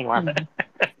 முடிச்சிருக்கான்.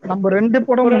 நம்ம 2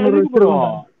 படம் 300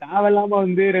 தேவையில்லாம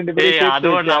வந்து 2 பேரும்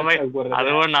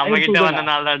அதுவும் நம்ம கிட்ட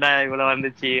வந்தனாலடா இவ்வளவு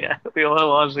வந்துச்சு. இப்போ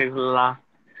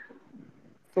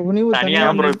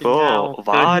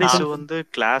வாரிசு வந்து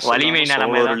கிளாஸ் வலிமை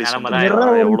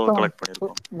எவ்வளவு கலெக்ட்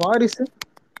பண்ணிருக்கோம்? வாரிசு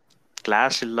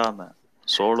கிளாஸ் இல்லாம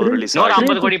சோலோ ரிலீஸ்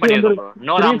 50 கோடி பண்ணிருக்கோம்.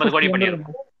 50 கோடி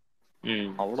பண்ணிருக்கோம்.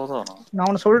 அவ்வளவுதான்.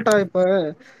 நான் சொல்லிட்டா, இப்ப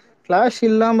கிளாஷ்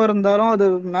இல்லாம இருந்தாலும் அது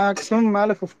மேக்ஸிமம் மேல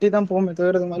 50 தான் போகுமே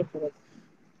தவிர மேல போகாது.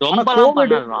 ஆனா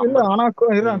கோவிட் இல்ல, ஆனா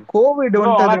கோவிட்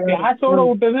கிளாஷோட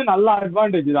விட்டது நல்ல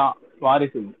அட்வான்டேஜ் தான்.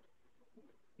 வாரிசு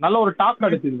நல்ல ஒரு டாக்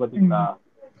கிடைச்சது பாத்தீங்களா?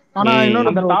 ஆனா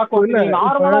இன்னொரு டாக் வந்து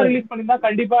நார்மலா ரிலீஸ் பண்ணிருந்தா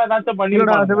கண்டிப்பா ஏதாச்சும்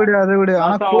பண்ணிருப்பாங்க. அதை விட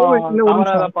ஆனா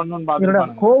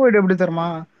கோவிட் எப்படி தெரியுமா,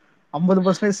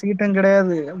 50% சீட்டும்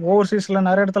கிடையாது, ஓவர்சீஸ்ல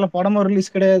நிறைய இடத்துல படமும்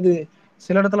ரிலீஸ் கிடையாது,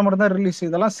 சில இடத்துல மட்டும் தான் ரிலீஸ்.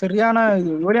 இதெல்லாம் சரியான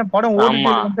படம்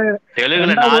ஓடிட்டு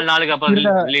தெலுங்குல 4 நாளுக்கு அப்புறம்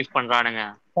ரிலீஸ் பண்றானுங்க.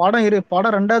 படம்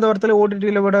 2வது வாரத்துல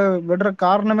ஓடிடில விடுற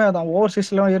காரணமே அதான்.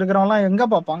 ஓவர்சீஸ்ல இருக்கிறவன்லாம் எங்க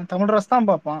பார்ப்பான்? தமிழ் ரஸ் தான்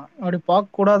பார்ப்பான். அப்படி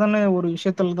பார்க்க கூடாதுன்னு ஒரு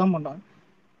விஷயத்துல தான் பண்றாங்க.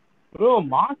 ப்ரோ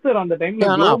மாஸ்டர் அந்த டைம்ல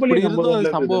ஆனா குளோபலி அப்படி நம்பர் இருந்தும் 1ல அது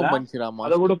இருந்ததுல சம்பவம் பண்ணிச்சுடா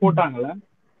அத கூட மாஸ்டர். போட்டாங்கல்ல.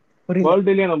 புரியல.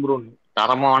 வேர்ல்டுலயே நம்பர் 1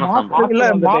 தரமான மாஸ்டர் இல்ல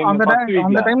சம்பவம்.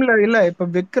 அந்த டைம்ல இல்ல. இப்ப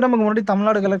விக்ரமுக்கு முன்னாடி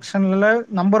தமிழ்நாடு கலெக்ஷன்ல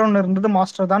நம்பர் 1 இருந்தது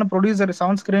மாஸ்டர் தான். ப்ரொடியூசர்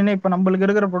செவன் ஸ்கிரீன் இப்ப நம்மளுக்கு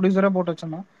இருக்கிற ப்ரொடியூசரே போட்டு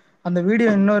வச்சோம்னா அந்த வீடியோ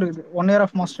இன்னும் இருக்குது. 1 இயர்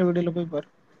ஆஃப் மாஸ்டர் வீடியோல போய் பாரு.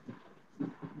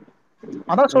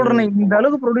 அதான் சொல்றேன், இந்த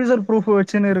அளவுக்கு ப்ரொடியூசர் ப்ரூஃப்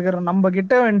வச்சுன்னு இருக்கிற நம்ம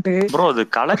கிட்ட வந்துட்டு ப்ரோ அது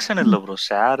கலெக்ஷன் இல்ல ப்ரோ,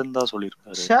 ஷேர் தான்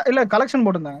சொல்லிருக்காரு. இல்ல கலெக்ஷன்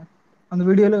போட்டிருந்தாங்க அந்த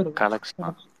வீடியோல இருக்கும்.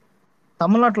 கலெக்ஷன்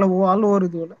தமிழ்நாட்டுல ஆல் ஓவர்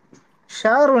இதுல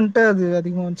ஷேர் வந்துட்டு அது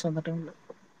அதிகமா வந்துச்சு அந்த டைம்ல.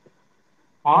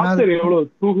 மாஸ்டர் எவ்வளவு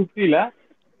 250ல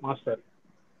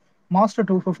மாஸ்டர்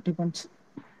 250 பஞ்ச்.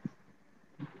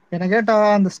 என்ன கேட்டா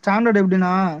அந்த ஸ்டாண்டர்ட்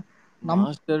எப்படின்னா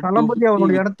தளபதி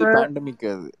அவரோட இடத்த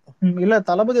இல்ல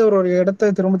தளபதி அவரோட இடத்த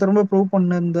திரும்ப திரும்ப ப்ரூவ்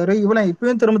பண்ணிருந்தாரு. இவனை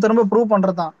இப்பயும் திரும்ப திரும்ப ப்ரூவ்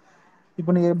பண்றதான். இப்ப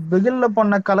நீங்க பிகில்ல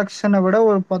பண்ண கலெக்ஷனை விட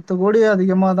ஒரு 10 கோடி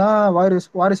அதிகமா தான்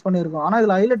வாரிஸ் பண்ணிருக்கோம். ஆனா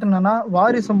இதுல ஹைலைட் என்னன்னா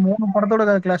வாரிசு 3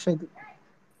 படத்தோட கிளாஷ் ஆகுது.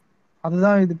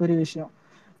 அதுதான் இது பெரிய விஷயம்.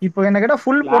 இப்போ என்ன கேட்டா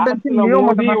ஃபுல் பொட்டன்ஷியல் லியோ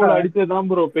மட்டும் தான் அடிச்சதுதான்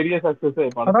ப்ரோ பெரிய சக்சஸ்.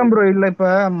 அதான் ப்ரோ. இல்ல இப்ப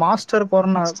மாஸ்டர்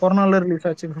கொரோனால ரிலீஸ்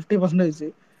ஆச்சு 50%.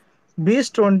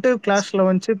 பீஸ்ட் வந்துட்டு கிளாஷ்ல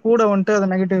வந்துச்சு, கூட வந்துட்டு அது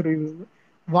நெகட்டிவ் ரிவ்யூ.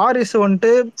 வாரிசு வந்துட்டு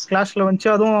கிளாஷ்ல வந்துச்சு,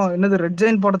 அதுவும் என்னது ரெட்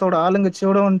ஜெயின் படத்தோட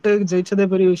ஆளுங்கட்சியோட வந்துட்டு ஜெயிச்சதே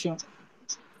பெரிய விஷயம்.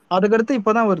 அதுக்கடுத்து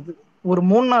இப்பதான் வருது. ஒரு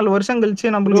 3-4 வருஷம்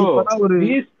கழிச்சு நம்மளுக்கு இப்பதான் ஒரு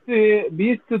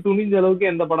பீஸ்ட் துணிஞ்ச அளவுக்கு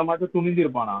எந்த படமாச்சும்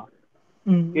துணிஞ்சிருப்பானா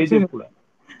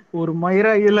ஒரு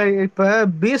மயிரா இல்ல. இப்ப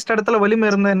பீஸ்ட் இடத்துல வலிமை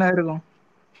இருந்தா என்ன இருக்கும்?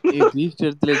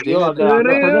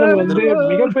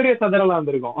 மிகப்பெரிய சதறலா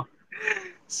இருந்திருக்கும்.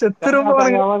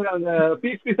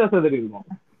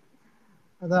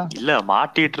 இல்ல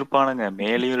மாட்டிட்டு இருப்பானுங்க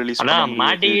மேலேயும் ரிலீஸ்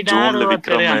ஜூன்ல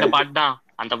விக்ரம் அந்த பாட்டு தான்.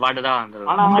 அந்த பாட்டு தான்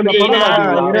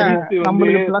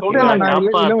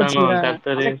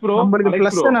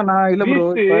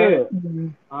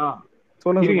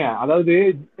சொல்லுங்க. அதாவது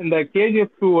இந்த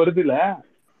KGF 2 வருதுல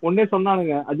ஒன்னே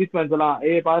சொன்னானுங்க அஜித் ஃபேன்ஸ் எல்லாம்,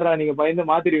 பாருடா நீங்க பயந்து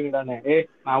மாத்திடுவீங்கடானே,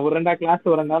 நான் ஒரு 2 கிளாஸ்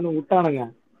வரேன்னு விட்டானுங்க.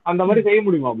 அந்த மாதிரி செய்ய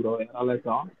முடியுமா ப்ரோ?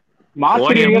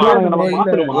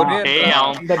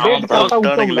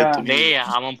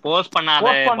 அவன் போஸ்ட் பண்ணாத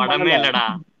படமே இல்லடா.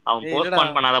 அவன் போஸ்ட்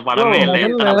பண்ணாத படமே இல்ல.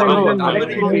 எத்தனை படம்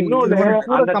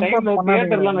அந்த டைம்ல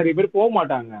தியேட்டர்ல நிறைய பேர் போக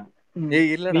மாட்டாங்க.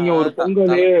 நீங்க ஒரு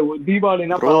பொங்கல்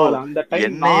தீபாவளினா பரவாயில்ல, அந்த டைம்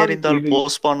என்ன எரிந்தால்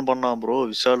போஸ்ட்பான் பண்ணா ப்ரோ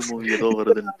விஷால் மூவி ஏதோ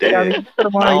வருதுன்ட்டு.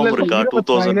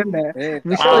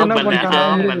 விஷால் என்ன பண்ணானா,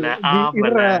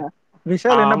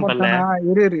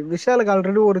 விஷாலுக்கு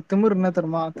ஆல்ரெடி ஒரு திமிர் என்ன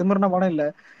தெரியுமா? திமிர்னா படம் இல்ல,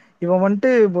 இவன்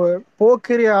வந்துட்டு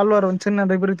போக்கிரி ஆழ்வார் வந்துச்சுன்னு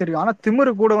நிறைய பேருக்கு தெரியும். ஆனா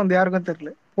திமிரு கூட வந்து யாருக்கும்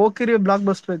தெரியல. போக்கிரி பிளாக்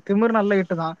பஸ்டர், திமிர் நல்ல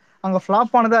ஹிட் தான். அங்க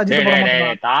ஃபிளாப் ஆனது அஜித் படம்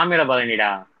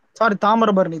மட்டும். சாரி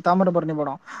தாமிரபரணி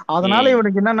படம். அதனால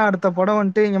இவனுக்கு என்னன்னா அடுத்த படம்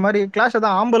வந்துட்டு இந்த மாதிரி கிளாஷ்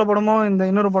தான். ஆம்பளை படமும் இந்த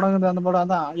இன்னொரு படம் அந்த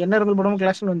படம் தான் என்ன இருக்கிற படமும்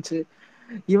கிளாஷ் வந்துச்சு.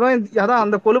 இவன் அதான்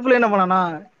அந்த கொழுப்புல என்ன பண்ணானா,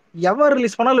 எவன்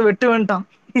ரிலீஸ் பண்ணாலும் வெட்டு வேண்டாம்.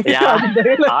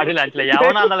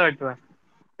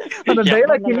 அந்த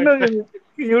டைலாக் இன்னும்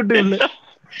யூடியூப்ல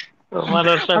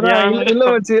இல்ல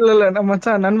வச்சு இல்ல நம்ம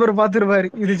மச்சான் நண்பர் பாத்துருப்பாரு.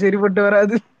 இது சரிப்பட்டு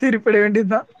வராது, திருப்பிட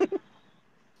வேண்டியதுதான்.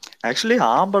 ஆக்சுவலி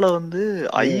ஆம்பளை வந்து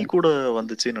ஐ கூட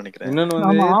வந்துச்சுன்னு நினைக்கிறேன். இன்னொன்னு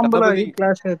வந்து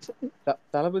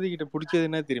தளபதி கிட்ட பிடிச்சது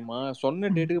என்ன தெரியுமா?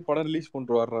 சொன்ன டேட்டுக்கு படம் ரிலீஸ்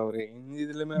பண்ணிட்டு வர்ற அவரு.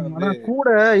 இதுலயுமே வந்து கூட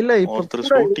இல்ல இப்ப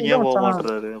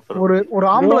ஒரு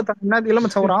ஆம்பளை தன் இல்ல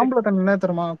மச்சான், ஒரு ஆம்பளை தன் என்ன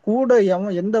தெரியுமா? கூட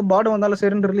எந்த பாடு வந்தாலும்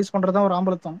சரின்னு ரிலீஸ் பண்றதுதான் ஒரு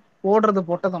ஆம்பளை தான். போடுறது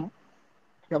பொட்டதான்.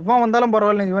 எவன் வந்தாலும்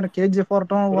பரவாயில்ல, இவன் KGF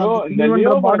வரட்டும்,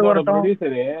 பாடு வரட்டும்,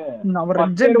 அவர்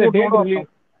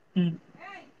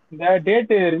இந்த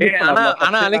டேட் ரிலீஸ் பண்ணாருல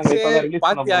ஆனா அலெக்ஸ்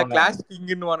பாத்தியா கிளாஸ்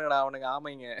கிங்னு வாங்கடா அவனுக்கு.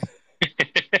 ஆமைங்க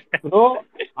ப்ரோ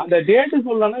அந்த டேட்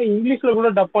சொல்லலனா இங்கிலீஷ்ல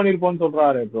கூட டப் பண்ணிருப்போம்னு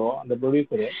சொல்றாரு ப்ரோ அந்த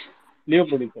ப்ரொடியூசர், லியோ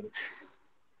ப்ரொடியூசர்.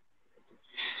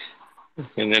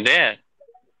 என்னது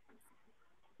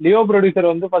லியோ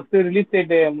ப்ரொடியூசர் வந்து ஃபர்ஸ்ட் ரிலீஸ்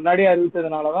டேட் முன்னாடியே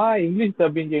அறிவிச்சதுனால தான் இங்கிலீஷ்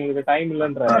டப்பிங் எங்களுக்கு டைம்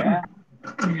இல்லன்றாரு.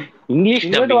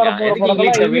 இங்கிலீஷ் டப்பிங் வர போற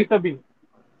படத்துல இங்கிலீஷ் டப்பிங்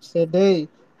சரி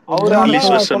அவரு இங்கிலீஷ்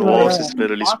வெர்ஷன் ஓவர்சீஸ்ல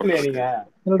ரிலீஸ் பண்ணுவீங்க.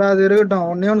 இல்லடா அது இருக்கட்டும்.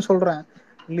 ஒண்ணே சொல்றேன்,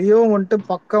 லியோ வந்துட்டு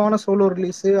பக்காவான சோலோ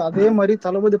ரிலீஸ். அதே மாதிரி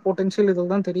தளபதி பொட்டன்ஷியல்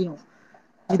இதெல்லாம் தெரியும்.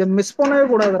 இத மிஸ் பண்ணவே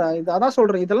கூடாதுடா. இது அதான்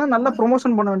சொல்றேன், இதெல்லாம் நல்லா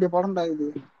ப்ரொமோஷன் பண்ண வேண்டிய படம்டா. இது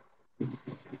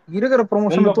இருக்கிற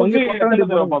ப்ரொமோஷன் தூக்கி போட வேண்டிய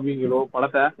படம். பாப்பீங்களோ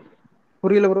படத்தை?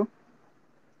 புரியல ப்ரோ.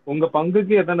 உங்க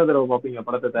பங்குக்கு எத்தனை தடவை பாப்பீங்க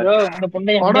படத்தை?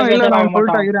 படம் இல்ல நான்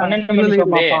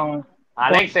சொல்லிட்டேன்.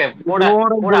 அலெக்ஸ் கூட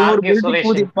கூட ஆர்கே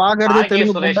சுரேஷ் பாக்குறதே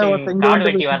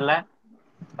தெலுங்கு வரல.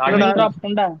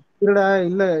 இல்லடா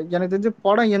இல்ல எனக்கு தெரிஞ்சு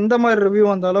படம் எந்த மாதிரி ரிவ்யூ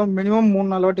வந்தாலும் மினிமம்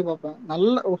 3-4 வாட்டி பார்ப்பேன்.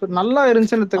 நல்லா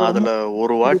இருந்துச்சுன்னு அதுல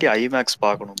ஒரு வாட்டி ஐமேக்ஸ்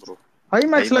பார்க்கணும் ப்ரோ.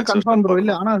 ஐமேக்ஸ்ல confirm bro.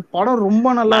 இல்ல ஆனா படம்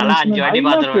ரொம்ப நல்லா நான்லாம் 5 இருந்துச்சுன்னு. வாட்டி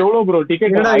ஐமேக்ஸ் பாத்துருவேன். எவ்வளவு ப்ரோ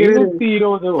டிக்கெட்? இல்லடா இரு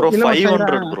 520 ப்ரோ இல்ல மச்சான்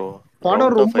 500 ப்ரோ.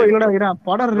 படம் ரவுண்டா ரொம்ப இல்லடா 500.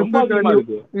 படம் ரொம்ப ரிப்பீட் அதிகமா வேல்யூ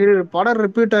இருக்கு. படம்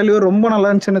ரிப்பீட் வேல்யூ ரொம்ப நல்லா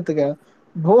இருந்துச்சுன்னு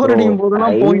போர் ப்ரோ அடிக்கும்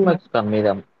போதெல்லாம் போய் ஐமேக்ஸ் கம்மி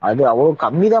தான், அது அவ்வளவு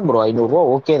கம்மி தான் ப்ரோ. 500 ரூபா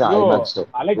ஓகே தான் bro IMAX.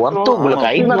 Alex bro worth ஆமா உங்களுக்கு ப்ரோ.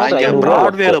 ஃபர்ஸ்ட் ஐமேக்ஸ் நான் இங்க 500 ரூபா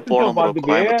ஒர்த்து. பிராட்வேல ஃபர்ஸ்ட் ஷோ போனோம் ப்ரோ பார்த்துட்டு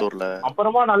கோயம்புத்தூர்ல.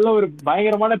 அப்புறமா நல்ல ஒரு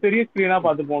பயங்கரமான பெரிய ஸ்கிரீனா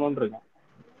பார்த்து போகணும்னு இருக்கேன்.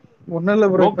 ஒன்னும் இல்ல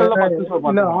ப்ரோ. இப்ப லோக்கல்ல ஃபர்ஸ்ட் ஷோ இல்ல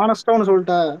பார்த்துக்கலாம். ஆனஸ்டா ஒன்று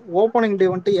சொல்லிட்டேன். ஓப்பனிங்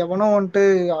டே வந்துட்டு எவனோ வந்துட்டு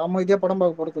அமைதியா படம்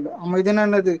பார்க்க போறது இல்லை. அமைதியான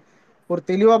என்னது ஒரு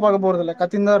தெளிவா பார்க்க போறது இல்லை,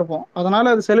 கத்தின்னு தான் இருப்போம்.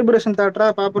 அதனால அது செலிப்ரேஷன் தேட்டரா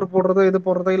பேப்பர் போடுறதோ இது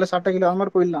போடுறதோ இல்ல சட்டைகள் அது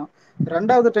மாதிரி போயிடலாம்.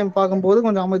 ரெண்டாவது டைம் பார்க்கும்போது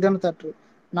கொஞ்சம் அமைதியான தேட்டர்.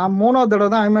 நான் 3வது தடவை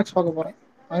தான் ஐமேக்ஸ் பார்க்க போறேன்.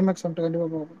 ஐமேக்ஸ் வந்துட்டு கண்டிப்பா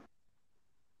பார்க்க போறேன்.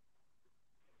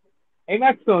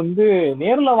 ஐமேக்ஸ் வந்து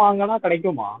நேர்ல வாங்கினா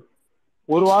கிடைக்குமா?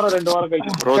 ஒரு வாரம் 2 வாரம்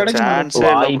கழிச்சு ப்ரோ கிடைக்கும் சான்ஸே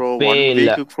இல்ல ப்ரோ. வாய்ப்பே 1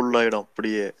 இல்ல. வீக்குக்கு ஃபுல் ஆயிடும்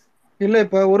அப்படியே. இல்ல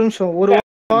இப்ப ஒரு நிமிஷம் ஒரு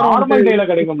வாரம் நார்மல் டேல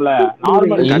கிடைக்கும்ல?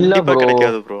 நார்மல் இல்ல கண்டிப்பா ப்ரோ,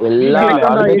 கிடைக்காது ப்ரோ. எல்லா வீக்லில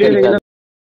நாளுமே இரு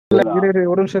கிடைக்காது.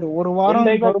 ஒரு நிமிஷம் ஒரு வாரம்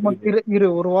ரெண்டு ஐமேக்ஸ் கவர்மெண்ட் இருக்கு. இரு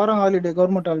ஒரு வாரம் ஹாலிடே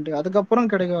கவர்மெண்ட் ஹாலிடே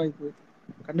அதுக்கப்புறம் கிடைக்க வாய்ப்பு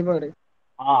கண்டிப்பா கிடைக்கும்.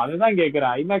 அதுதான்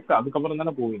கேக்குறேன். ஐமேக்ஸ் அதுக்கப்புறம்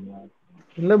தானே போவீங்க?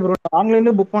 இல்ல ப்ரோ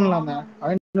ஆன்லைன்ல புக் பண்ணலாமே.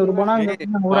 500 ரூபானா ஏய்,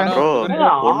 ஒரு படம் ப்ரோ வந்து ஒண்ணு இல்ல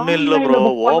ஆன்லைன்ல ப்ரோ.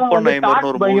 புக் பண்ணா ஓப்பன் வந்து ஐமர்னு டாக்ஸ்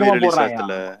ஒரு மூவி பயங்கரமா ரிலீஸ் போடுறாங்க.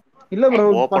 ஆச்சுல. இல்ல ப்ரோ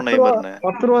ஓப்பன் 10 ரூபா ஐமர்னு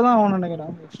 10 ரூபா தான் ஆகும்னு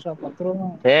நினைக்கிறேன். எக்ஸ்ட்ரா 10 ரூபா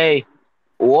தான். ஏய்,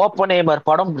 ஓப்பன்ஹைமர்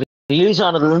படம் ரிலீஸ்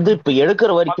ஆனதுல இருந்து இப்ப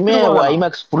எடுக்கிற 10 வரைக்குமே ரூபா தானா?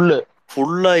 IMAX full.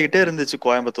 ஃபுல் ஆகிட்டே இருந்துச்சு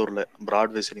கோயம்புத்தூர்ல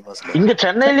பிராட்வே சினிமாஸ்ல. இங்க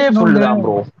சென்னையிலேயே ஃபுல்லு இன்னொன்னு தான்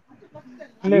ப்ரோ.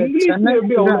 இல்ல சென்னை இங்கிலீஷ்ல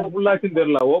எப்படி இதான் அவ்வளவு ஃபுல்லாச்சுன்னு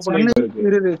தெரியல. ஓப்பன் சென்னை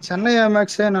ஐமருக்கு சென்னை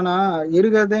மேக்ஸ் என்னன்னா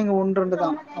இருக்கிறதே இங்க ஒன்று ரெண்டு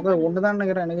தான். அதான் ஒண்ணுதான்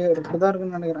நினைக்கிறேன். எனக்கு 2 தான்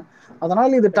இருக்குன்னு நினைக்கிறேன். அதனால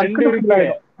இது 2 டக்குனு ஃபுல் இருக்கு.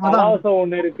 ஆயிடும். அதான் பலாசம்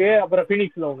ஒண்ணு இருக்கு, அப்புறம்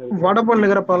பினிக்ஸ்ல ஒண்ணு இருக்கு. வடபழனில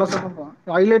இருக்கிற பழசம்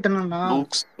ஹைலைட் என்னன்னா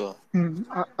லூக்ஸ்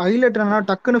ஹைலைட் என்னன்னா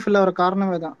டக்குன்னு ஃபில் ஆகிற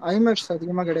காரணமே தான். ஐமேக்ஸ்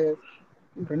அதிகமா கிடையாது.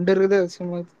 2 இருக்குது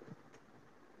அதிகமா.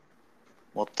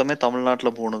 மொத்தமே தமிழ்நாட்டுல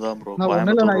போணுதான் ப்ரோ. நான்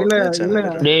ஒண்ணு இல்ல கோயம்புத்தூர் நான் இல்ல ஒண்ணு, இல்ல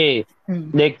சென்னையில 2.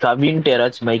 டேய் கவின்ட்டு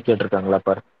யாராச்சும் மைக் கேட்டிருக்காங்களா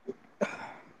பாரு.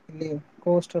 இல்லையே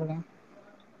கோஸ்ட் இருக்கேன்.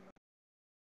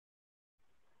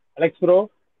 அலெக்ஸ் ப்ரோ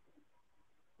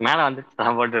மேல வந்து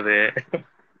நான் போட்டது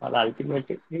அது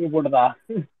அல்டிமேட். நீங்க போட்டதா?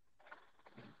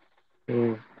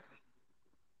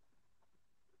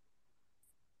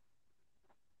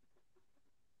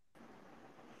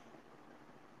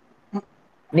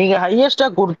 நீங்க ஹையஸ்டா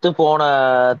கொடுத்து போன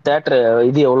தேட்டர்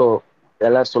இது எவ்வளோ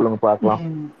எல்லாரும் சொல்லுங்க பார்க்கலாம்.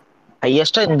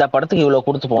 ஹையஸ்டா இந்த படத்துக்கு இவ்வளவு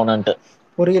கொடுத்து போனேன்ட்டு.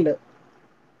 புரியல.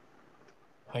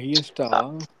 ஹையஸ்டா?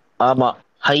 ஆமா,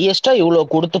 ஹையஸ்டா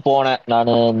இவ்வளவு கொடுத்து போனேன்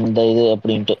நானு இந்த இது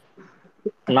அப்படின்ட்டு.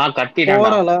 நான் கத்திட்டேன்டா.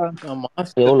 ஓவராலா?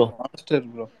 எவ்வளோ? Master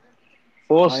bro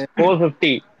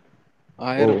 450.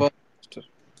 1000 ரூபாய் மாஸ்டர்.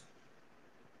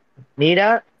 நீடா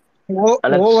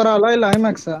ஓவராலா இல்ல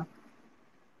ஐமேக்ஸா?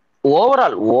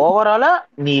 ஓவராலா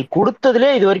நீ கொடுத்ததுல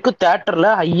இது வரைக்கும் தியேட்டர்ல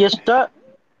ஹையஸ்டா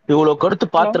இவ்வளவு கருத்து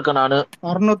பாத்திருக்கேன் நானு.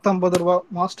 650 ரூபாய்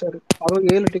மாஸ்டர். அதுவும்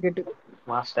 7 டிக்கெட்.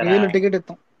 7 டிக்கெட்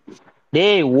எடுத்தோம்.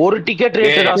 டேய் ஒரு டிக்கெட்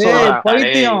ரேட் தான் சொல்றேன்.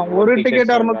 பைத்தியம். ஒரு டிக்கெட்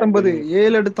 650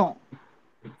 7 எடுத்தோம்.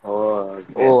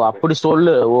 ஓ அப்படி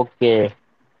சொல்லு. ஓகே.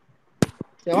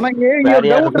 எவனுக்கு வேற டவுட்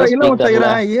யாருக்குமே இல்ல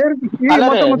ஸ்பீக்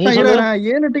மச்சான் தரல. நீ சொல்லு.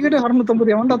 7 டிக்கெட்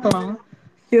 650 எவன்டா தரான்?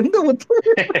 எந்த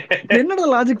என்னடா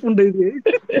லாஜிக் பண்ற இது?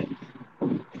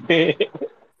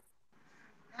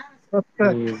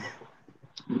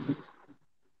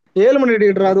 7 மணி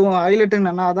டிக்கெட். அதுவும் ஹைலைட்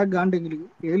என்னன்னா அதான் காண்டி எங்களுக்கு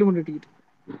 7 மணி டிக்கெட்.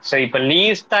 சரி இப்ப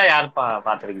லீஸ்டா யார்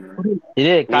பாத்துருக்கீங்க?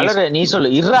 இதே கலர் நீ சொல்லு.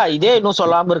 இருடா இதே இன்னும்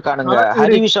சொல்லாம இருக்கானுங்க.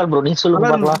 ஹரி விஷால் ப்ரோ நீ சொல்லுங்க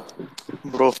பார்க்கலாம்.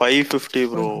 Bro 550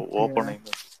 bro open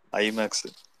IMAX.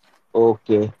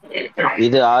 Okay.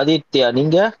 இது ஆதித்யா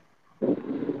நீங்க?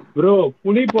 ப்ரோ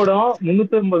புலி படம்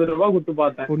 350 ரூபாய் கொடுத்து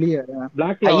பார்த்தேன். புலியா?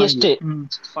 பிளாக்ல highest.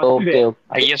 Okay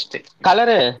highest.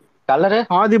 Colour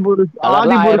Adipurush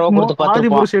 1000 ரூபாய் கொடுத்து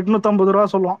பார்த்திருப்பான். 850 ரூபா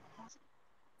சொல்லுவான்.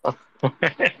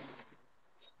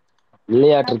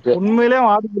 விளையாட்டு இருக்கு. உண்மையிலே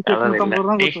ஆதிபுருஷ் 850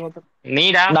 ரூபா கொடுத்து பார்த்தேன்.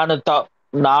 நீடா?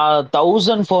 நான்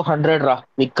 1400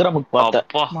 விக்ரமுக்கு பார்த்தேன்.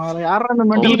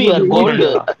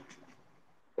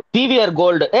 PVR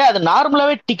gold. அது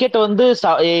நார்மலாவே டிக்கெட் வந்து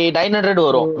 900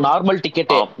 வரும். நார்மல்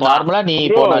டிக்கெட் நார்மலா நீ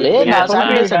போனாலே. நான்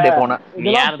சாட்டர்டே சண்டே போனேன்.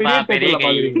 பெரிய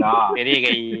கை பெரிய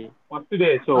கை.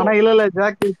 ஆனா இல்ல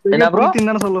ஜாக் என்ன ப்ரோ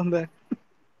சொல்ல வந்தேன்.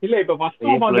 இல்ல இப்ப ஃபர்ஸ்ட்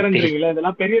ஷோ பாக்குறேன்றீங்களா?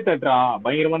 இதெல்லாம் பெரிய தியேட்டரா?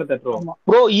 பயங்கரமான தியேட்டர்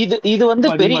ப்ரோ. இது வந்து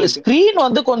பெரிய ஸ்கிரீன்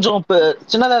வந்து கொஞ்சம்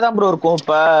சின்னதா தான் ப்ரோ இருக்கும்.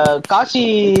 இப்ப காசி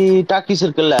டாக்கீஸ்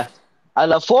இருக்குல்ல,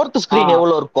 அதுல 4th ஸ்கிரீன்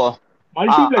எவ்வளவு இருக்கும்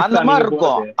அந்த மாதிரி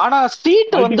இருக்கும். ஆனா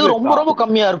சீட் வந்து ரொம்ப ரொம்ப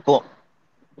கம்மியா இருக்கும்.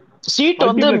 சீட்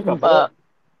வந்து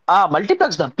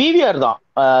மல்டிபிளெக்ஸ் தான், பிவிஆர் தான்.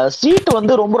 சீட்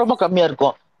வந்து ரொம்ப ரொம்ப கம்மியா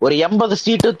இருக்கும். ஒரு 80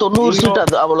 சீட்டு 90 சீட்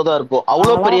அது அவ்வளவுதான் இருக்கும்.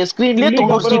 அவ்வளவு பெரிய ஸ்கிரீன்லயே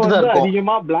 90 சீட்டு தான் இருக்கும்.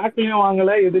 அதிகமா பிளாக்லயும்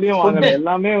வாங்கல, எதுலயும் வாங்கல,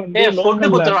 எல்லாமே வந்து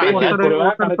லோக்கல்ல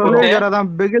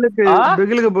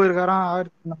பெகிலுக்கு போயிருக்காராம்.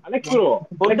 அலெக்ஸ்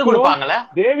ப்ரோ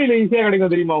தேவில ஈஸியா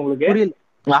கிடைக்கும் தெரியுமா உங்களுக்கு?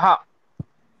 ஆஹா,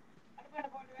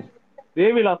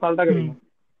 தேவில அசால்ட்டா கிடைக்கும்.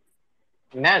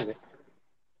 என்ன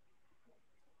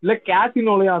இல்ல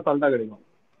கேசினோலயும் அசால்ட்டா கிடைக்கும்.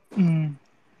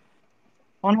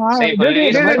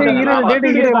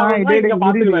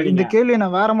 இந்த கேள்வி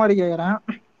நான் வேற மாதிரி கேக்குறேன்.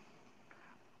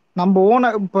 நம்ம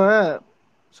ஓனர் இப்ப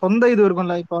சொந்த இது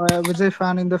இருக்கும்ல, இப்ப விஜய்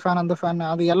ஃபேன், இந்த ஃபேன், அந்த ஃபேன்,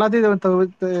 அது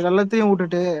எல்லாத்தையும்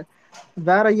விட்டுட்டு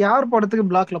வேற யார் படத்துக்கு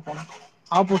பிளாக்ல போனோம்?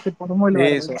 ஆப்போசிட் படமோ இல்ல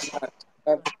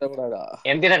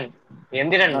எந்திரன்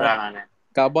நானு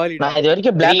கபாலி. நான் இது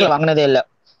வரைக்கும் பிளாக்ல வாங்கினதே இல்ல.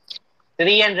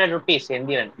 300 rupees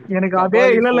எந்திரன். எனக்கு அதே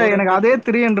இல்ல எனக்கு அதே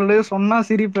 300 சொன்னா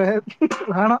சிரிப்ப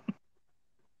வேணாம்.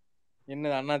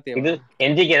 என்ன அண்ணாத்தே இது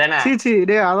என்ஜிகே தானே? சீச்சி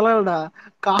டேய் அதெல்லாம் இல்லடா.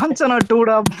 காஞ்சனா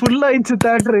 2டா ஃபுல் ஆயிடுச்சு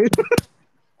தியேட்டர்.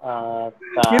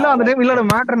 இல்ல அந்த டைம் இல்ல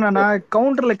மேட்டர் என்னன்னா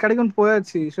கவுண்டர்ல கிடைக்கும்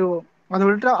போயாச்சு ஷோ. அதை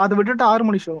விட்டுட்டு 6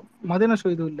 மணி ஷோ மதியான ஷோ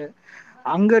இது இல்ல.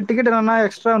 அங்க டிக்கெட் என்னன்னா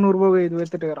எக்ஸ்ட்ரா 100 ரூபாய் இது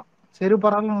எடுத்துட்டு இருக்கிறோம். சரி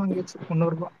பரவாயில்ல வாங்கிச்சு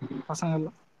 300 ரூபாய் பசங்க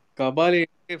எல்லாம். கபாலி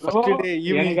ஃபர்ஸ்ட் டே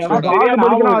ஈவினிங்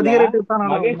அதிக ரேட் தான்.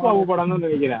 மகேஷ் பாபு படம்னு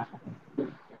நினைக்கிறேன்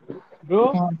ப்ரோ.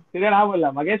 சரியா ஞாபகம் இல்ல,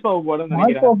 மகேஷ் பாபு படம்னு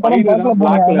நினைக்கிறேன்.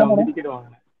 பிளாக்ல வந்து டிக்கெட்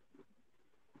வாங்கினேன்.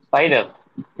 ஸ்பைடர்.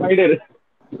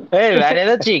 ஏய் வேற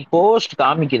ஏதாச்சும் போஸ்ட்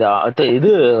காமிக்குதா?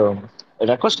 இது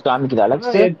ரெக்வெஸ்ட் காமிக்குதா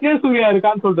அலெக்ஸ்? எச்ஏ சூர்யா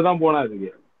இருக்கான்னு சொல்லிட்டு தான் போனா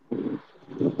அதுக்கு.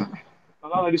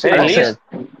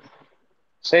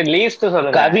 சரி லீஸ்ட்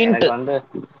சொல்லுங்க.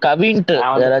 கவின்ட்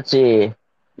யாராச்சும்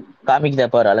காமிக்குதா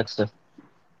பாரு அலெக்ஸ்.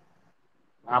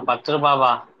 நான் 10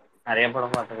 ரூபாவா நிறைய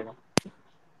படம் பார்த்துருக்கேன்.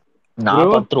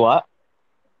 நான் 10 ரூபா.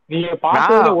 நீங்க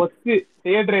பார்த்ததுல ஒஸ்ட்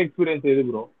தியேட்டர் எக்ஸ்பீரியன்ஸ் எது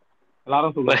ப்ரோ?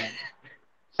 எல்லாரும் சொல்லுங்க.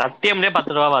 சத்தியம்லயே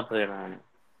 10 ரூபா பார்த்துருக்கேன்.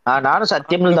 நானும்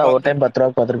சத்தியம்ல தான் ஒரு டைம் 10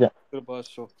 ரூபா பார்த்துருக்கேன்.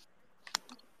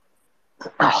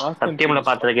 சத்தியம்ல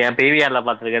பார்த்துருக்கேன், பிவிஆர்ல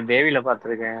பார்த்துருக்கேன், தேவில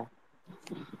பார்த்துருக்கேன்.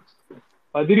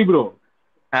 பதிரி bro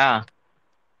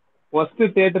worst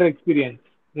theatre experience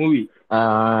movie.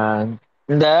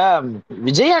 இந்த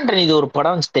விஜய் ஆண்டனி இது ஒரு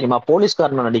படம் வந்துச்சு தெரியுமா?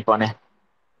 போலீஸ்காரன் நடிப்பானே,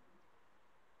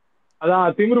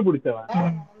 அதான் திமிரு பிடிச்சவன்.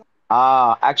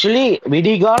 ஆக்சுவலி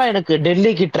விடிகாலம் எனக்கு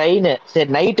டெல்லிக்கு ட்ரெயின். சரி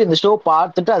நைட் இந்த ஷோ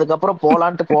பார்த்துட்டு அதுக்கப்புறம்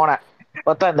போலான்ட்டு போனேன்.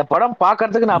 பார்த்தா இந்த படம்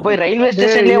பாக்குறதுக்கு நான் போய் ரயில்வே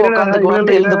ஸ்டேஷன்லயே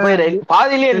உட்காந்துக்குவான்ட்டு எழுந்து போய்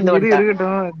பாதியிலே இருந்து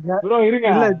ப்ரோ இருங்க.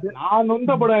 நான்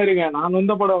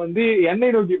நொந்த படம் வந்து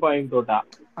எண்ணெய் நோக்கி பாயும் தோட்டா.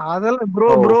 அதெல்லாம்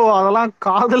ப்ரோ அதெல்லாம்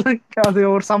காதலுக்கு அது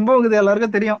ஒரு சம்பவம் இது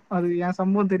எல்லாருக்கும் தெரியும். அது என்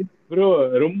சம்பவம் தெரியும் ப்ரோ.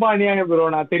 ரொம்ப அநியாயம் ப்ரோ.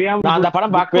 நான் தெரியாம அந்த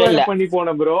படம் பார்க்கவே இல்ல பண்ணி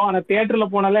போனேன் ப்ரோ. ஆனா தியேட்டர்ல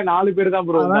போனாலே 4 பேர் தான்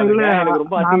ப்ரோ. எனக்கு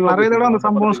ரொம்ப நிறைய தடவை அந்த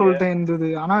சம்பவம் சொல்லிட்டேன் இருந்தது.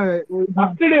 ஆனா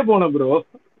ஃபர்ஸ்ட் டே போனேன் ப்ரோ.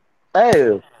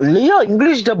 Leo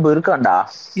English dub இருக்காண்டா?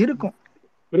 இருக்கும்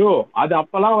ப்ரோ. அது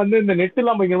அப்பெல்லாம் வந்து இந்த நெட்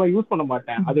எல்லாம் பயங்கரமா யூஸ் பண்ண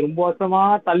மாட்டேன். அது ரொம்ப வருஷமா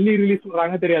தள்ளி ரிலீஸ்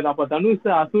பண்றாங்க தெரியாது. அப்ப தனுஷ்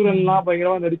அசுரன் எல்லாம்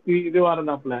பயங்கரமா நடிச்சு இதுவா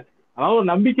இருந்தாப்ல. அதனால ஒரு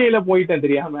நம்பிக்கையில போயிட்டேன்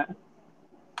தெரியாம.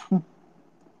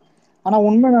 ஆனா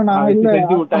உண்மை இல்ல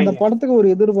அந்த படத்துக்கு ஒரு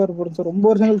எதிர்பார்ப்பு ரொம்ப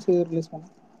வருஷங்கள் ரிலீஸ் பண்ண.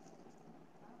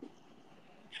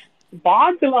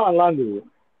 பாட்டு எல்லாம் நல்லா இருந்தது.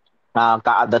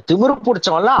 அந்த திமிரு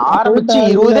பிடிச்சவன்லாம் ஆரம்பிச்சு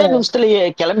 20 நிமிஷத்துலயே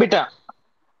கிளம்பிட்டேன்.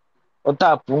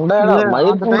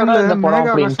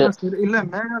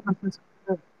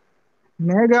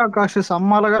 மேகா காஷ்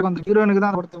செம்ம அழகா அந்த ஹீரோனுக்கு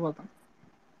தான் படத்தை பார்த்தேன்.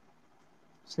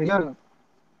 சரியா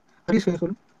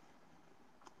சொல்லு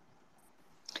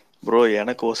ப்ரோ.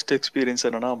 எனக்கு ஒஸ்ட் எக்ஸ்பீரியன்ஸ்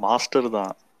என்னன்னா மாஸ்டர்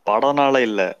தான். படம்னால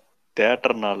இல்ல,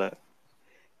 தியேட்டர்னால.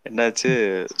 என்னாச்சு,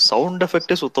 சவுண்ட்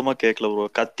எஃபெக்டே சுத்தமா கேட்கல ப்ரோ.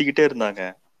 கத்திக்கிட்டே இருந்தாங்க.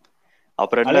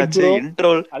 அப்புறம் என்னாச்சு,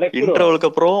 இன்டர்வலுக்கு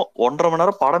அப்புறம் 1.5 மணி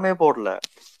நேரம் படமே போடல.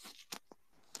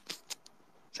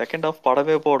 செகண்ட் ஹாஃப்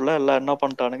படமே போடல. எல்லாம் என்ன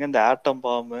பண்ணிட்டானுங்க, இந்த ஆட்டம்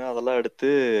பாம்பு அதெல்லாம் எடுத்து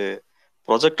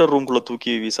ப்ரொஜெக்டர் ரூம்குள்ள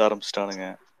தூக்கி வீச ஆரம்பிச்சிட்டானுங்க.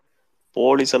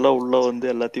 போலீஸ் எல்லாம் உள்ள வந்து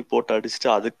எல்லாத்தையும் போட்டு அடிச்சுட்டு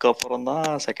அதுக்கப்புறம் தான்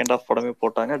செகண்ட் ஹாஃப் படமே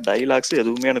போட்டாங்க. டைலாக்ஸ்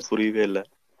எதுவுமே எனக்கு புரியவே இல்லை.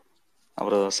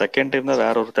 அப்புறம் செகண்ட் டைம் தான்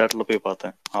வேற ஒரு தியேட்டர்ல போய்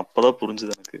பார்த்தேன். அப்பதான்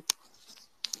புரிஞ்சுது எனக்கு.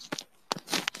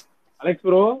 அலெக்ஸ்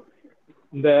ப்ரோ,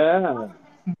 இந்த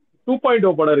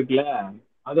 2.0 படம் இருக்குல்ல,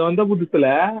 அது வந்த புதுசுல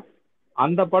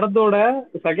அந்த படத்தோட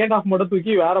செகண்ட் ஹாஃப் மட்டும்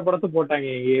தூக்கி வேற படத்தை போட்டாங்க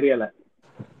எங்க ஏரியால.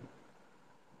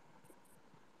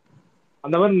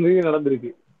 அந்த மாதிரி நிறைய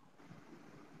நடந்திருக்கு.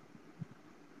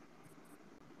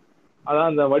 அதான்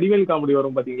அந்த வடிவேல் காமெடி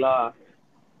வரும் பாத்தீங்களா,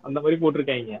 அந்த மாதிரி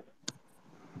போட்டிருக்காங்க.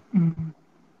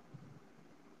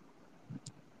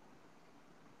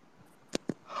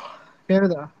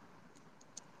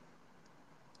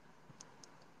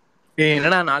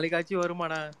 என்னடா நாளைக்காச்சு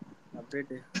வருமாடா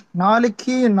அப்டேட்?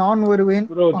 நாளைக்கு நான் வருவேன்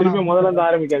ப்ரோ. திருப்பி முதல்ல இருந்து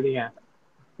ஆரம்பிக்காதீங்க.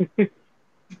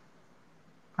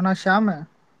 ஆனா ஷாம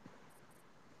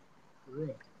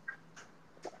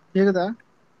கேக்குதா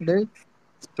டேய்?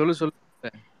 சொல்லு.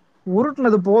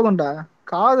 உருட்டுனது போதும்டா,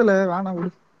 காதுல வேணாம் விடு.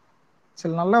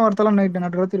 சில நல்ல வார்த்தைலாம் நைட்டு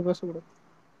நட்டு ராத்திரி பேசக்கூடாது.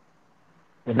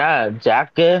 என்ன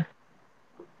ஜாக்கு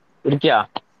இருக்கியா?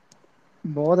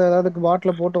 போதை ஏதாவது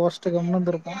பாட்டில போட்டு வச்சுட்டு கம்முன்னு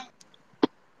இருந்திருப்பான்.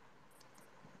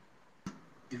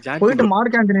 போயிட்டு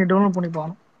மார்க் ஆண்டனி டவுன்லோட்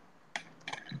பண்ணிப்பான்.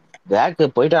 ஜாக்கு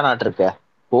போயிட்டானாட்டு இருக்க.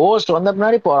 போஸ்ட் வந்த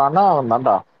முன்னாடி போறான்னா அவன்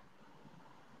தான்டா.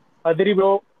 அதிரி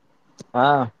ப்ரோ ஆ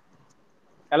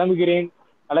கிளம்புகிறேன்.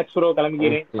 Alex bro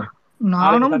கிளம்புகிறேன். நாளைக்கு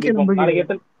நானும் சந்திப்போம். கிளம்புகிறேன். நாளைக்கு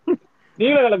எத்தனை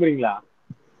நீங்களும் கிளம்புறீங்களா?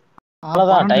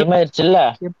 அவ்வளவுதான், டைம் ஆயிடுச்சு இல்ல.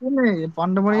 எப்பவுமே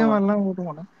 12 மணியும் எல்லாம் ஓட்ட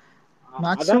மாட்டேன்.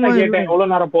 அதான் நான் கேட்டேன்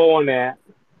எவ்வளவு நேரம் போவோன்னு.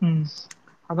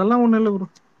 அதெல்லாம் ஒண்ணும் இல்ல ப்ரோ,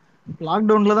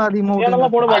 லாக்டவுன்ல தான் அதிகமா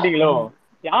மத்தியானம்லாம் போட மாட்டீங்களோ?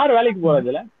 யார் வேலைக்கு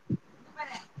போறதுல?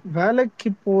 வேலைக்கு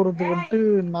போறது வந்துட்டு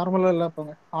நார்மலா இல்ல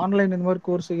இருப்பாங்க, ஆன்லைன் இந்த மாதிரி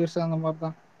கோர்ஸ் அந்த மாதிரி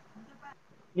தான்.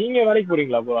 நீங்க வேலைக்கு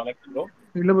போறீங்களா ப்ரோ அலெக்ஸ் ப்ரோ?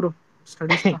 இல்ல ப்ரோ,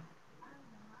 ஸ்டடீஸ் தான்.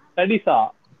 ஸ்டடீஸா?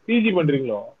 பிஜி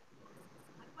பண்றீங்களோ?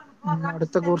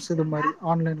 அடுத்த கோர்ஸ் இது மாதிரி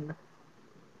ஆன்லைன்ல.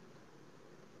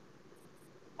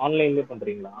 ஆன்லைன்ல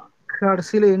பண்றீங்களா?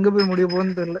 கடைசியில எங்க போய் முடிய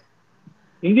போகுதுன்னு தெரியல.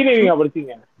 இன்ஜினியரிங்கா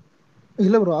படிச்சீங்க?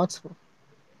 இல்ல ப்ரோ, ஆர்ட்ஸ் ப்ரோ.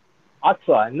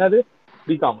 ஆர்ட்ஸா? என்னது?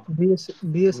 பிகாம்?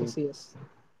 பிஎஸ்சிஎஸ்.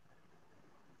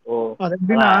 ஓ, அது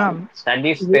எப்படின்னா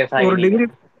ஸ்டடீஸ் ஒரு பேசாதீங்க. டிகிரி,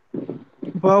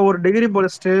 இப்போ ஒரு டிகிரி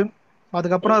படிச்சுட்டு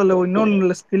அதுக்கப்புறம் அதுல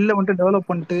இன்னொன்னு ஸ்கில்ல வந்துட்டு டெவலப்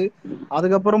பண்ணிட்டு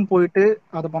அதுக்கப்புறம் போயிட்டு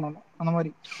அதை பண்ணணும். அந்த மாதிரி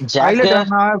ஹைலைட்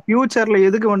ஆனா ஃபியூச்சர்ல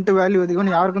எதுக்கு வந்துட்டு வேல்யூ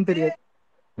அதிகம்னு யாருக்கும் தெரியாது.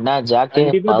 என்ன ஜாக்கு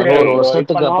கண்டிப்பா தெரியாது 11 ப்ரோ. இப்ப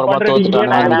வருஷத்துக்கு நான் அப்புறமா பண்ற டிகிரியே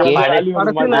தோத்துட்டானா நாளைக்கு இன்னைக்கு? வந்து வேல்யூ இருக்க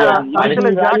மாட்டேங்குது. கடைசியில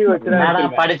இன்னைக்கு வேல்யூ வச்சுதான் என்னடா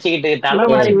எடுத்திருக்கேன். படிச்சுக்கிட்டு இல்ல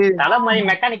மச்சி, தலை மாதிரி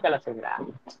மெக்கானிக் வேலை செய்யுறா.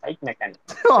 Bike mechanic.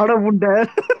 அட முண்டை.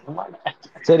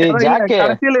 சரி ஜாக்கு.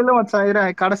 கடைசியில இல்ல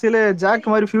மச்சான், கடைசியில ஜாக்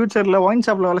மாதிரி ஃபியூச்சர்ல ஒயின்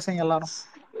ஷாப்ல வேலை செய்யுங்க எல்லாரும்.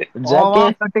 Jack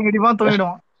cutting இடிவான்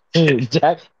தூங்கிடுவான்.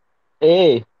 ஜாக்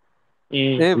ஏய்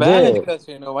வேற இது எதுக்குடா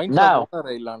செய்யணும்? ஒயின் ஷாப்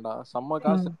ஓனர் இல்லடா, செம்ம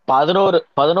காசு.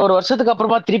 11 வருஷத்துக்கு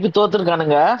அப்புறமா திருப்பி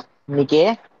தோத்துருக்கானுங்க இன்னைக்கு.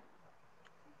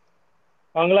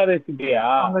 பங்களாதேஷ் கிட்டயா?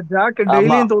 அவங்க ஜாக்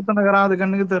டெய்லியும் தோத்துனுக்குறான், அது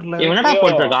கண்ணுக்கு தெரியல. என்னடா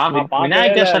போட்டிருக்கான்? பாக்கவே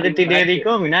விநாயகர் இல்ல சதுர்த்தி match.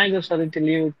 தேதிக்கும் விநாயகர் சதுர்த்தி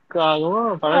லீவுக்காகவும்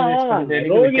பங்களாதேஷ்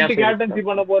தேதிக்கும் ரோஹித் வித்தியாசம் கேப்டன்சி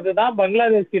பண்ண போதுதான்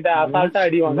பங்களாதேஷ் கிட்ட அசால்ட்டா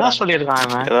அடி என்ன வாங்குறாங்க. சொல்லிருக்கான்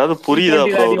அவன்? ஏதாவது புரியுதா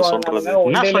ப்ரோ அவர் சொல்றது?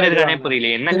 என்ன சொல்லிருக்கானே புரியல.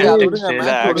 என்ன கான்டெக்ஸ்ட்?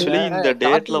 இல்ல ஆக்சுவலி இந்த டேட்ல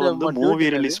கார்த்திக் வந்து மட்டும் மூவி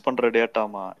இருக்காது. ரிலீஸ் பண்ற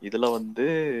டேட்டாமா, இதுல வந்து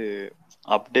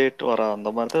அப்டேட் வர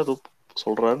அந்த மாதிரி தான் ஏதோ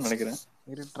சொல்றாருன்னு நினைக்கிறேன்.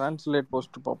 இரு டிரான்ஸ்லேட்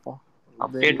போஸ்ட் பாப்போம்.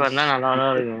 அப்டேட் வந்தா நல்லா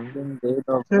தான்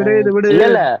இருக்கும். சரி இது விடு.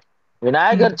 இல்ல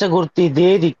விநாயகர் சதுர்த்தி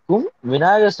தேதிக்கும்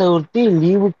விநாயகர் சதுர்த்தி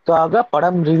லீவுக்காக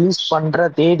படம் ரிலீஸ் பண்ற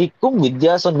தேதிக்கும்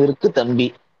வித்தியாசம் இருக்கு தம்பி.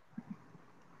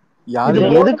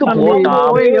 எதுக்கு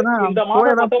போட்டான்? இந்த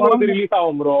மாசம் 19 ரிலீஸ்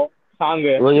ஆகும் ப்ரோ சாங்.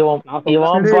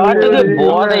 இவன் பாட்டுக்கு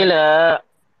போதையில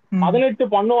 18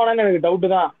 பண்ணுவானு எனக்கு டவுட்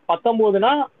தான்.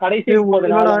 19னா கடைசி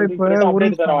 30 நாள் அப்படின்னு சொல்லிட்டு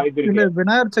அப்டேட் தர வாய்ப்பு இருக்கு.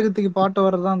 விநாயகர் சதுர்த்திக்கு பாட்டு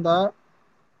வரதா இருந்தா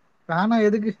வேணா,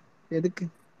 எதுக்கு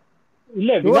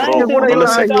இல்ல விநாயகர்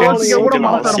யோசிக்க கூட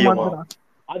மனசு வர மாட்டேங்குது.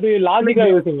 அது லாஜிக்கா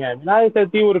யோசிங்க. விநாயகர்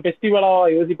சதுர்த்தி ஒரு ஃபெஸ்டிவலா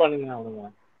யோசிப்பானுங்க அவனுங்க.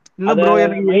 இல்ல ப்ரோ,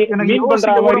 எனக்கு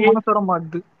யோசிக்க கூட மனசு வர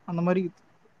மாட்டுது அந்த மாதிரி.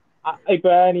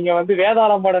 இப்ப நீங்க வந்து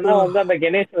வேதாளம் படம்னா வந்து அந்த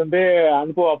கணேஷ் வந்து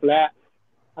அனுப்புவாப்ல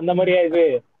அந்த மாதிரியா இது?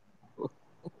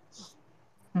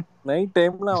 நைட்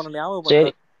டைம்ல அவன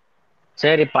ஞாபகப்படுத்த.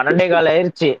 சரி 12:15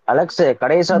 ஆயிருச்சு. அலெக்ஸ்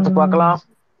கடையை சாத்து பார்க்கலாம்.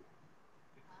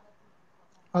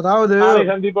 அதாவது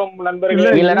சந்திப்போம்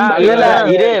நண்பர்களே. இல்லனா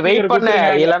இரு வெயிட் பண்ணு.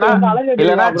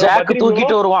 இல்லனா ஜாக்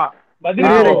தூக்கிட்டு வருவான்.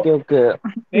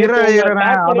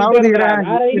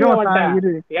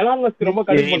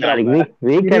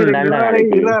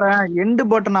 எண்டு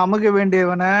பட்டன் அமுக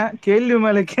வேண்டியவன கேள்வி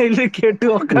மேல கேள்வி கேட்டு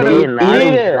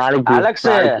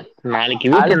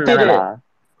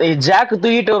ஜாக்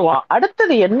தூக்கிட்டு வருவான்.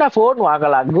 அடுத்தது என்ன போன்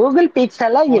வாங்கலாம்? கூகுள்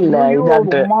பிக்சல் இல்ல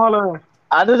இதாட்டு.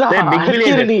 அதுதான்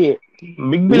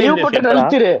லீவ் பட்டன்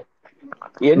அழுத்திரு,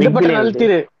 எண்டு பட்டன்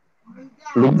அழுத்திரு.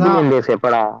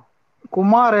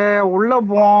 குமாரே உள்ள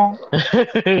போ.